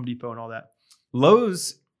Home Depot and all that.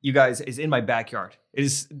 Lowe's, you guys, is in my backyard. It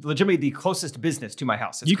is legitimately the closest business to my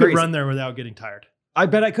house. It's You crazy. could run there without getting tired. I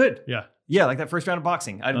bet I could. Yeah. Yeah, like that first round of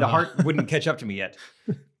boxing. The Uh-huh. heart wouldn't catch up to me yet.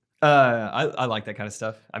 I like that kind of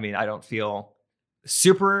stuff. I mean, I don't feel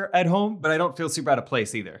super at home, but I don't feel super out of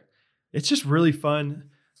place either. It's just really fun.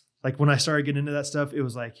 Like when I started getting into that stuff, it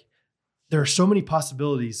was like there are so many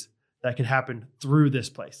possibilities that could happen through this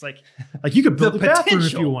place. Like you could build The a bathroom if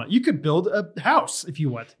potential. you want. You could build a house if you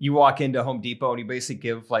want. You walk into Home Depot and you basically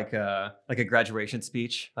give like a graduation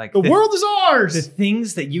speech. Like The world is the ours.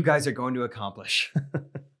 things that you guys are going to accomplish.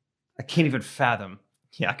 I can't even fathom.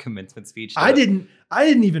 Yeah, commencement speech. I didn't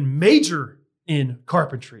even major in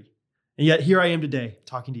carpentry. And yet here I am today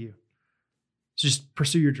talking to you. So just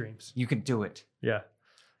pursue your dreams. You can do it. Yeah.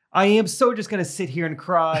 I am so just going to sit here and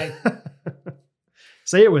cry.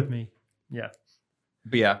 Say it with me. Yeah.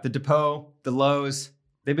 But yeah, the Depot, the Lowe's,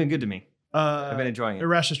 they've been good to me. I've been enjoying it.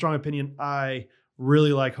 Irrational strong opinion. I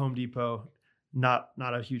really like Home Depot. Not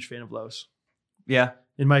a huge fan of Lowe's. Yeah,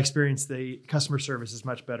 In my experience, the customer service is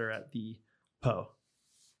much better at the Poe.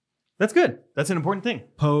 that's good. That's an important thing.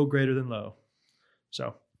 Poe greater than low.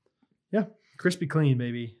 So, yeah, crispy clean,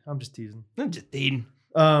 baby. I'm just teasing. I'm just eating.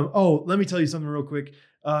 Let me tell you something real quick.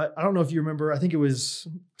 I don't know if you remember. I think it was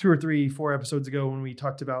 2 or 3, 4 episodes ago when we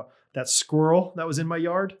talked about that squirrel that was in my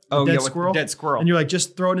yard. Oh, dead yeah, squirrel. Dead squirrel. And you're like,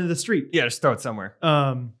 just throw it into the street. Yeah, just throw it somewhere.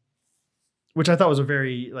 Which I thought was a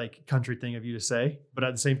very country thing of you to say, but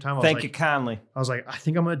at the same time, Thank you kindly. I was like, I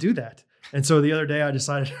think I'm going to do that. And so the other day, I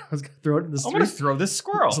decided I was going to throw it in the I'm street. going to throw this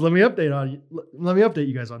squirrel. So let me update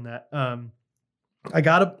you guys on that. I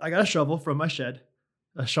got a shovel from my shed,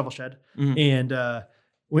 a shovel shed, Mhm. and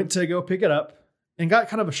went to go pick it up and got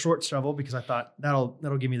kind of a short shovel because I thought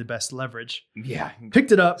that'll give me the best leverage. Yeah,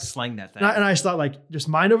 Picked it up, slang that thing. and I just thought just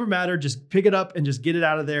mind over matter, just pick it up and just get it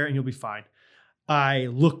out of there, and you'll be fine. I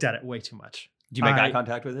looked at it way too much. Did you make eye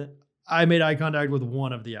contact with it? I made eye contact with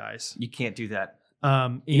one of the eyes. You can't do that.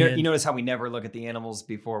 And You notice how we never look at the animals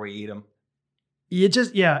before we eat them. it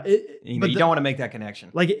just You don't want to make that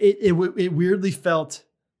connection. it weirdly felt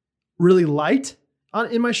really light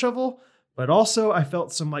in my shovel, but also I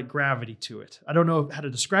felt some gravity to it. I don't know how to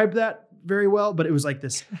describe that very well, but it was like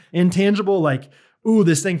this intangible ooh,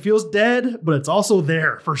 this thing feels dead, but it's also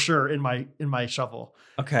there for sure in my shovel.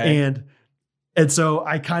 Okay. And so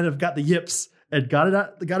I kind of got the yips and got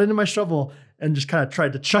into my shovel and just kind of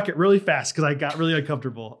tried to chuck it really fast because I got really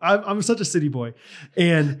uncomfortable. I'm such a city boy.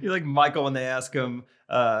 And You're like Michael when they ask him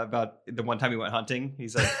about the one time he went hunting.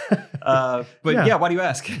 He's like, but yeah, why do you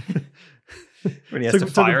ask? When he has to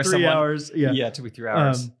fire took 3 someone. hours. Yeah. Yeah, it took me 3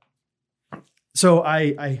 hours. So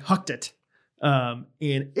I hucked it. And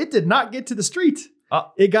it did not get to the street.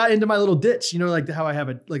 Oh. It got into my little ditch. You know, like how I have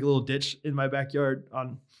a little ditch in my backyard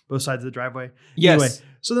on both sides of the driveway. Yes. Anyway,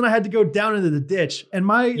 so then I had to go down into the ditch, and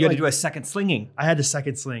You had to do a second slinging. I had a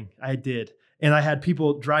second sling. I did, and I had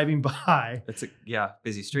people driving by It's a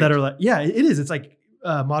busy street. that are like, yeah, it is. It's like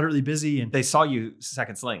moderately busy, and They saw you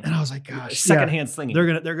second sling. I was like, gosh, Secondhand slinging.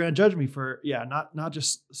 They're gonna judge me for not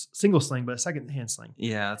just single sling, but a second hand sling.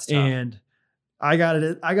 Yeah, that's tough. And I got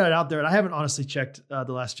it out there, and I haven't honestly checked the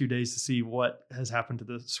last few days to see what has happened to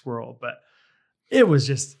the squirrel, but it was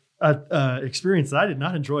just a experience that I did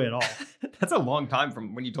not enjoy at all. That's a long time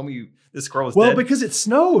from when you told me this squirrel was Well, dead. because it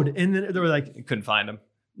snowed, and then they were like, You couldn't find him.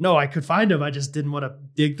 no, I could find him. I just didn't want to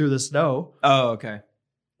dig through the snow, Oh, okay.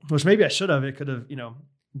 which maybe I should have. It could have,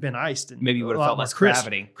 been iced and Maybe you would a have lot felt more less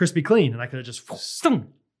gravity. crispy clean, and I could have just Stung.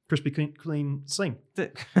 crispy clean sling.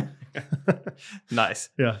 Nice.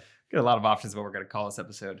 Yeah. Got a lot of options of what we're going to call this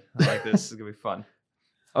episode. I like this. It's going to be fun.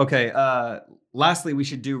 Okay. Lastly, we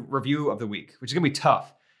should do review of the week, which is going to be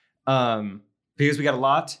tough because we got a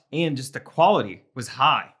lot and just the quality was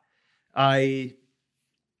high. There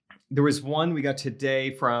was one we got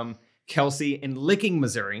today from Kelsey in Licking,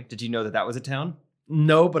 Missouri. Did you know that was a town?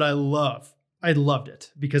 No, but I loved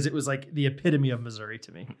it because it was like the epitome of Missouri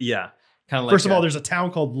to me. Yeah. Kind of like First of all, there's a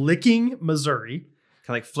town called Licking, Missouri.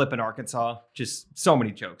 kind of like Flippin' Arkansas. Just so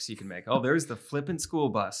many jokes you can make. Oh, there's the Flippin' school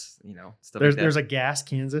bus. Stuff like that. There's a Gas,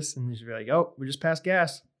 Kansas, and you should be like, oh, we just passed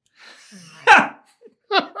Gas.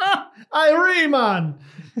 Irene, man.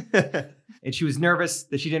 And she was nervous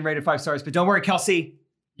that she didn't rate it 5 stars. But don't worry, Kelsey,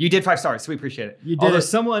 you did 5 stars. So we appreciate it. You did Although it.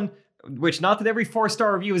 someone, which not that every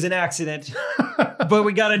 4-star review is an accident, but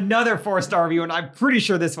we got another 4-star review, and I'm pretty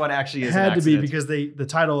sure this one actually is an Had to be accident. because the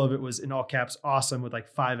title of it was in all caps, awesome, with like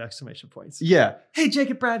 5 exclamation points. Yeah. Hey, Jake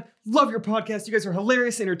and Brad, love your podcast. You guys are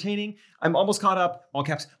hilarious, entertaining. I'm almost caught up, all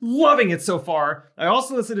caps, loving it so far. I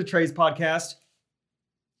also listen to Trey's podcast.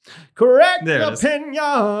 Correct There it is. opinions.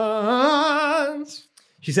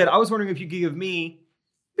 She said, I was wondering if you could give me,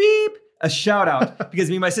 beep, a shout out because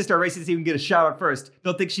me and my sister are racing to see who can get a shout out first.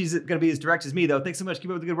 Don't think she's going to be as direct as me, though. Thanks so much.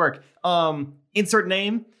 Keep up with the good work. Insert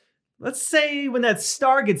name. Let's say when that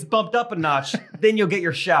star gets bumped up a notch, then you'll get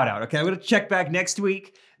your shout out. Okay. I'm going to check back next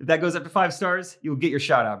week. If that goes up to 5 stars, you'll get your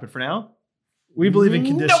shout out. But for now, We believe in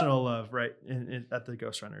Nope. conditional love, right? At the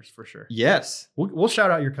Ghost Runners, for sure. yes. We'll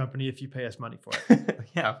shout out your company if you pay us money for it.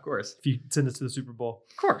 Yeah, of course. If you send us to the Super Bowl.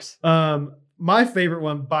 Of course. My favorite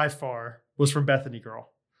one by far was from Bethany Girl.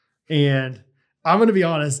 And I'm going to be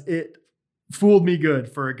honest, it fooled me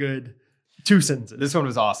good for a good 2 sentences. This one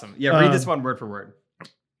was awesome. Yeah, read this one word for word.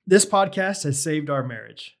 This podcast has saved our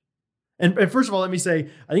marriage. And first of all, let me say,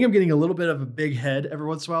 I think I'm getting a little bit of a big head every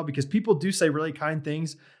once in a while because people do say really kind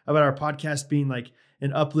things about our podcast being like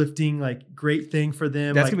an uplifting, like great thing for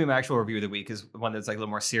them. That's like, going to be my actual review of the week is one that's like a little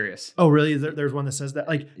more serious. oh, really? There's one that says that?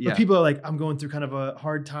 Like, Yeah. but people are like, I'm going through kind of a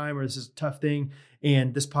hard time or this is a tough thing.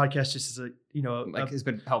 And this podcast just is It's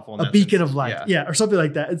been helpful. In a that beacon sense. of light. Yeah. Or something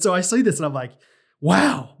like that. And so I see this and I'm like,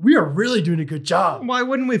 wow, we are really doing a good job. Why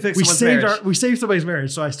wouldn't we fix We someone's saved marriage? we saved somebody's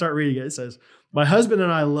marriage. So I start reading it. It says, my husband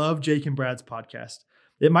and I love Jake and Brad's podcast.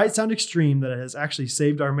 It might sound extreme that it has actually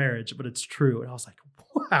saved our marriage, but it's true. And I was like,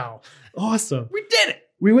 wow, awesome. We did it.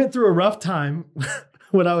 We went through a rough time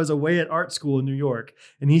when I was away at art school in New York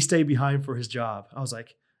and he stayed behind for his job. I was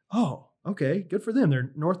like, oh, okay, good for them.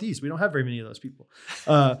 They're Northeast. We don't have very many of those people.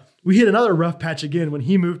 We hit another rough patch again when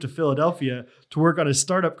he moved to Philadelphia to work on his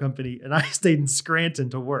startup company and I stayed in Scranton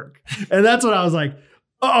to work. And that's when I was like,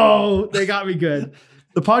 oh, they got me good.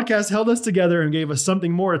 The podcast held us together and gave us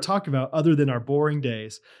something more to talk about other than our boring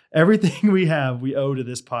days. Everything we have, we owe to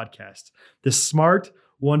this podcast. This smart,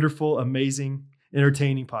 wonderful, amazing,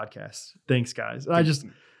 entertaining podcast. Thanks, guys.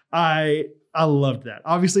 And I loved that.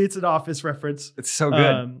 Obviously, it's an Office reference. It's so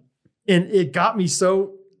good. And it got me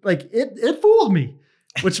so, like, it fooled me,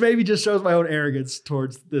 which maybe just shows my own arrogance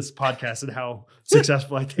towards this podcast and how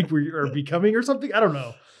successful I think we are becoming or something. I don't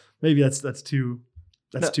know. Maybe that's too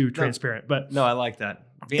transparent. But No, I like that.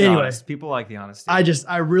 Being Anyway. honest. People like the honesty.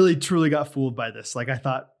 I really truly got fooled by this. Like I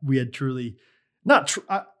thought we had truly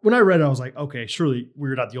when I read it, I was like, okay, surely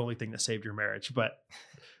we're not the only thing that saved your marriage, but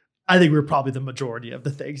I think we're probably the majority of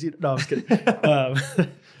the things. No, I'm just kidding.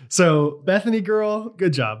 So Bethany girl,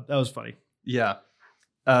 good job. That was funny. Yeah.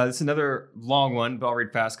 This is another long one, but I'll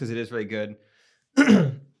read fast because it is really good.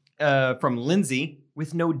 From Lindsay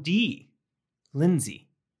with no D. Lindsay.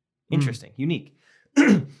 Interesting. Unique.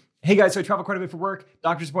 Hey guys, so I travel quite a bit for work.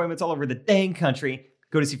 Doctor's appointments all over the dang country.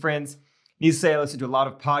 Go to see friends. Needs to say I listen to a lot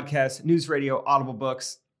of podcasts, news radio, Audible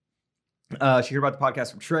books. She heard about the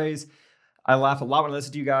podcast from Trey's. I laugh a lot when I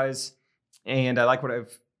listen to you guys. And I like what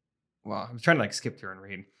I'm trying to skip through and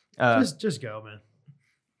read. Just go, man.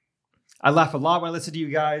 I laugh a lot when I listen to you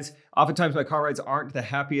guys. Oftentimes my car rides aren't the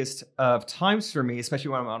happiest of times for me,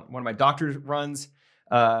 especially when I'm on one of my doctor's runs.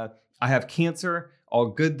 I have cancer, all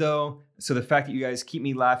good though. So the fact that you guys keep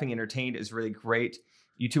me laughing, entertained is really great.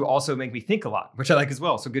 You two also make me think a lot, which I like as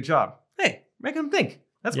well. So good job. Hey, make them think.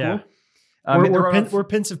 That's cool. We're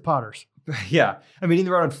pensive potters. Yeah. I'm meeting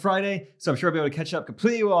the road on Friday, so I'm sure I'll be able to catch up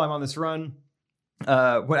completely while I'm on this run.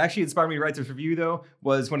 What actually inspired me to write this review though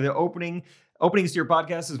was one of the openings to your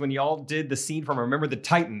podcast is when y'all did the scene from Remember the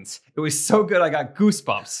Titans. It was so good I got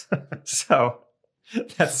goosebumps. So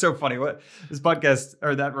that's so funny. What this podcast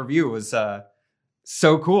or that review was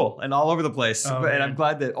so cool and all over the place. And I'm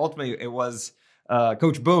glad that ultimately it was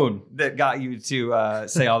Coach Boone that got you to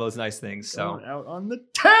say all those nice things. So Going out on the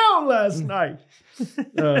town last night.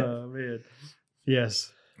 Oh man.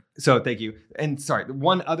 Yes. So thank you. And sorry,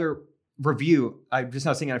 one other review I'm just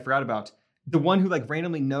now seeing I forgot about. The one who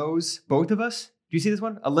randomly knows both of us. Do you see this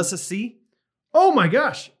one? Alyssa C. Oh my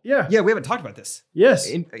gosh. Yeah. Yeah, we haven't talked about this.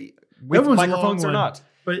 Yes. With microphones or not.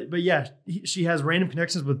 But yeah, she has random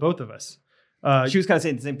connections with both of us. She was kind of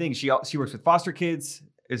saying the same thing. She works with foster kids.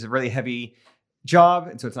 It's a really heavy job,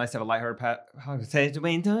 and so it's nice to have a lighthearted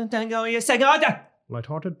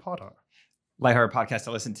Lighthearted Potter. Lighthearted podcast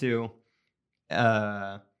to listen to.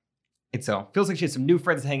 And so feels like she has some new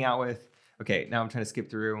friends to hang out with. Okay, now I'm trying to skip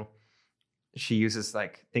through. She uses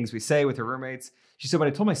things we say with her roommates. She said, when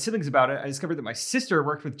I told my siblings about it, I discovered that my sister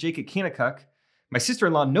worked with Jake at Kanakuk. My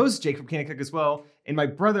sister-in-law knows Jake from Kanakuk as well. And my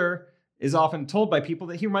brother is often told by people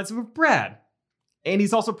that he reminds him of Brad. And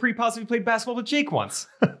he's also pretty positive he played basketball with Jake once.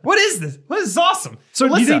 What is this? What is awesome? So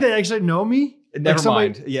do you think they actually know me? Never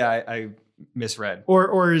mind. Yeah, I misread.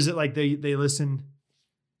 Or is it they listen?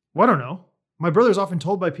 Well, I don't know. My brother's often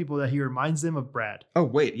told by people that he reminds them of Brad. Oh,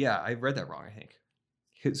 wait. Yeah, I read that wrong, I think.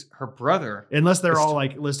 Her brother. Unless they're all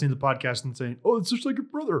listening to the podcast and saying, oh, it's just like your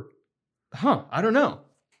brother. Huh. I don't know.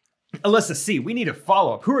 Alyssa C, we need a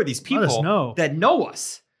follow-up. Who are these people that know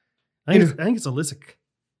us? I think it's Alyssa.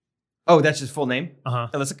 Oh, that's his full name? Uh-huh.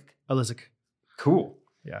 Alyssa. Cool.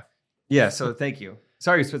 Yeah. Yeah, so thank you.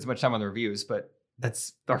 Sorry we spent so much time on the reviews, but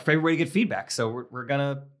that's our favorite way to get feedback. So we're going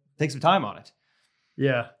to take some time on it.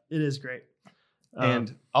 Yeah, it is great.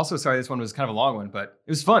 And also, sorry, this one was kind of a long one, but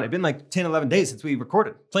it was fun. It's been 10, 11 days since we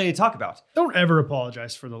recorded. Plenty to talk about. Don't ever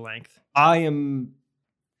apologize for the length. I can't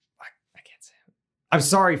say it. I'm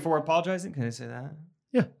sorry for apologizing. Can I say that?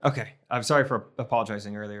 Yeah. Okay. I'm sorry for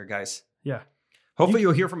apologizing earlier, guys. Yeah. Hopefully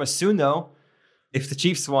you'll hear from us soon, though. If the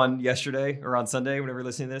Chiefs won yesterday or on Sunday, whenever you're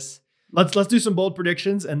listening to this. Let's do some bold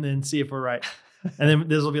predictions and then see if we're right. And then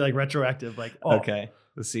this will be retroactive. Okay.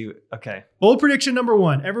 Let's see. Okay. Bold prediction number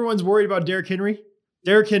 1. Everyone's worried about Derrick Henry.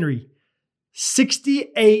 Derrick Henry,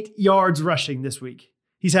 68 yards rushing this week.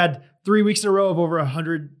 He's had 3 weeks in a row of over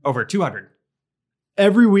 100. Over 200.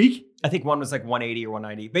 Every week? I think one was 180 or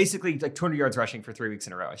 190. Basically 200 yards rushing for 3 weeks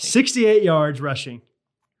in a row, I think. 68 yards rushing.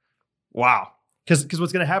 Wow. Because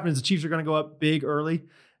what's going to happen is the Chiefs are going to go up big early,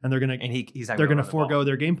 and they're going to forego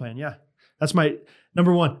their game plan. Yeah. That's my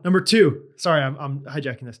number 1. Number 2. Sorry, I'm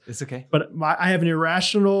hijacking this. It's okay. But I have an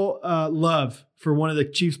irrational love for one of the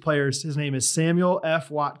Chiefs players. His name is Samuel F.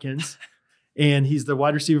 Watkins, and he's the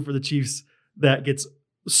wide receiver for the Chiefs that gets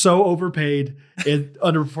so overpaid and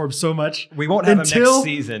underperforms so much. We won't have him next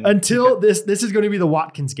season. Until this is going to be the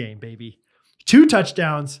Watkins game, baby. 2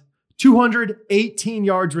 touchdowns, 218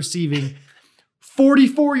 yards receiving,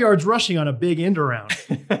 44 yards rushing on a big end around.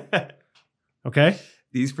 Okay?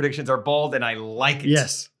 These predictions are bold, and I like it.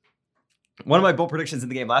 Yes. One of my bold predictions in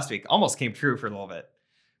the game last week almost came true for a little bit.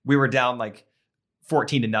 We were down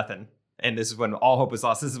 14-0, and this is when all hope was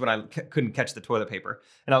lost. This is when I couldn't catch the toilet paper.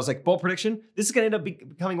 And I was like, bold prediction, this is going to end up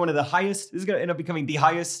becoming one of the highest, this is going to end up becoming the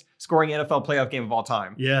highest scoring NFL playoff game of all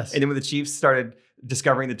time. Yes. And then when the Chiefs started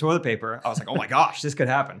discovering the toilet paper, I was like, oh my gosh, this could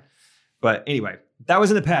happen. But anyway, that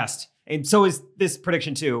was in the past. And so is this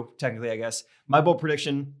prediction too, technically, I guess. My bold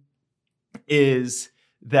prediction is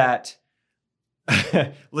that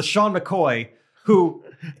LaShawn McCoy, who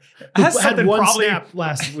had one snap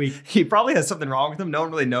last week. He probably has something wrong with him. No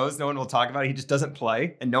one really knows. No one will talk about it. He just doesn't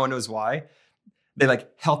play, and no one knows why. They like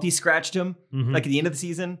healthy scratched him Mhm. like at the end of the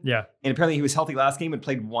season. Yeah. And apparently he was healthy last game and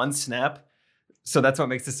played 1 snap. So that's what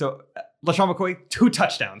makes this so. LaShawn McCoy, 2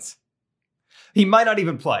 touchdowns. He might not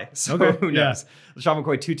even play. So Okay, who yeah. knows? LaShawn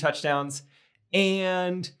McCoy, 2 touchdowns.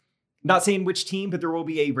 And not saying which team, but there will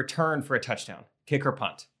be a return for a touchdown. Kick or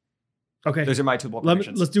punt. Okay. Those are my 2 bold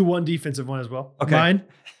predictions. Let's do one defensive one as well. Okay. Mine,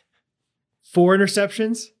 4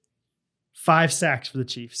 interceptions, 5 sacks for the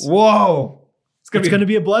Chiefs. Whoa. It's going to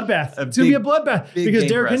be a bloodbath. a It's going to be a big- bloodbath big because game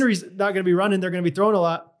Derrick for us. Henry's not going to be running. They're going to be throwing a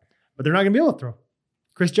lot, but they're not going to be able to throw.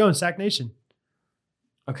 Chris Jones, Sack Nation.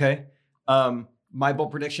 Okay. My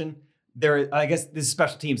bold prediction. I guess this is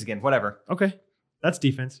special teams again. Whatever. Okay. That's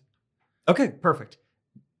defense. Okay, perfect.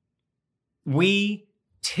 We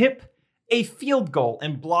tip a field goal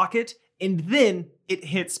and block it, and then it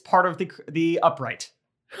hits part of the upright.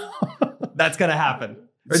 That's gonna happen.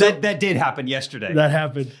 Or So- that did happen yesterday. That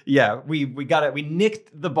happened. Yeah, we got it. We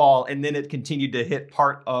nicked the ball, and then it continued to hit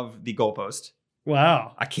part of the goalpost.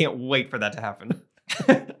 Wow. I can't wait for that to happen.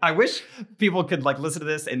 I wish people could like listen to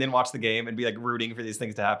this and then watch the game and be like rooting for these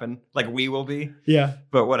things to happen, like we will be. Yeah.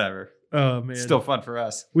 But whatever. Oh, man. Still fun for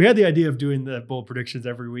us. We had the idea of doing the bold predictions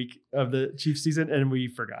every week of the Chiefs season, and we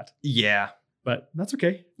forgot. Yeah, But that's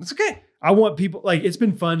okay. it's okay. I want people, like, it's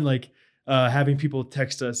been fun, like, having people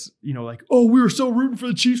text us, you know, like, oh, we were so rooting for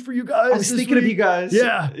the Chiefs for you guys. I was this thinking of week." you guys.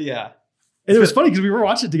 Yeah. Yeah. And it was funny because we were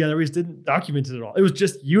watching it together. We just didn't document it at all. It was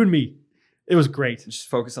just you and me. It was great. Just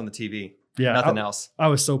focus on the TV. Yeah. Nothing else. I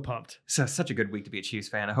was so pumped. So such a good week to be a Chiefs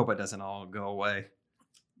fan. I hope it doesn't all go away.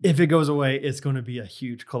 If it goes away, it's going to be a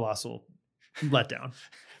huge, colossal letdown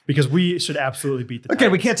because we should absolutely beat the Okay,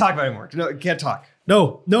 we Titans. can't talk about it anymore. No, we can't talk.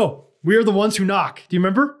 No. We're the ones who knock. Do you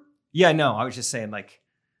remember? Yeah, no, I was just saying like,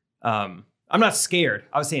 I'm not scared.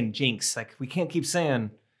 I was saying jinx. Like we can't keep saying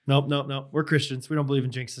No. We're Christians. We don't believe in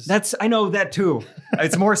jinxes. I know that too.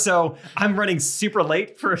 It's more so I'm running super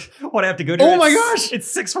late for what I have to go to. Oh my It's- gosh!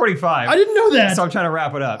 It's 6:45. I didn't know that. So I'm trying to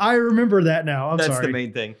wrap it up. I remember that now. I'm That's sorry. the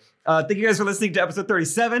main thing. Thank you guys for listening to episode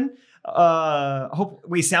 37. Hope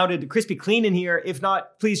we sounded crispy clean in here. If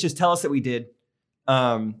not, please just tell us that we did.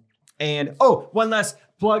 And one last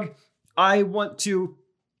plug. I want to,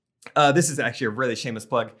 this is actually a really shameless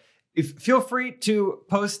plug. Feel free to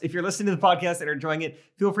post, if you're listening to the podcast and are enjoying it,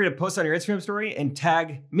 feel free to post on your Instagram story and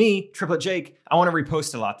tag me, Triplet Jake. I want to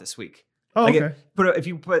repost a lot this week. Oh, Like, okay. if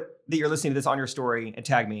you put that you're listening to this on your story and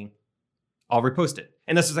tag me, I'll repost it.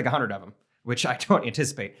 And this is like 100 of them, which I don't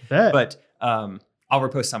anticipate. Bet. But I'll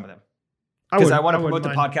repost some of them I because would- I want to wouldn't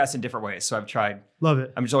promote the mind. podcast in different ways. So I've tried. Love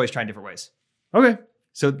it. I'm just always trying different ways. Okay.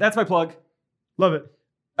 So that's my plug. Love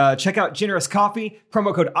it. Check out Generous Coffee,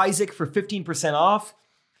 promo code Isaac for 15% off.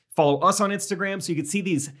 Follow us on Instagram so you can see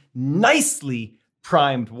these nicely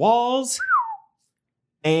primed walls.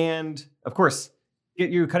 And of course, get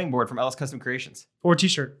your cutting board from Ellis Custom Creations Or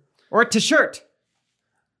t-shirt. or a t-shirt.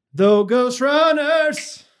 The Ghost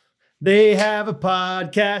Runners, they have a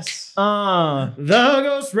podcast. The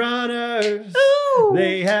Ghost Runners,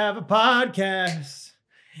 they have a podcast.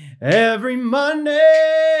 Every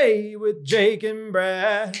Monday with Jake and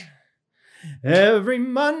Brad. Every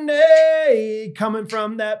Monday coming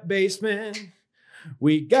from that basement.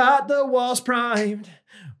 We got the walls primed.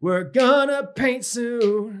 We're gonna paint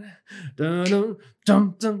soon. Dun, dum,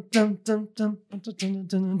 dum, dum, dum, dum, dum, dum, dum,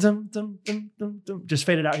 dum, dum, dum, dum, dum. Just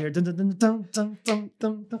fade it out here. Dun, dun, dun, dun, dun, dun,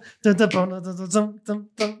 dun, dun, dun, dun, dun, dun,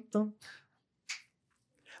 dun, dun.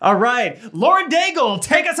 All right, Lauren Daigle,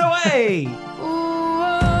 take us away.